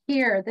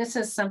here, this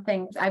is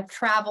something I've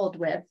traveled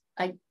with.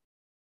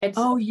 It's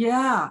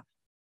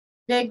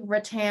big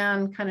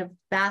rattan kind of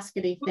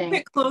baskety thing. A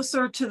bit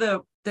closer to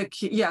the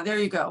yeah, there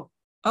you go.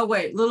 Oh,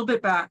 wait, a little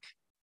bit back.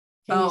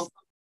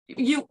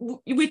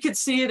 We could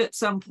see it at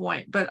some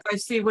point, but I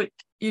see what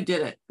you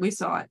did it. We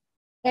saw it.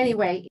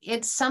 Anyway,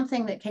 it's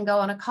something that can go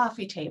on a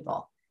coffee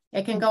table.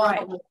 It can go on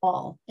the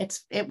wall.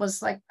 It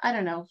was like, I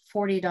don't know,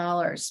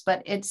 $40,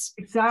 but it's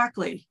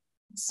exactly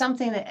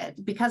something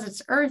that, because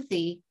it's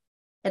earthy,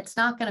 it's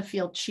not going to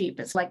feel cheap.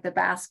 It's like the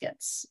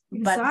baskets.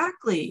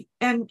 Exactly.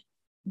 And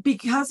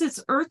because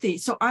it's earthy.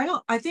 So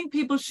I think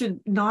people should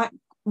not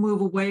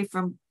move away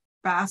from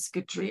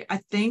basketry.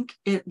 I think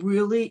it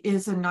really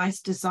is a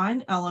nice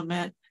design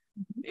element.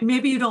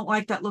 Maybe you don't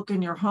like that look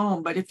in your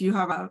home, but if you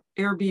have a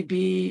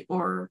Airbnb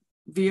or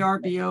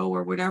VRBO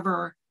or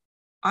whatever,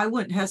 I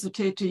wouldn't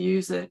hesitate to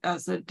use it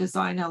as a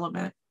design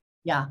element.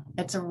 Yeah,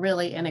 it's a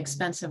really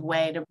inexpensive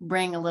way to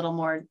bring a little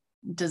more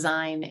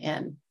design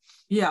in.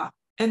 Yeah.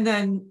 And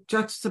then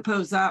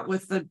juxtapose that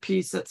with the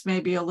piece that's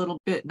maybe a little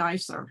bit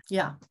nicer.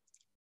 Yeah.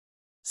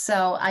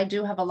 So I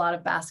do have a lot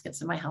of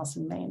baskets in my house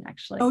in Maine,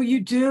 actually. Oh, you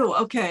do?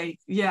 Okay.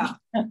 Yeah.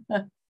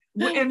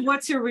 And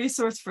what's your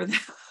resource for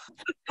that?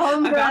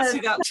 Home I've asked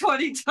goods. you that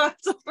 20 times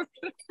over.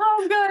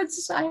 Home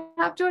goods, I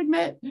have to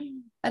admit.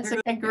 That's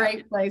a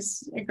great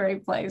place. A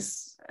great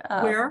place.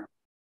 Where?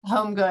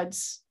 Home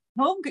goods.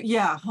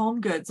 Yeah,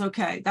 home goods.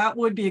 Okay. That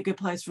would be a good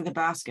place for the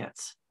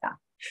baskets. Yeah.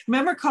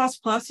 Remember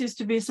Cost Plus used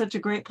to be such a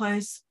great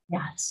place?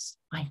 Yes,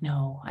 I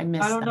know. I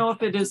miss I don't that. know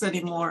if it is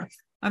anymore.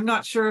 I'm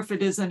not sure if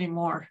it is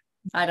anymore.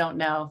 I don't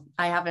know.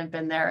 I haven't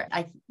been there.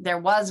 There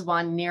was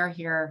one near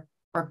here,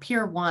 or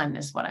Pier 1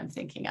 is what I'm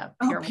thinking of.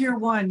 Pier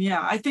 1.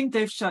 Yeah. I think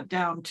they've shut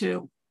down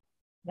too.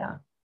 Yeah.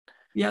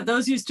 Yeah.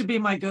 Those used to be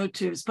my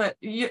go-tos, but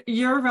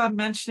you're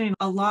mentioning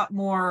a lot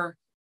more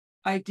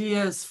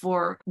ideas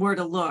for where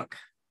to look,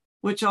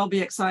 which I'll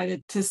be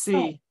excited to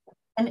see. Oh,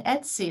 and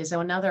Etsy is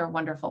another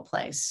wonderful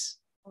place.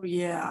 Oh,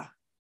 yeah.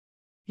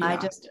 I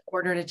just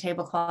ordered a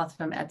tablecloth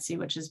from Etsy,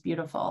 which is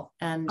beautiful.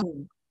 And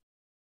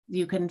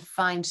you can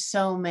find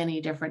so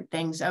many different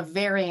things of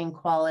varying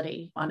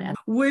quality on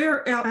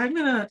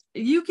Etsy.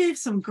 You gave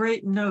some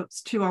great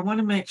notes too. I want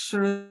to make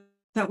sure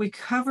that we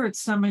covered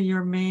some of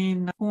your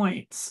main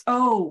points.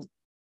 Oh,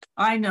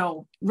 I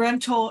know.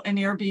 Rental and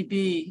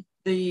Airbnb,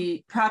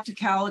 the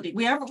practicality.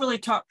 We haven't really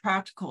talked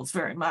practicals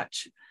very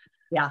much.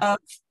 Yeah. Of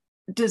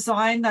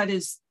design that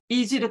is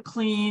easy to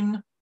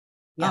clean,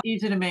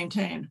 easy to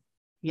maintain.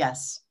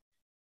 Yes.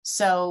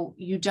 So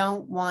you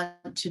don't want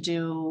to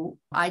do,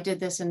 I did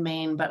this in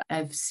Maine, but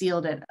I've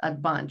sealed it a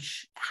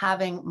bunch.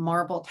 Having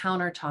marble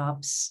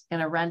countertops in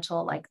a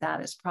rental like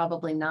that is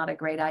probably not a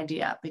great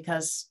idea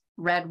because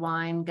red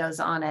wine goes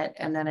on it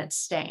and then it's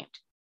stained.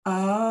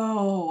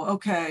 Oh,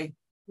 okay.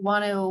 You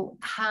want to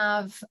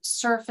have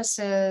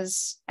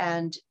surfaces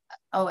and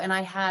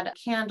I had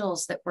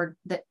candles that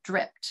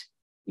dripped.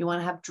 You want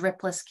to have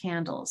dripless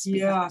candles.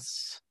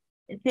 Yes.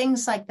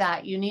 Things like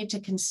that. You need to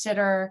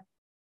consider.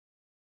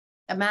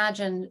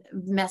 Imagine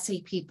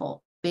messy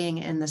people being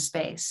in the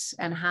space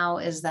and how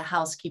is the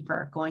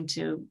housekeeper going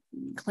to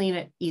clean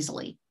it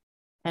easily?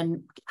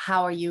 And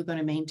how are you going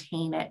to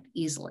maintain it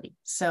easily?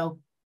 So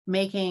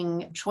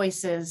making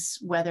choices,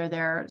 whether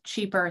they're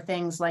cheaper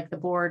things like the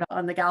board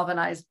on the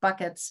galvanized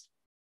buckets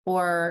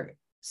or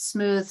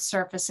smooth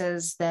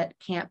surfaces that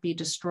can't be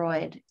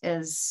destroyed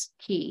is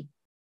key.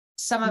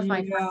 Some of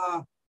my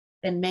friends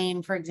in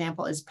Maine, for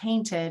example, is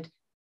painted,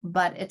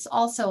 but it's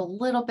also a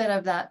little bit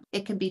of that.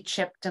 It can be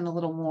chipped and a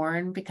little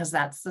worn because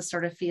that's the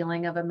sort of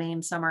feeling of a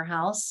Maine summer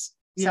house.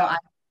 So I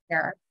don't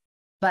care.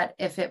 But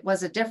if it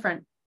was a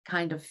different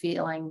kind of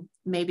feeling,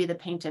 maybe the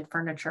painted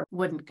furniture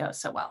wouldn't go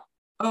so well.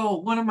 Oh,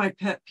 one of my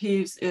pet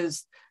peeves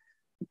is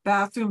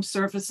bathroom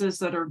surfaces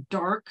that are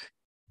dark.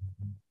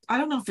 I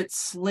don't know if it's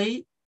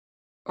slate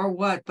or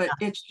what, but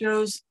it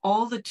shows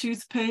all the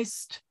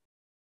toothpaste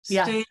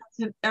stains.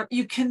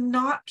 You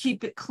cannot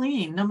keep it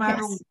clean no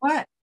matter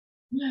what.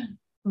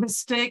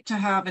 Mistake to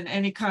have in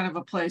any kind of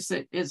a place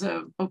that is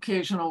a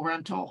occasional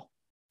rental.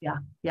 Yeah.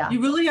 You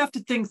really have to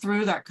think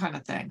through that kind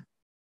of thing.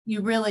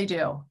 You really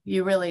do.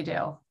 You really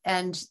do.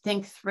 And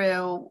think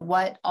through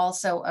what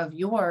also of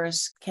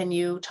yours can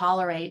you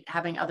tolerate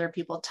having other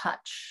people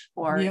touch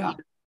or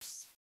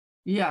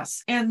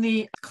Yes. And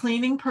the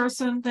cleaning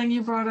person thing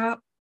you brought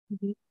up,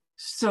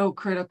 so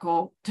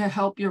critical to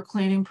help your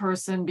cleaning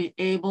person be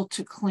able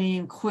to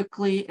clean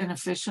quickly and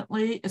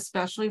efficiently,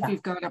 especially if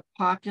you've got a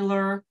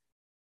popular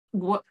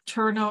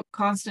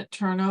constant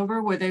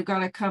turnover where they've got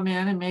to come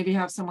in and maybe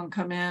have someone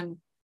come in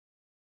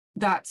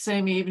that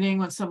same evening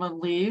when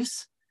someone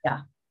leaves.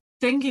 Yeah.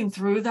 Thinking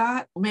through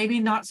that, maybe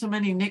not so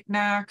many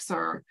knickknacks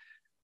or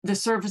the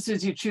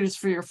surfaces you choose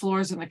for your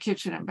floors in the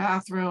kitchen and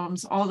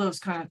bathrooms, all those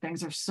kind of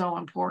things are so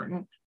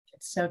important.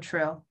 It's so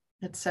true.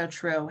 It's so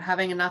true.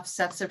 Having enough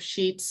sets of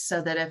sheets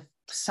so that if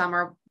some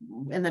are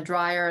in the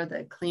dryer,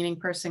 the cleaning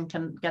person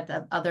can get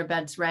the other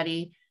beds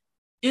ready.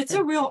 It's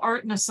a real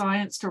art and a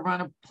science to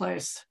run a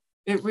place.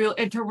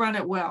 And to run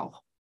it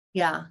well.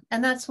 Yeah.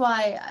 And that's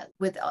why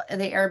with the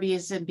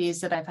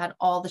Airbnbs that I've had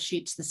all the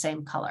sheets the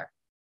same color.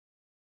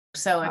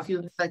 So if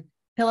you have a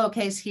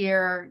pillowcase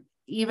here,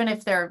 even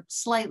if they're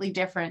slightly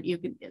different,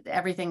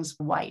 everything's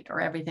white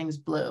or everything's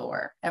blue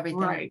or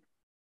everything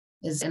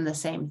is in the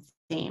same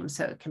theme.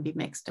 So it can be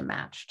mixed and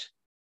matched.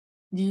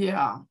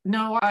 Yeah,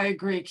 no, I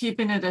agree.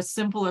 Keeping it as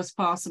simple as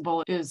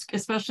possible is,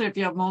 especially if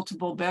you have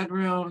multiple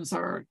bedrooms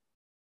or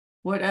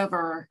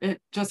whatever,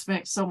 it just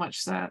makes so much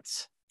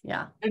sense.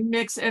 Yeah.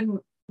 And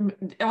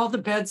all the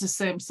beds the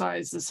same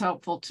size is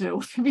helpful too.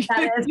 You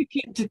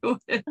can do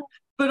it.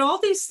 But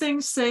all these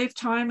things save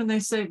time and they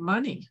save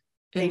money.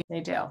 They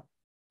do.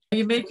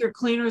 You make your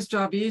cleaner's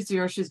job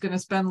easier. She's going to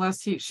spend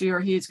less heat. She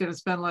or he's going to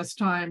spend less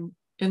time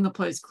in the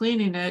place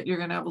cleaning it. You're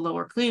going to have a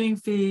lower cleaning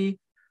fee,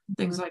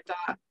 things like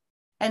that.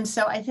 And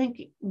so I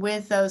think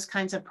with those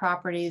kinds of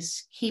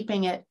properties,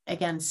 keeping it,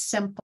 again,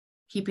 simple,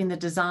 keeping the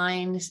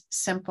design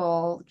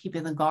simple,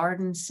 keeping the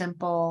garden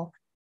simple,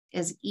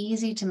 as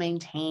easy to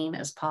maintain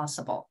as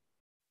possible.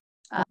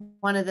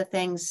 One of the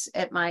things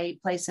at my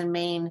place in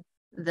Maine,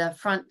 the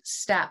front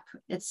step,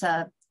 it's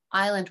a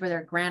island where there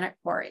are granite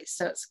quarries.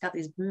 So it's got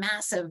these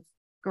massive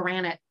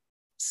granite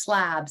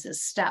slabs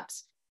as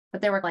steps,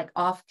 but they were like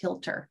off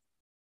kilter.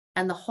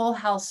 And the whole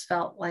house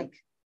felt like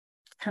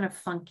kind of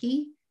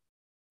funky.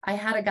 I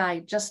had a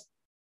guy just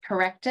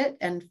correct it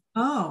and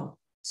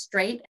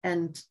straight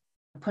and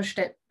pushed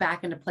it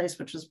back into place,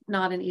 which was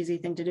not an easy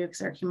thing to do because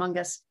they're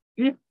humongous.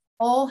 The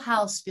whole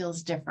house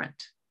feels different.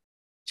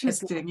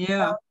 Interesting,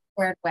 yeah.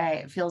 Weird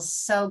way. It feels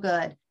so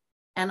good.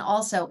 And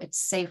also it's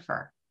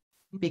safer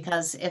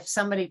because if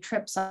somebody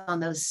trips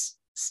on those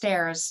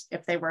stairs,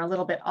 if they were a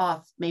little bit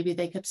off, maybe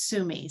they could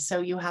sue me.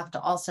 So you have to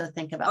also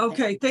think about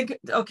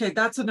Okay,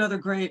 that's another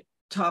great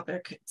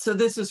topic. So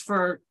this is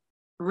for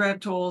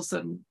rentals,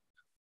 and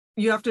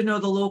you have to know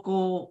the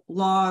local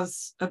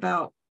laws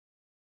about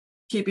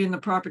keeping the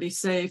property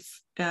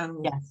safe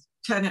and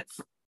tenant.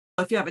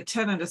 If you have a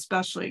tenant,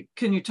 especially,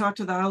 can you talk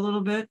to that a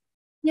little bit?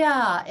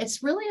 Yeah,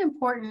 it's really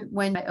important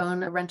when I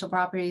own rental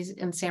properties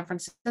in San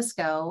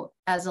Francisco.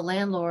 As a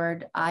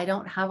landlord, I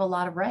don't have a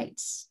lot of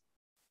rights.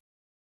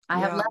 I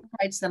have less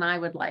rights than I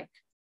would like.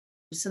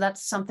 So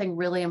that's something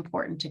really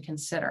important to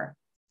consider.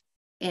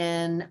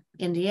 In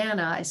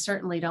Indiana, I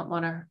certainly don't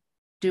want to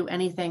do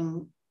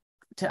anything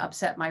to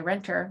upset my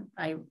renter.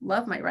 I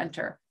love my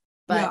renter,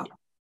 but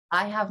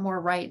I have more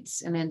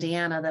rights in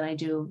Indiana than I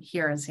do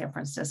here in San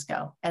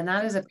Francisco. And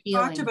that is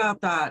appealing. Talked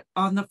about that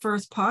on the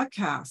first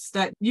podcast,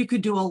 that you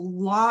could do a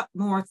lot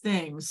more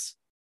things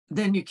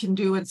than you can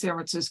do in San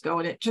Francisco.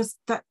 And it just,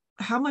 that,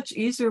 how much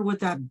easier would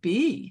that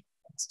be?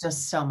 It's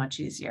just so much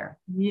easier.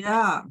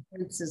 Yeah.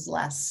 This is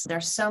less.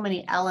 There's so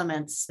many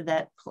elements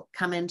that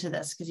come into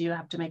this because you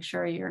have to make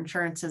sure your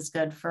insurance is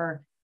good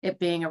for it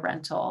being a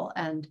rental.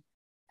 And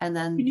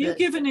then can you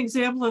give an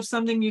example of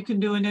something you can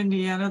do in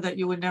Indiana that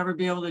you would never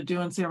be able to do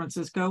in San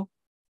Francisco?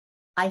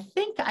 I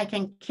think I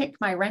can kick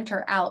my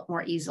renter out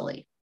more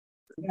easily.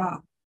 Yeah.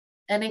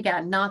 And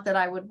again, not that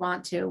I would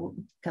want to,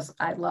 because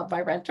I love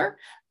my renter,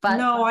 but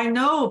no, I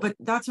know, but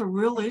that's a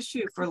real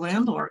issue for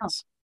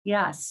landlords.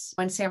 Yes.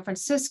 When San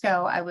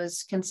Francisco, I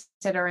was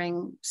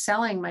considering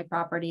selling my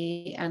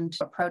property and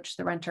approach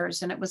the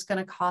renters, and it was going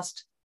to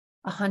cost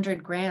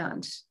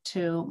 $100,000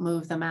 to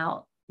move them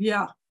out.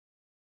 Yeah.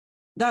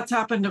 That's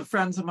happened to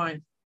friends of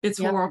mine. It's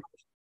horrible.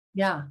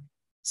 Yeah.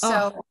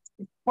 So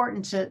it's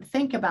important to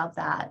think about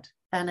that.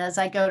 And as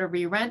I go to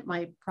re-rent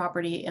my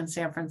property in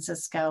San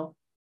Francisco,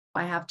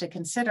 I have to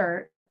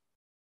consider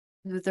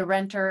the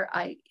renter.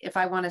 If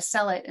I want to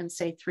sell it in,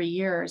 say, 3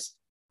 years,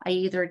 I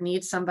either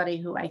need somebody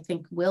who I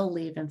think will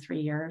leave in 3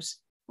 years,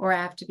 or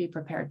I have to be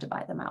prepared to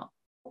buy them out.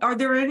 Are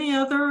there any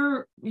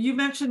other, you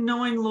mentioned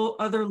knowing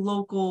other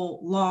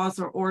local laws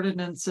or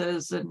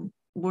ordinances and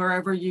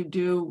wherever you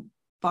do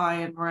buy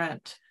and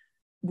rent.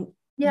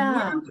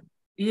 Yeah.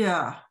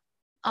 Yeah.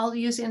 I'll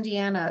use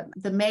Indiana.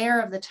 The mayor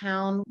of the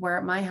town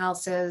where my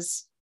house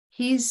is,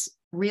 he's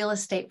real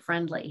estate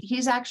friendly.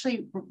 He's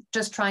actually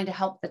just trying to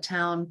help the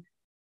town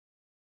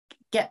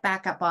get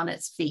back up on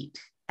its feet.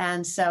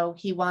 And so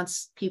he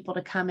wants people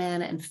to come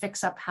in and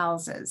fix up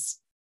houses.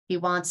 He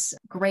wants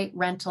great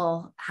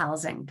rental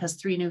housing because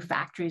 3 new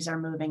factories are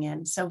moving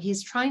in. So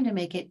he's trying to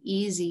make it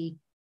easy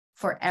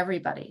for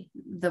everybody,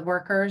 the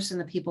workers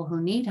and the people who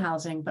need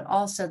housing, but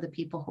also the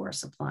people who are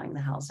supplying the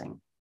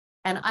housing.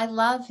 And I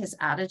love his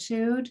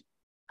attitude.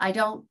 I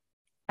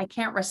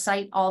can't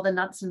recite all the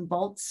nuts and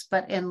bolts,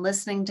 but in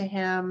listening to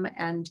him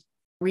and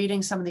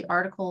reading some of the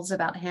articles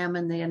about him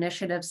and the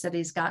initiatives that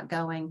he's got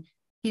going,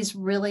 he's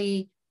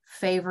really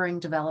favoring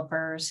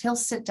developers. He'll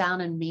sit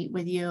down and meet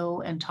with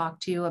you and talk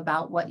to you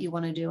about what you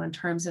want to do in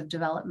terms of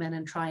development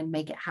and try and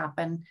make it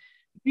happen.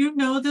 You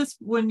know this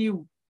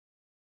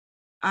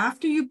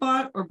after you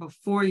bought or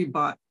before you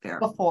bought there?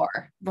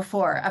 Before.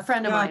 A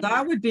friend of mine.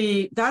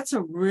 That's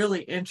a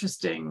really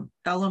interesting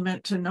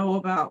element to know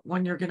about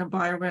when you're going to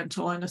buy a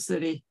rental in a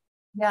city.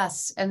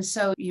 Yes. And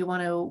so you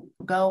want to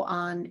go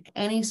on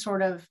any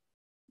sort of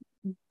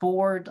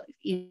board,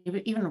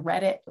 even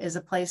Reddit is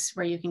a place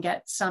where you can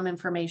get some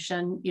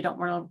information. You don't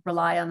want to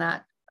rely on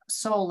that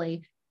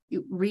solely.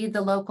 You read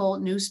the local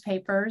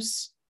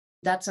newspapers.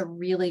 That's a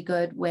really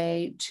good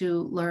way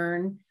to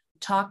learn.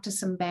 Talk to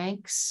some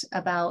banks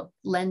about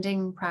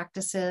lending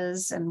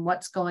practices and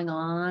what's going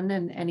on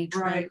and any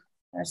trends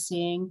they're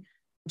seeing.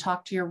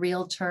 Talk to your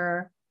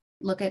realtor.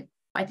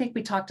 I think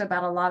we talked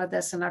about a lot of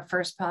this in our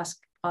first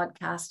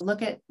podcast.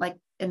 Look at, like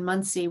in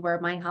Muncie, where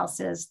my house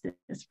is, the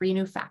 3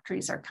 new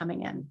factories are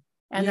coming in.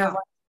 And they're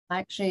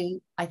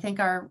actually, I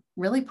think, are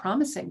really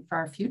promising for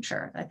our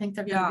future. I think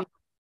they're going to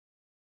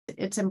be.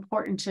 It's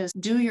important to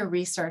do your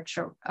research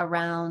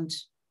around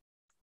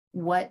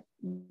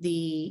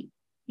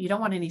you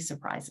don't want any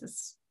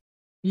surprises.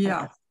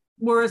 Yeah.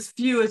 Or as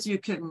few as you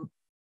can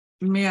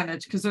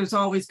manage, because there's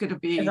always going to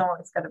be. There's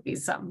always going to be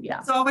some. Yeah.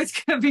 It's always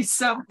going to be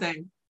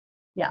something.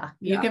 Yeah.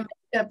 You can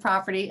make the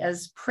property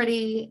as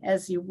pretty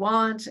as you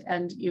want,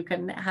 and you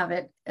can have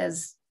it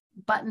as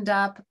buttoned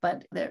up,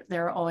 but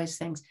there are always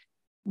things.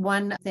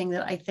 One thing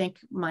that I think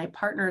my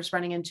partner is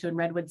running into in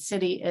Redwood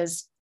City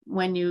is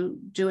when you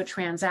do a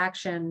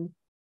transaction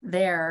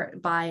there,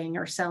 buying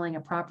or selling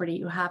a property,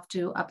 you have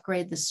to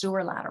upgrade the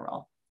sewer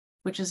lateral,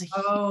 which is a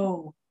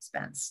huge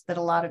expense that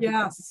a lot of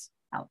people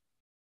out.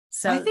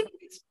 So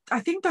I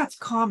think that's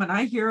common.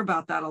 I hear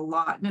about that a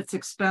lot, and it's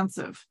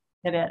expensive.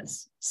 It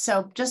is.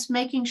 So just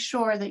making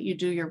sure that you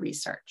do your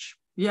research.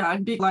 Yeah,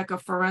 I'd be like a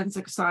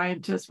forensic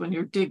scientist when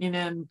you're digging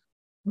in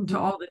to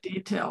all the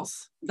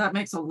details. That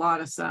makes a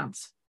lot of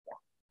sense.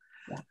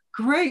 Yeah.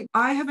 Great.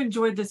 I have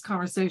enjoyed this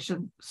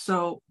conversation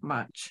so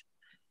much.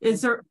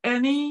 Is there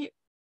anything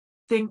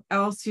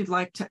else you'd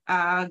like to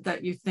add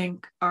that you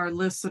think our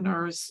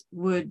listeners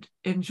would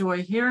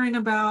enjoy hearing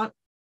about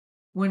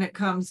when it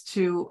comes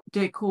to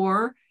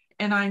decor?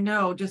 And I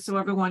know, just so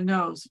everyone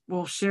knows,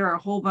 we'll share a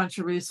whole bunch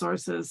of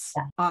resources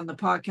on the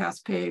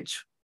podcast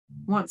page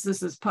once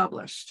this is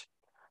published.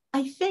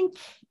 I think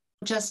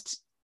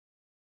just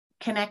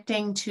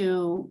connecting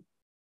to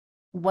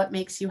what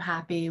makes you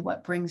happy,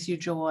 what brings you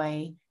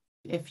joy.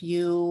 If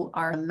you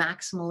are a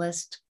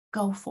maximalist,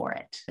 go for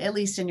it, at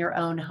least in your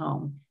own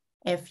home.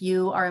 If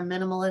you are a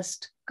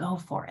minimalist, go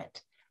for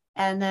it.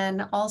 And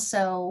then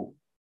also,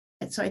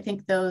 so I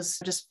think those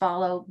just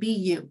follow, be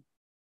you.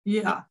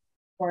 Yeah.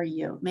 For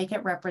you, make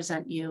it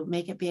represent you,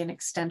 make it be an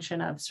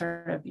extension of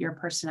sort of your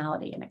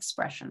personality and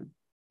expression.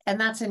 And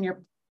that's in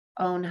your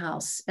own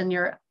house.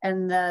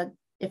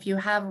 If you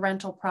have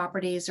rental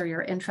properties or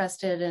you're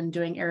interested in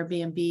doing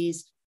Airbnbs,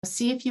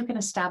 see if you can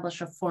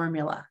establish a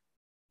formula,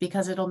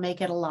 because it'll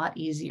make it a lot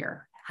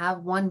easier.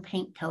 Have one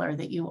paint color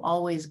that you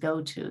always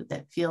go to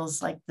that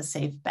feels like the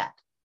safe bet.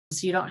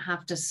 So you don't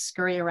have to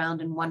scurry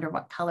around and wonder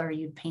what color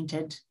you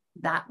painted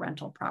that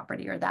rental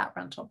property or that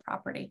rental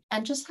property,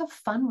 and just have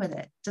fun with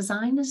it.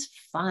 Design is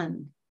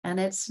fun and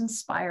it's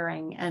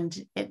inspiring and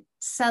it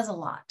says a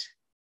lot.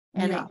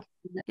 And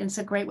it's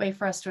a great way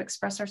for us to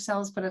express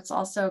ourselves, but it's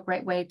also a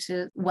great way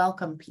to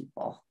welcome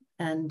people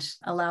and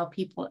allow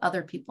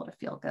other people to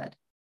feel good.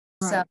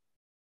 Right. So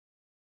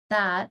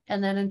that,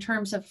 and then in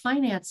terms of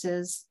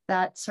finances,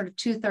 that sort of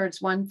 2/3,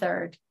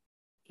 1/3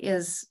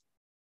 is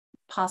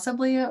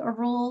possibly a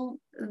rule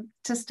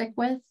to stick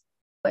with.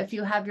 If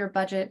you have your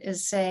budget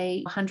is,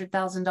 say,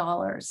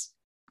 $100,000,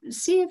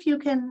 see if you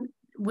can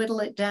whittle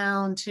it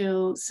down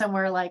to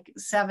somewhere like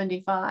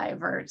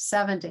 75 or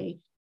 70.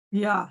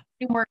 Yeah.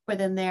 You work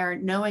within there,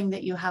 knowing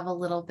that you have a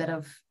little bit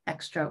of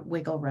extra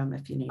wiggle room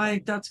if you need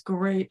it. That's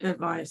great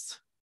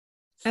advice.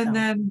 And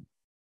then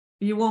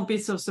you won't be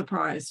so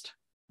surprised.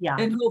 Yeah.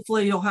 And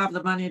hopefully you'll have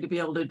the money to be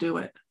able to do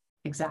it.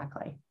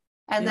 Exactly.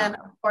 And then,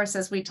 of course,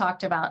 as we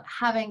talked about,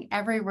 having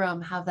every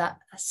room have that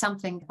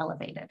something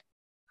elevated.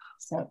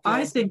 So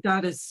I think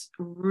that is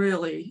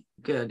really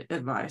good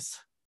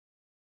advice.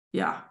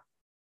 Yeah.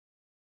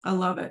 I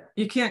love it.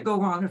 You can't go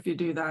wrong if you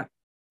do that.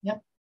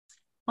 Yep.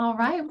 All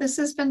right. This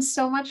has been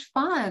so much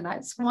fun.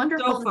 It's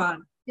wonderful. So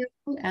fun.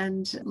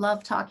 And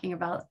love talking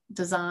about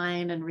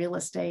design and real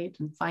estate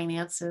and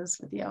finances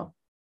with you.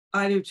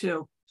 I do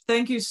too.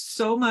 Thank you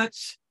so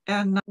much.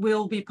 And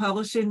we'll be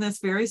publishing this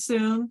very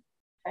soon.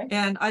 Okay.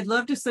 And I'd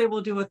love to say we'll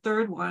do a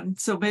third one.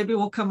 So maybe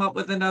we'll come up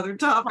with another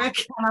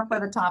topic. Come up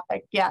with a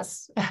topic.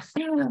 Yes.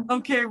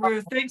 Okay,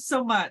 Ruth. Thanks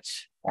so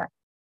much. Yeah.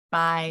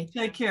 Bye.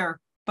 Take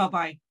care.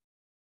 Bye-bye.